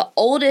 so the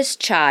oldest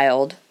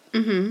child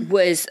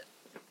was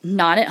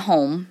not at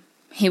home.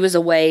 He was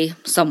away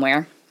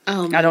somewhere.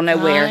 Oh, my I don't know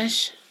gosh. where.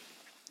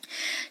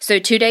 So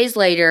 2 days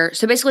later,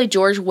 so basically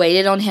George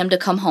waited on him to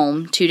come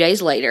home 2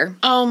 days later.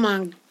 Oh,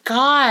 my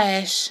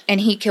gosh. And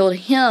he killed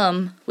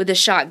him with a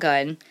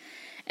shotgun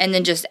and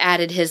then just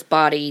added his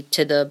body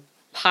to the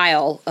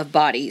pile of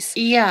bodies.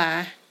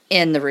 Yeah.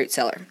 In the root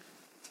cellar.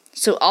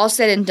 So all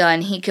said and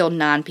done, he killed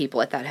 9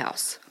 people at that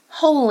house.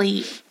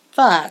 Holy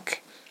fuck.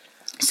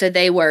 So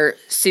they were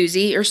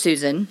Susie or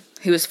Susan,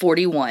 who was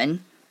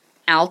 41,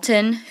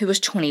 Alton, who was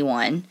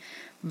 21,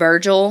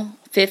 Virgil,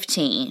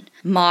 15,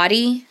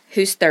 Maudie,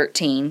 who's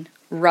 13,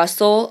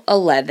 Russell,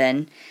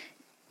 11,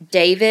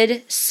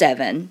 David,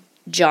 7,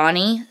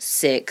 Johnny,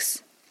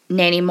 6,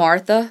 Nanny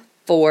Martha,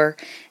 4,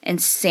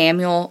 and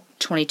Samuel,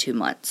 22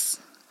 months.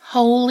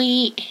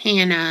 Holy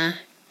Hannah.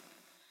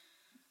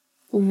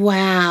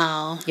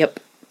 Wow. Yep.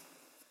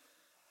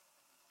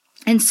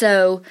 And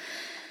so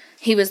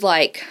he was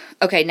like,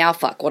 okay, now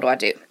fuck, what do I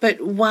do?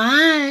 But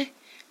why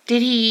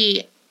did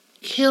he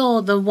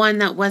kill the one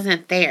that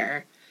wasn't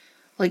there?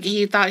 Like,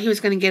 he thought he was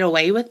going to get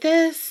away with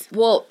this?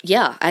 Well,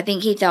 yeah, I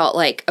think he thought,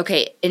 like,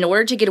 okay, in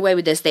order to get away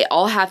with this, they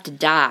all have to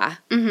die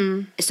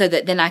so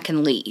that then I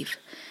can leave.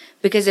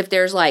 Because if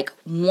there's, like,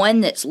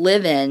 one that's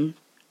living,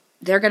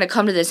 they're going to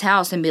come to this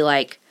house and be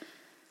like,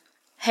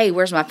 hey,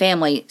 where's my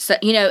family? So,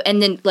 you know,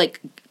 and then, like,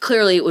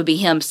 clearly it would be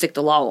him, stick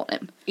the law on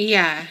him.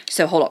 Yeah.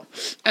 So, hold on.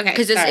 Okay,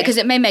 Because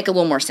it may make a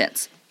little more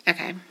sense.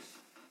 Okay.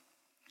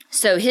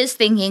 So, his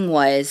thinking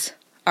was,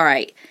 all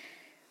right,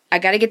 I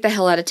got to get the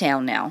hell out of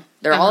town now.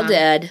 They're all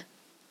dead,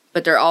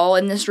 but they're all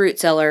in this root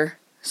cellar,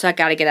 so I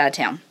got to get out of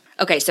town.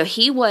 Okay, so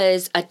he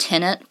was a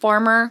tenant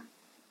farmer.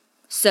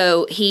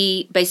 So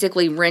he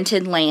basically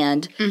rented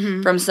land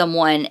from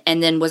someone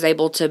and then was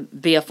able to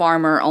be a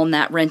farmer on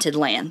that rented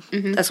land.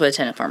 That's what a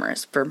tenant farmer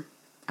is.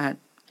 I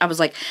was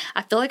like,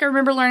 I feel like I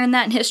remember learning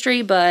that in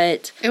history,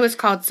 but... It was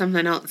called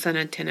something else than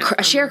a tenant farmer.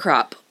 A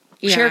sharecrop.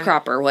 Yeah.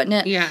 Sharecropper, wasn't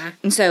it? Yeah.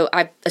 And so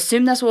I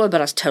assumed that's what it was,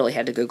 but I totally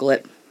had to Google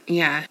it.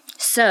 Yeah.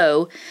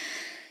 So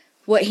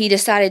what he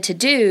decided to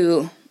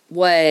do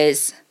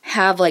was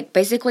have, like,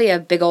 basically a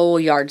big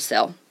old yard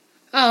sale.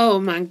 Oh,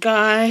 my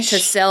gosh. To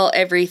sell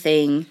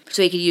everything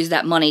so he could use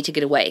that money to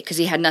get away because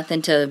he had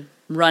nothing to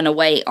run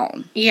away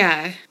on.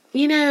 Yeah.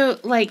 You know,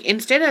 like,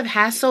 instead of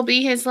Hassell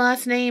be his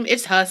last name,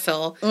 it's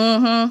Hustle.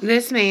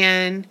 This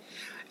man,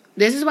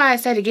 this is why I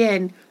said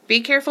again, be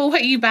careful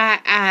what you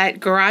buy at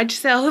garage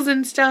sales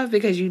and stuff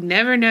because you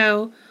never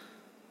know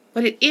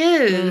what it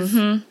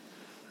is.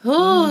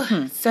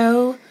 Oh,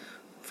 so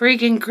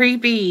freaking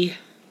creepy.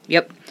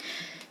 Yep.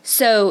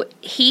 So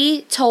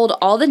he told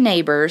all the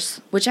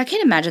neighbors, which I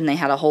can't imagine they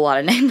had a whole lot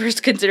of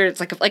neighbors considered it's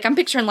like I'm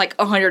picturing like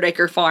a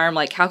 100-acre farm,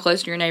 like how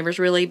close to your neighbors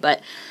really,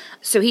 but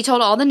so he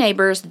told all the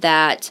neighbors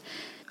that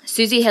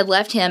Susie had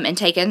left him and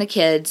taken the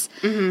kids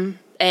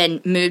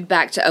and moved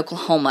back to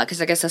Oklahoma because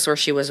I guess that's where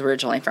she was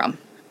originally from.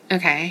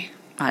 Okay.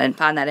 I didn't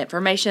find that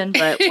information,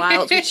 but why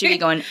else would she be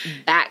going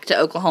back to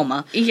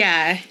Oklahoma?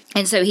 Yeah.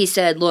 And so he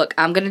said, look,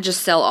 I'm going to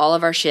just sell all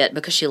of our shit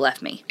because she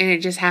left me. And it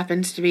just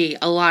happens to be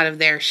a lot of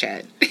their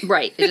shit.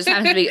 Right. It just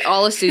happens to be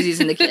all of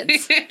Susie's and the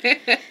kids.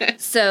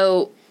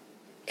 So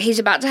he's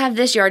about to have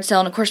this yard sale,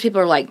 and of course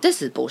people are like,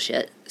 this is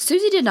bullshit.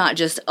 Susie did not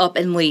just up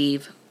and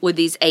leave with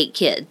these 8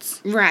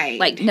 kids. Right.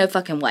 Like, no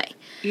fucking way.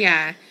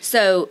 Yeah.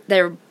 So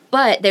they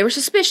were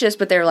suspicious,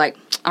 but they were like,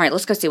 all right,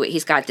 let's go see what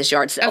he's got at this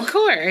yard sale. Of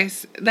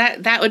course.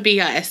 That would be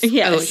us.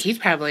 Yes. Oh, he's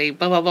probably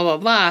blah, blah, blah, blah,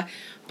 blah.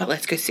 But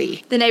let's go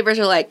see. The neighbors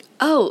are like,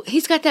 oh,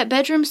 he's got that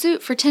bedroom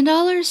suit for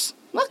 $10?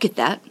 We'll get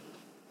that.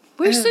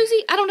 Where's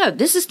Susie? I don't know.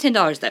 This is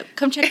 $10, though.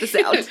 Come check this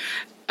out.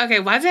 Okay,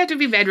 why does it have to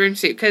be bedroom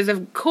suit? Because,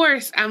 of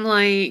course, I'm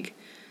like,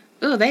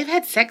 oh, they've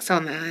had sex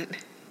on that.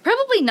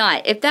 Probably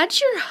not. If that's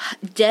your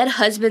dead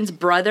husband's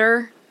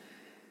brother,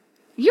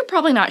 you're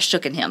probably not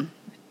shooking him.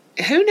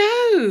 Who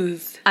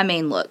knows? I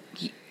mean, look,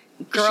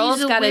 girls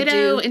she's a gotta widow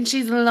do, and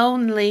she's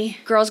lonely.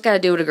 girls gotta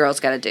do what a girl's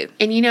gotta do.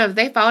 And you know, if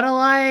they fought a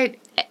lot,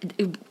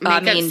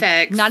 makeup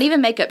sex. Not even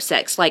makeup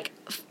sex, like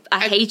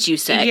I hate you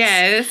sex.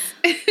 Yes.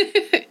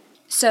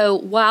 So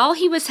while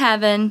he was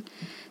having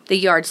the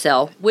yard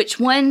sale, which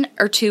 1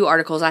 or 2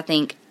 articles I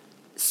think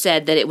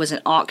said that it was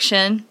an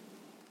auction,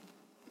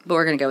 but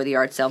we're gonna go with the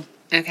yard sale.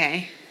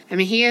 Okay. I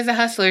mean, he is a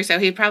hustler, so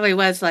he probably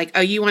was like, oh,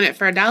 you want it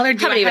for $1? How many?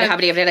 Can I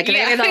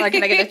get $1?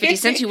 Can I get 50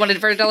 cents? You wanted it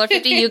for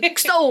 $1.50? You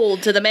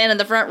sold to the man in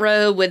the front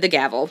row with the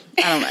gavel.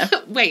 I don't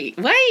know.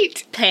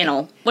 Wait.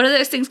 Panel. What are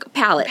those things called?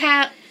 Pallet.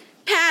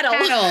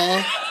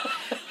 Paddle.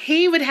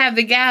 He would have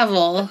the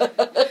gavel.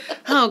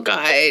 Oh,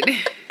 God.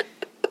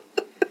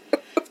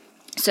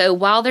 So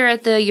while they're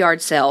at the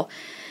yard sale,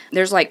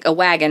 there's like a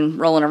wagon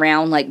rolling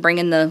around, like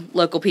bringing the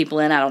local people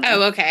in. I don't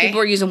know. Oh, okay.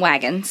 People are using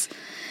wagons.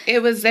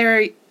 It was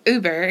their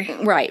Uber.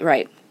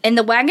 Right. And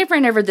the wagon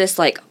ran over this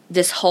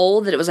hole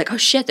that it was like, oh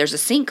shit, there's a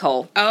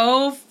sinkhole.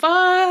 Oh,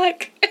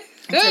 fuck.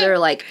 And so they were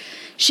like,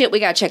 shit,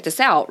 we gotta check this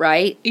out,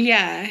 right?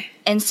 Yeah.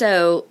 And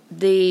so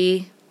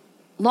the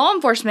law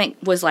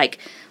enforcement was like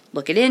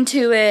looking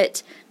into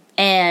it,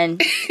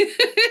 and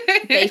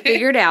they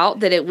figured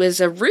out that it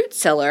was a root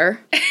cellar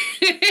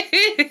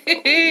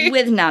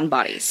with 9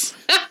 bodies.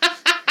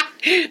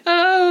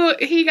 Oh,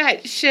 he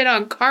got shit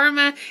on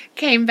karma,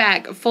 came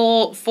back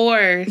full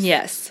force.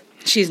 Yes.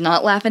 She's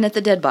not laughing at the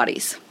dead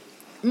bodies.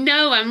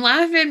 No, I'm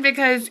laughing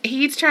because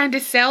he's trying to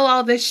sell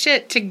all this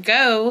shit to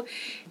go.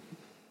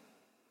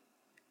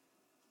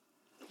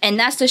 And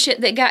that's the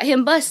shit that got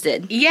him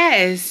busted.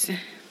 Yes.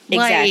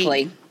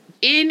 Exactly. Like,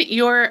 in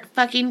your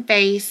fucking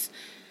face,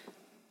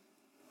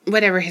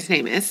 whatever his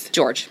name is.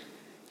 George.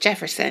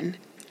 Jefferson.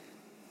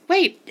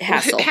 Wait.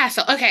 Hassell.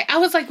 Hassell. Okay. I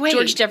was like, wait.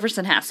 George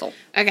Jefferson Hassell.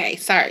 Okay.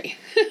 Sorry.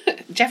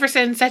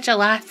 Jefferson's such a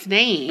last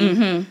name.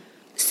 Mm-hmm.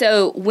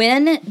 So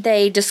when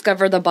they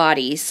discover the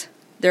bodies,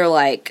 they're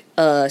like,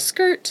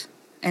 skirt.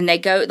 And they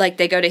go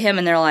to him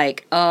and they're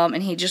like,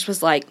 and he just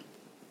was like,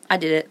 I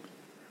did it.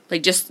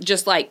 Like,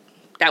 just like,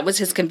 that was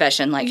his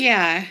confession. Like,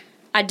 yeah.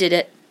 I did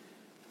it.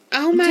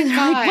 Oh my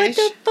gosh. Like, what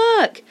the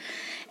fuck?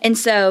 And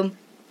so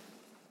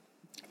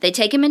they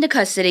take him into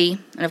custody.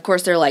 And of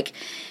course, they're like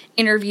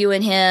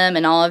interviewing him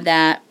and all of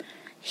that.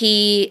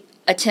 He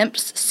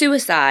attempts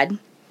suicide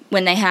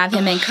when they have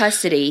him in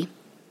custody.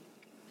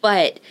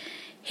 But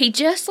he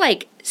just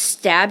like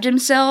stabbed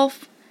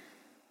himself,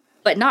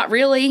 but not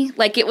really.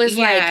 Like, it was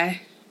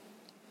like,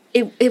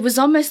 it was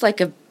almost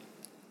like a...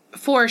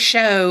 for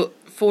show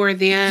for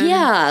them.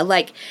 Yeah,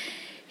 like,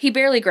 he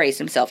barely grazed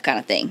himself kind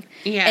of thing.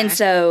 Yeah. And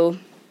so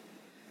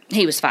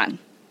he was fine.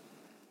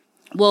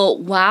 Well,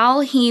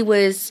 while he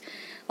was,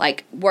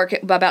 like,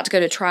 about to go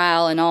to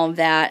trial and all of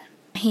that,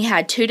 he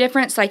had 2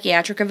 different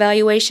psychiatric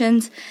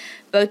evaluations,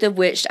 both of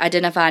which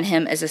identified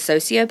him as a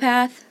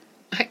sociopath.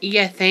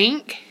 You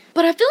think?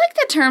 But I feel like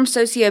the term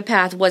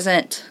sociopath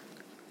wasn't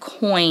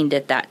coined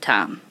at that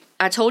time.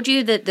 I told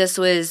you that this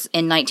was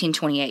in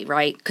 1928,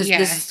 right? Because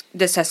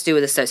this has to do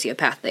with the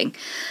sociopath thing.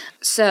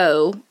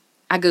 So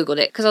I Googled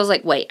it because I was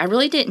like, wait, I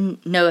really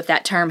didn't know if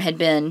that term had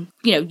been,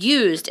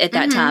 used at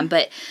that time.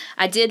 But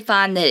I did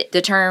find that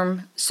the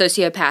term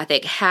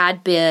sociopathic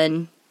had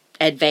been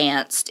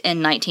advanced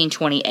in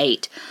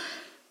 1928.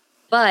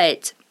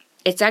 But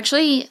it's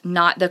actually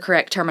not the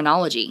correct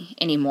terminology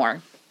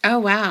anymore. Oh,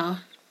 wow.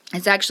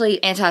 It's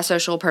actually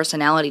antisocial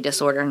personality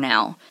disorder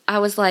now. I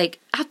was like,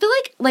 I feel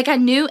like I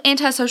knew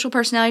antisocial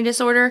personality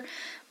disorder,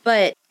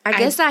 but I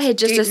guess I had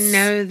just... didn't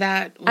know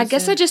that was I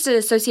guess I just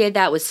associated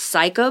that with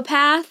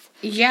psychopath.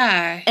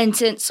 Yeah. And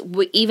since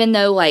even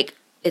though, like,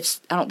 I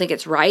don't think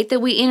it's right that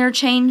we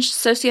interchange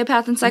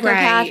sociopath and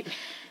psychopath, right.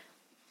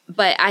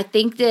 But I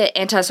think that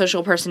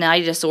antisocial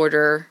personality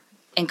disorder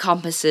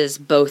encompasses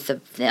both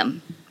of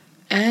them.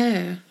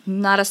 Oh.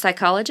 Not a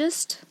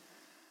psychologist.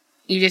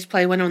 You just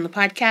play one on the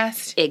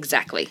podcast?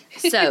 Exactly.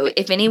 So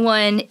if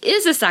anyone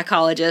is a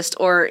psychologist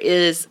or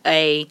is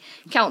a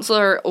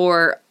counselor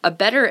or a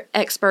better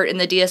expert in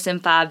the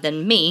DSM-5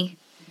 than me,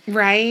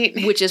 right,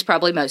 which is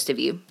probably most of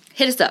you,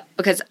 hit us up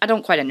because I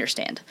don't quite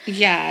understand.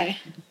 Yeah.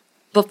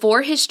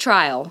 Before his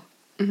trial,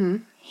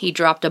 he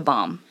dropped a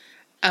bomb.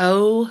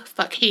 Oh,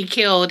 fuck. He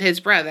killed his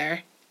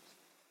brother.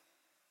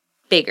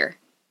 Bigger.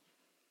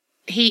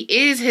 He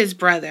is his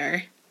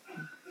brother.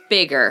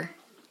 Bigger.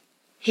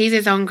 He's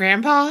his own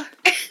grandpa?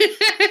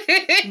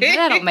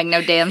 That don't make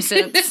no damn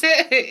sense.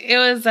 It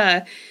was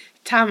a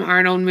Tom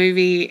Arnold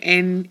movie,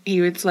 and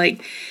he was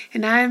like,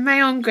 and I'm my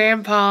own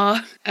grandpa.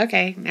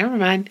 Okay, never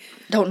mind.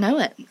 Don't know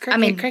it.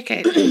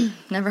 Cricket.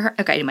 Never heard.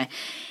 Okay, anyway.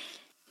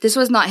 This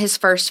was not his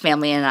first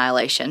family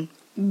annihilation.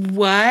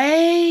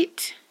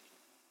 What?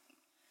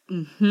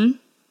 Mm-hmm.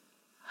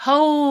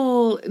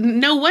 Oh,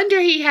 no wonder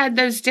he had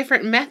those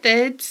different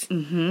methods.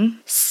 Mm-hmm.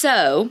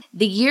 So,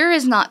 the year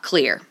is not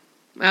clear.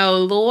 Oh,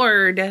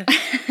 Lord.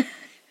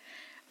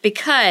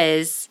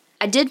 Because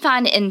I did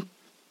find in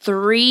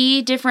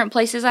 3 different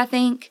places, I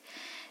think,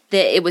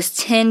 that it was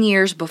 10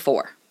 years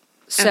before.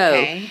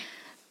 So,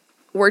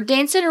 we're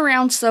dancing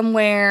around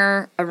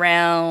somewhere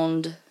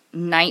around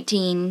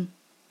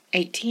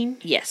 1918?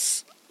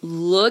 Yes.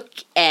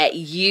 Look at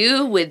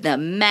you with the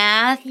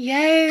math.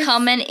 Yes.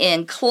 Coming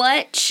in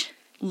clutch.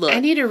 Look. I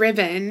need a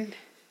ribbon.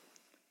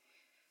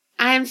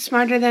 I am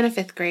smarter than a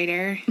 5th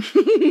grader.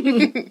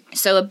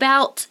 So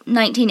about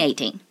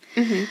 1918,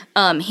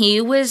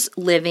 he was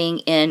living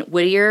in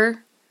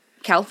Whittier,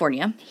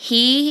 California.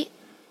 He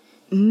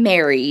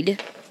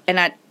married, and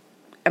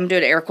I'm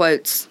doing air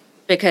quotes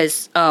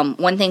because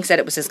one thing said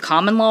it was his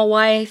common law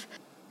wife,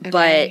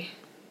 but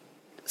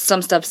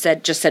some stuff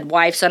just said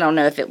wife, so I don't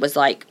know if it was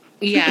like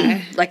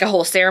like a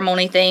whole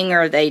ceremony thing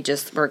or they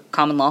just were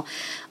common law.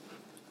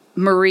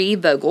 Marie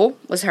Vogel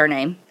was her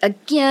name.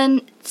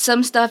 Again,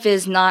 some stuff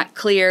is not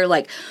clear.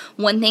 Like,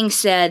 one thing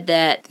said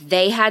that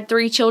they had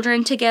 3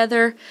 children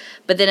together,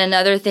 but then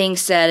another thing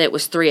said it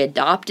was 3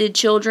 adopted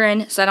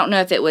children. So I don't know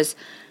if it was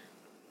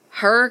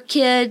her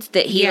kids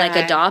that he,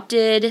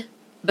 adopted.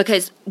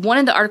 Because one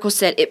of the articles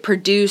said it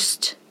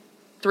produced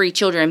 3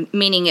 children,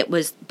 meaning it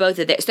was both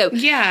of them. So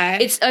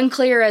it's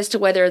unclear as to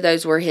whether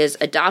those were his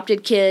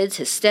adopted kids,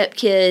 his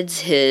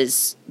stepkids,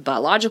 his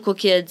biological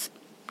kids.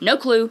 No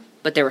clue.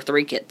 But there were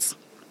 3 kids.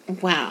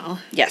 Wow.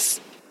 Yes.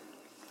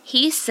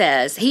 He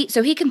says,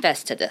 he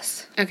confessed to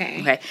this.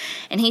 Okay.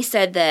 And he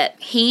said that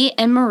he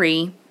and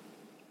Marie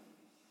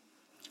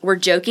were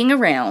joking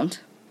around,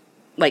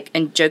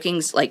 and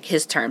joking's like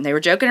his term. They were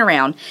joking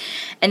around,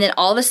 and then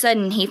all of a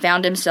sudden he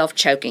found himself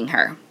choking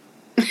her.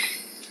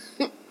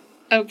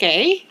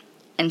 Okay.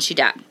 And she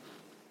died.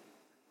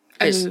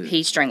 Because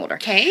he strangled her.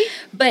 Okay.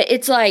 But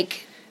it's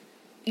like...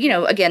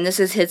 again, this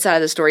is his side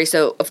of the story,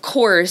 so of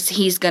course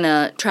he's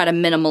gonna try to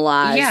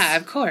minimize. Yeah,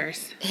 of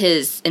course.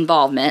 His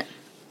involvement.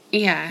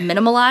 Yeah.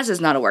 Minimalize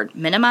is not a word.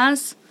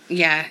 Minimize?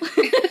 Yeah.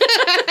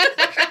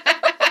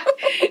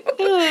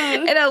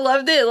 And I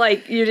loved it.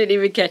 Like, you didn't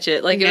even catch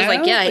it. Like, it was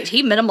like, yeah,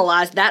 he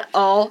minimalized that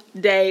all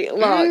day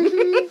long.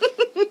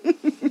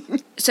 Mm-hmm.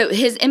 So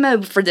his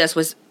MO for this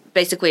was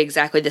basically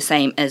exactly the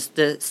same as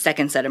the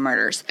second set of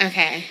murders.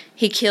 Okay.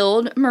 He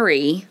killed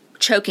Marie,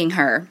 choking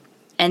her,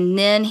 and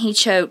then he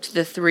choked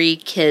the 3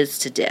 kids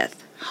to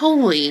death.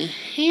 Holy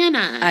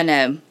Hannah. I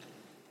know.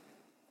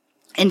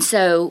 And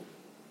so...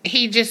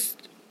 He just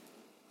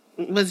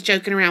was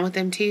joking around with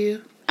them,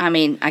 too? I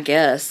mean, I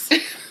guess.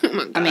 Oh,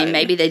 my God. I mean,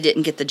 maybe they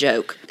didn't get the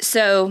joke.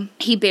 So,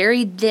 he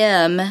buried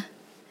them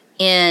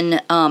in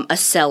a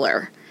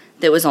cellar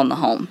that was on the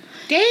home.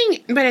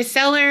 Dang, but a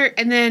cellar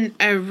and then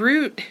a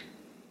root...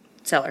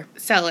 Cellar.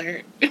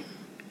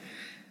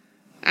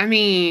 I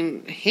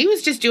mean, he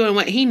was just doing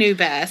what he knew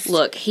best.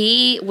 Look,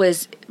 he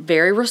was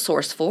very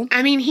resourceful.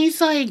 I mean,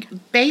 he's like,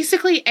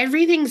 basically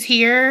everything's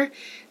here.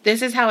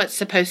 This is how it's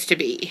supposed to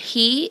be.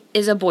 He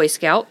is a Boy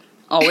Scout,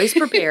 always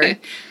prepared.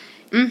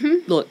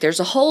 Mm-hmm. Look, there's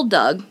a hole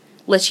dug.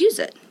 Let's use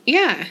it.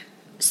 Yeah.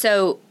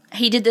 So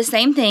he did the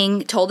same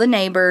thing, told the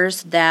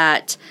neighbors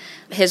that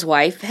his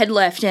wife had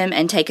left him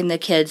and taken the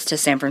kids to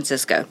San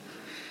Francisco.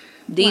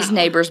 These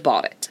neighbors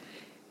bought it.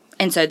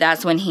 And so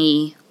that's when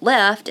he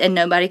left and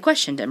nobody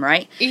questioned him,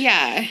 right?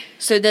 Yeah.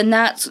 So then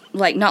that's,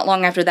 like, not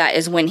long after that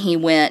is when he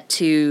went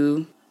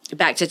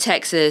back to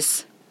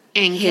Texas.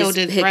 And killed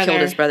his brother. Killed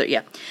his brother,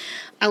 yeah.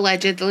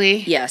 Allegedly.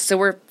 Yeah, so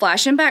we're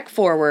flashing back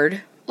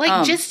forward.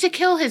 Like, just to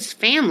kill his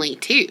family,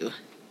 too.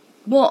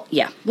 Well,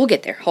 yeah, we'll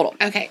get there. Hold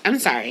on. Okay, I'm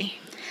sorry.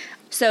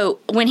 So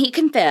when he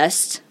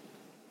confessed,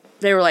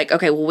 they were like,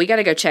 okay, well, we got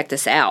to go check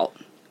this out.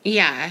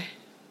 Yeah.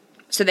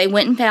 So they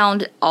went and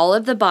found all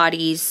of the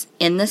bodies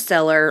in the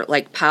cellar,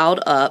 like,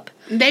 piled up.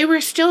 They were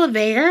still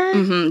there?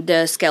 Mm-hmm,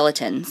 the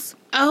skeletons.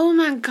 Oh,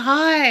 my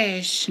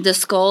gosh. The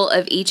skull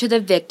of each of the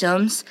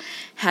victims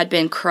had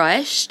been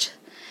crushed,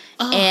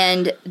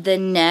 and the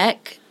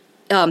neck,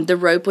 the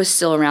rope was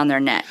still around their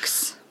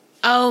necks.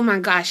 Oh, my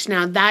gosh.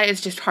 Now, that is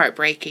just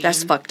heartbreaking.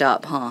 That's fucked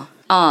up, huh?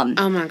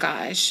 Oh, my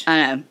gosh.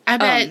 I know. I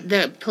bet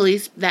the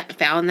police that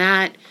found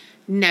that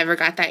never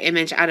got that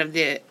image out of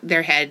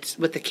their heads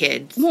with the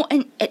kids. Well,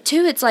 and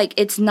too, it's like,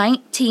 it's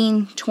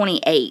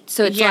 1928.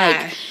 So it's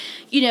like,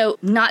 you know,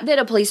 not that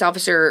a police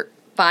officer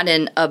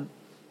finding a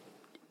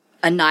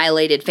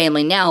annihilated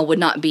family now would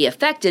not be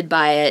affected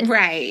by it.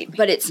 Right.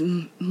 But it's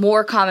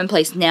more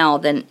commonplace now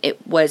than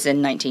it was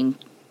in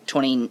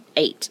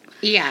 1928.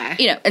 Yeah.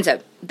 You know, and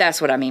so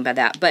that's what I mean by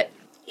that. But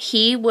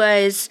he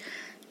was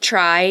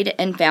tried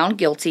and found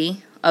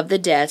guilty of the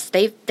deaths.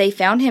 They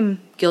found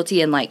him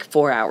guilty in like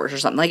 4 hours or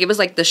something. Like, it was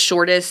like the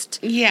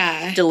shortest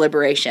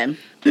deliberation.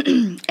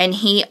 And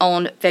he,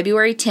 on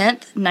February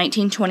 10th,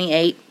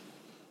 1928,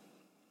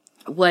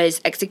 was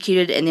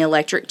executed in the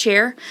electric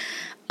chair.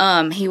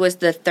 He was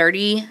the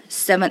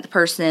 37th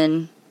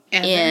person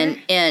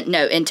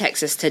in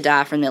Texas to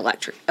die from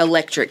the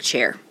electric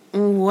chair.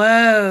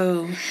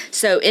 Whoa.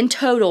 So in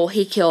total,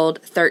 he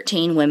killed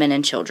 13 women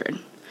and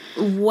children.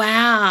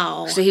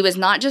 Wow. So he was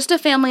not just a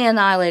family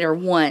annihilator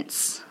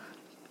once,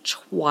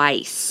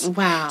 twice.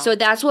 Wow. So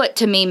that's what,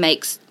 to me,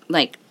 makes,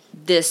 like,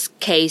 this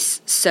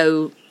case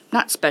so,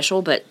 not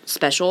special, but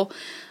special.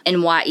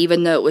 And why,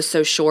 even though it was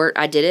so short,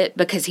 I did it,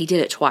 because he did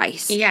it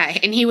twice. Yeah,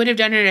 and he would have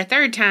done it a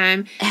third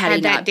time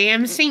had that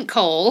damn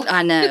sinkhole.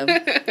 I know.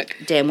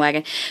 Damn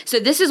wagon. So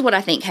this is what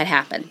I think had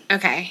happened.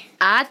 Okay.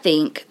 I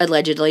think,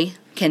 allegedly,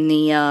 can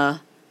the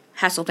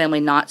Hassell family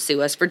not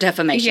sue us for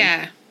defamation?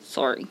 Yeah.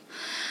 Sorry.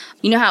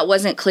 You know how it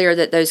wasn't clear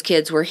that those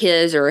kids were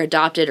his or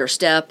adopted or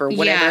step or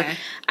whatever? Yeah.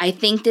 I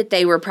think that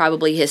they were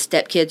probably his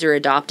stepkids or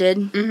adopted.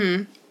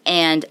 Mm-hmm.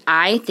 And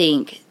I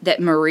think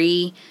that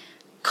Marie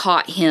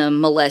caught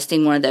him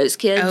molesting one of those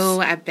kids. Oh,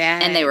 I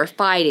bet. And they were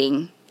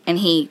fighting, and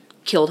he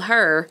killed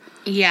her.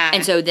 Yeah.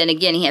 And so then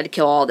again, he had to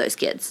kill all those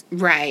kids.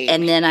 Right.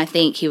 And then I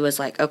think he was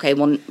like, okay,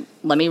 well,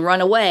 let me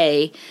run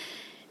away.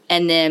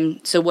 And then,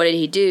 so what did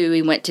he do?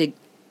 He went to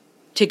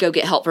go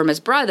get help from his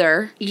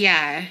brother.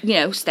 Yeah. You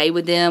know, stay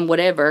with them,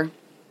 whatever.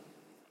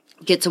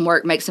 Get some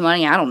work, make some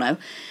money, I don't know.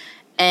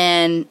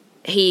 And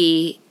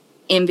he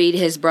envied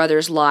his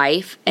brother's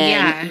life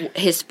and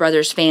his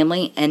brother's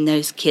family and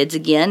those kids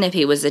again, if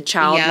he was a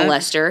child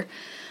molester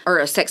or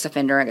a sex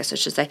offender, I guess I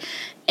should say.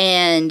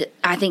 And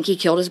I think he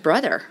killed his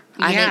brother.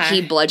 I think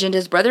he bludgeoned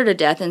his brother to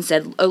death and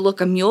said, oh,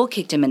 look, a mule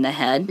kicked him in the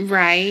head.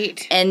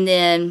 Right. And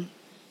then...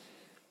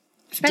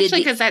 Especially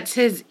because that's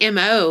his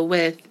M.O.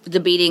 with... The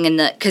beating and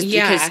the...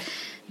 Because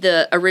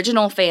the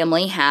original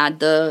family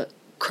had the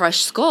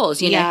crushed skulls,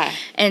 you know?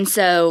 And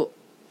so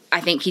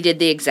I think he did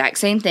the exact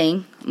same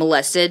thing.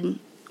 Molested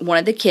one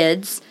of the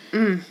kids.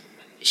 Mm.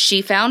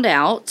 She found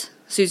out.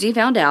 Susie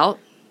found out.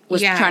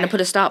 Was trying to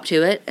put a stop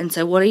to it. And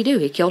so what did he do?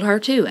 He killed her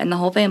too and the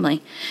whole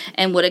family.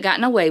 And would have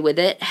gotten away with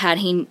it had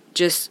he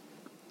just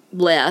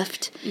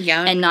left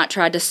and not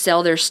tried to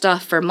sell their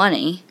stuff for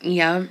money.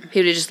 Yeah. He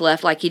would have just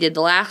left like he did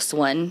the last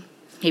one.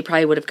 He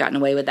probably would have gotten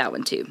away with that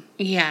one, too.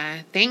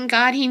 Yeah. Thank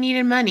God he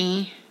needed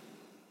money.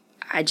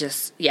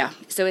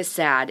 So it's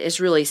sad. It's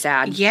really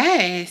sad.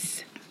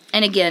 Yes.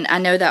 And again, I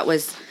know that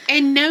was...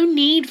 And no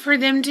need for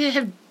them to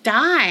have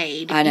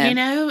died. I know. You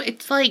know?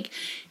 It's like,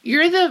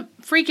 you're the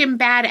freaking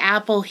bad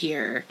apple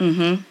here.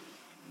 Mm-hmm.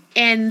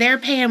 And they're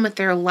paying with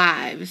their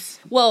lives.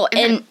 Well,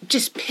 and that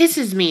just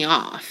pisses me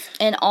off.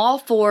 And all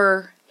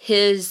for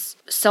his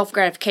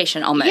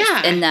self-gratification almost.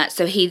 Yeah. In that,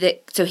 so he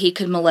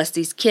could molest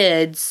these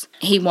kids.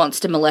 He wants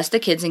to molest the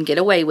kids and get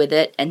away with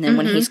it. And then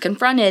when he's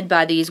confronted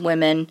by these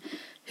women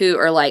who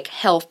are like,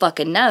 hell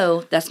fucking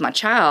no, that's my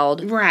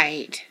child.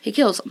 Right. He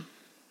kills them.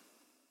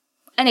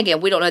 And again,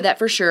 we don't know that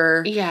for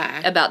sure.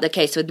 Yeah. About the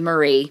case with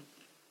Marie.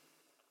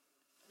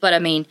 But I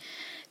mean,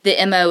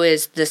 the MO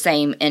is the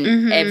same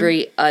in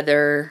every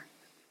other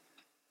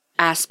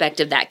aspect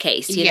of that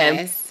case, you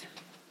know?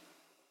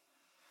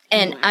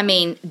 And, I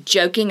mean,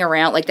 joking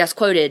around, like, that's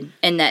quoted,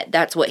 and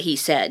that's what he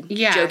said.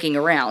 Yeah. Joking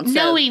around. So.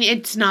 Knowing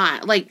it's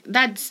not. Like,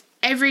 that's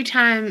every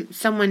time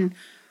someone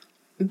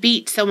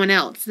beats someone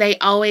else, they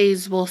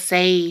always will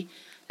say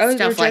stuff like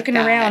that. Joking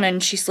around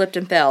and she slipped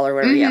and fell or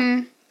whatever,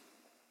 yeah.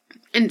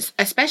 And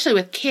especially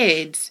with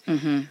kids,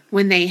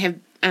 when they have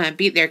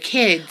beat their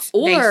kids,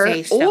 they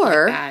say stuff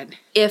like that.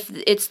 If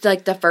it's,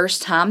 like, the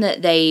first time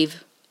that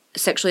they've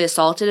sexually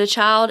assaulted a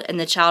child and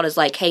the child is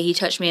like, hey, he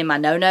touched me in my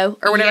no-no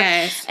or whatever.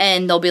 Yes.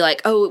 And they'll be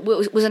like,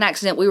 oh, it was an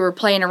accident. We were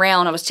playing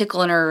around. I was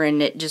tickling her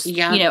and it just,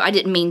 you know, I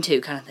didn't mean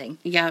to kind of thing.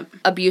 Yep.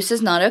 Abuse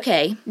is not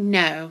okay.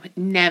 No,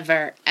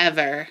 never,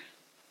 ever.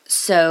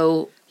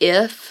 So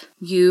if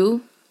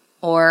you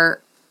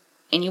or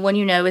anyone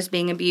you know is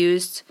being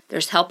abused,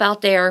 there's help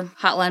out there.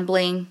 Hotline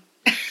bling.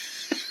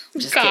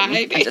 Just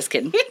kidding. I'm just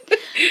kidding.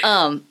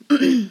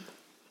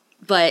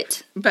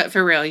 But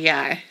for real,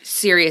 yeah.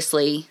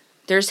 Seriously,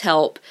 there's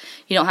help.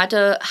 You don't have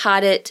to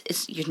hide it.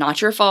 It's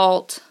not your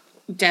fault.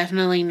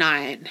 Definitely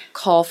not.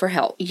 Call for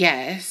help.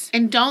 Yes.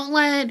 And don't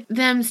let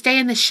them stay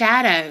in the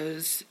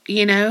shadows,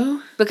 you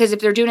know? Because if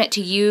they're doing it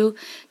to you,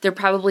 they're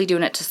probably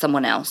doing it to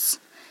someone else.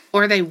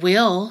 Or they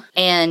will.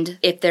 And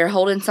if they're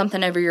holding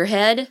something over your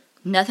head,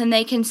 nothing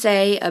they can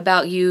say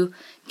about you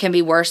can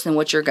be worse than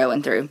what you're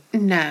going through.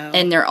 No.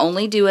 And they're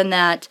only doing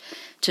that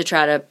to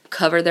try to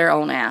cover their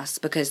own ass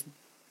because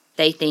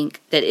they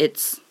think that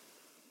it's,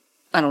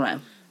 I don't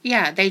know.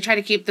 Yeah, they try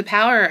to keep the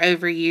power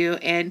over you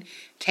and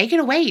take it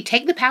away.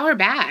 Take the power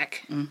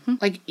back. Mm-hmm.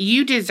 Like,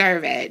 you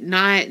deserve it,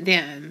 not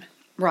them.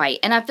 Right.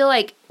 And I feel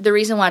like the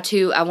reason why,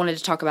 too, I wanted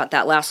to talk about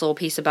that last little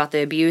piece about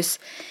the abuse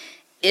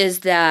is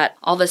that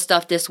all the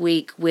stuff this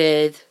week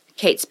with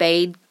Kate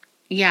Spade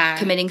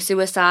committing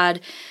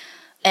suicide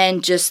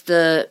and just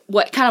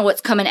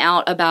what's coming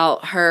out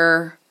about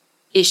her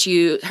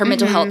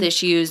mental health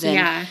issues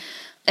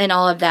and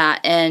all of that.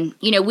 And,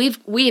 you know,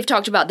 we've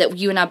talked about that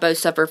you and I both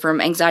suffer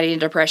from anxiety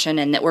and depression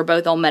and that we're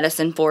both on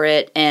medicine for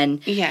it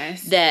and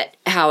that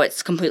how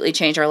it's completely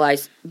changed our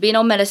lives. Being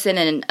on medicine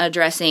and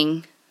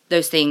addressing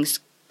those things,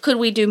 could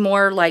we do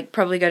more? Like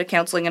probably go to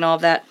counseling and all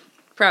of that?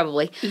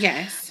 Probably.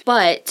 Yes.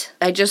 But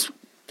I just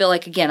feel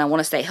like, again, I want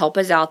to say help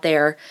is out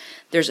there.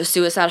 There's a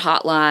suicide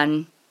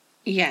hotline.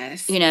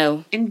 Yes. You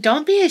know. And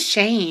don't be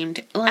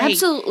ashamed. Like,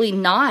 absolutely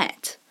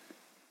not.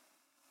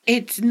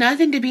 It's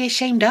nothing to be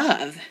ashamed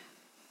of.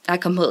 I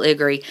completely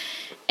agree.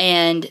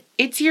 And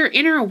it's your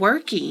inner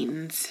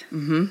workings.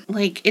 Mm-hmm.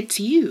 Like, it's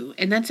you.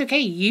 And that's okay.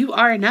 You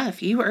are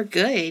enough. You are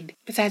good.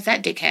 Besides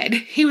that dickhead.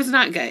 He was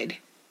not good.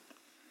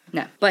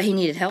 No, but he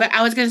needed help. But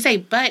I was going to say,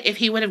 but if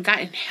he would have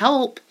gotten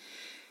help,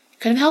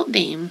 could have helped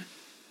him.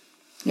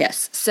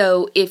 Yes.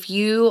 So if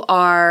you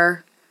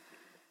are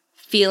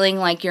feeling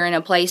like you're in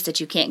a place that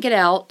you can't get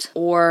out,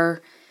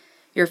 or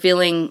you're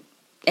feeling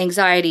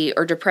anxiety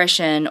or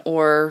depression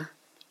or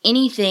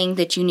anything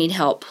that you need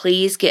help,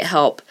 please get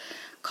help.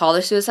 Call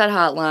the suicide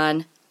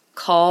hotline.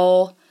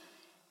 Call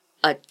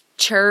a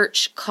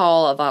church.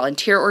 Call a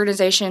volunteer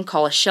organization.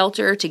 Call a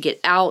shelter to get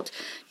out.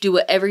 Do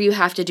whatever you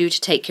have to do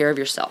to take care of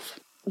yourself.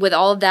 With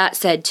all of that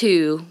said,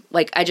 too,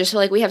 like, I just feel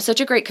like we have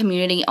such a great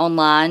community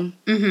online,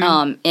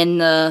 in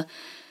the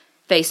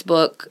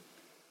Facebook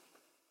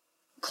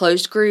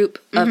closed group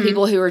of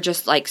people who are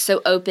just, like,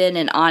 so open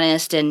and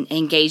honest and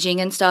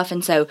engaging and stuff.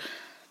 And so,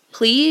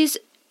 please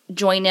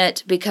join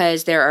it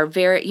because there are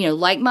very, you know,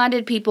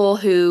 like-minded people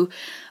who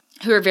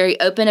are very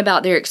open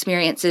about their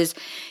experiences,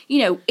 you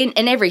know,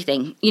 in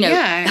everything, you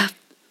know,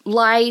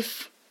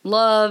 life,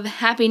 love,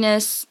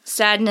 happiness,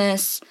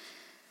 sadness.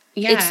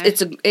 Yeah.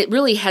 It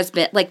really has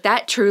been, like,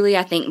 that truly,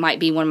 I think, might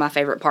be one of my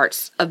favorite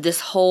parts of this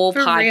whole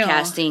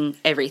podcasting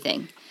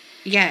everything.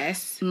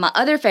 Yes. My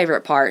other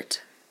favorite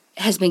part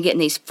has been getting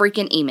these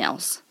freaking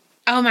emails.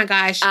 Oh, my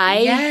gosh.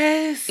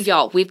 Yes.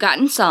 Y'all, we've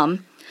gotten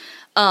some.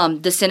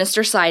 The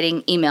sinister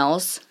sighting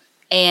emails,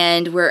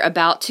 and we're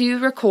about to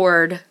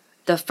record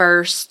the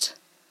first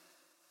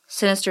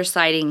sinister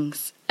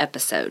sightings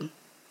episode.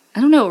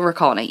 I don't know what we're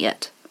calling it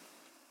yet.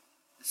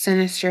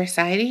 Sinister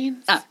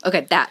sightings? Oh,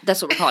 okay,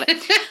 that's what we're calling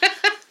it.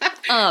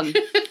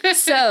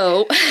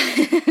 So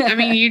I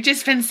mean, you've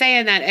just been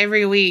saying that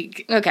every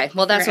week. Okay,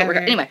 well, that's forever.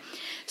 What we're anyway.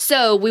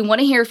 So we want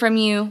to hear from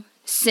you.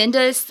 Send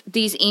us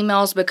these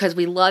emails because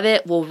we love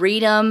it. We'll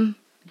read them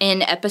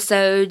in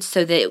episodes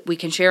so that we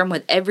can share them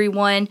with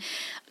everyone.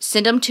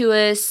 Send them to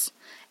us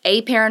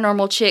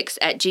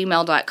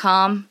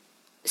aparanormalchicks@gmail.com.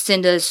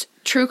 Send us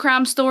true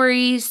crime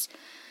stories,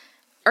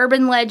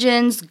 urban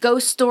legends,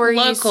 ghost stories.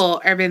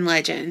 Local urban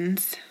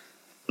legends.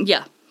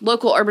 Yeah.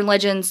 Local urban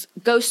legends,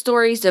 ghost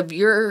stories of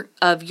your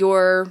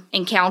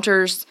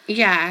encounters.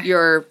 Yeah.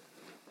 Your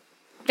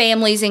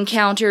family's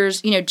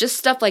encounters, just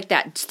stuff like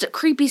that. Just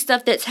creepy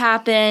stuff that's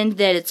happened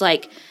that it's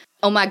like,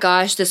 oh my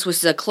gosh, this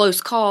was a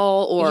close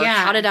call, or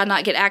how did I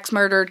not get axe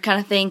murdered kind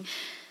of thing.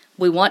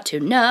 We want to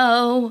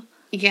know.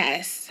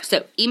 Yes.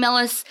 So email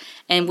us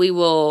and we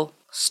will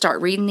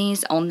start reading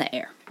these on the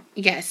air.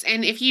 Yes.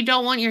 And if you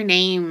don't want your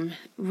name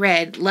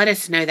read, let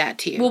us know that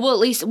too. Well,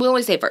 we'll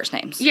always say first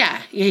names.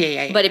 Yeah.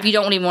 But if you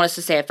don't even want us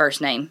to say a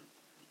first name,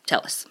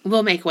 tell us.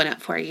 We'll make one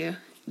up for you.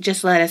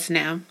 Just let us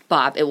know.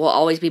 Bob. It will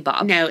always be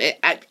Bob. No,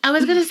 I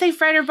was going to say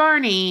Fred or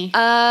Barney.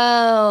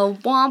 Oh,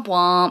 womp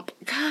womp.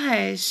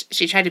 Gosh,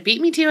 she tried to beat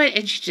me to it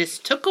and she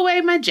just took away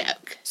my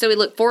joke. So we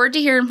look forward to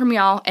hearing from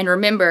y'all. And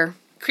remember,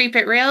 keep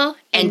it real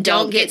and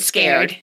don't get scared.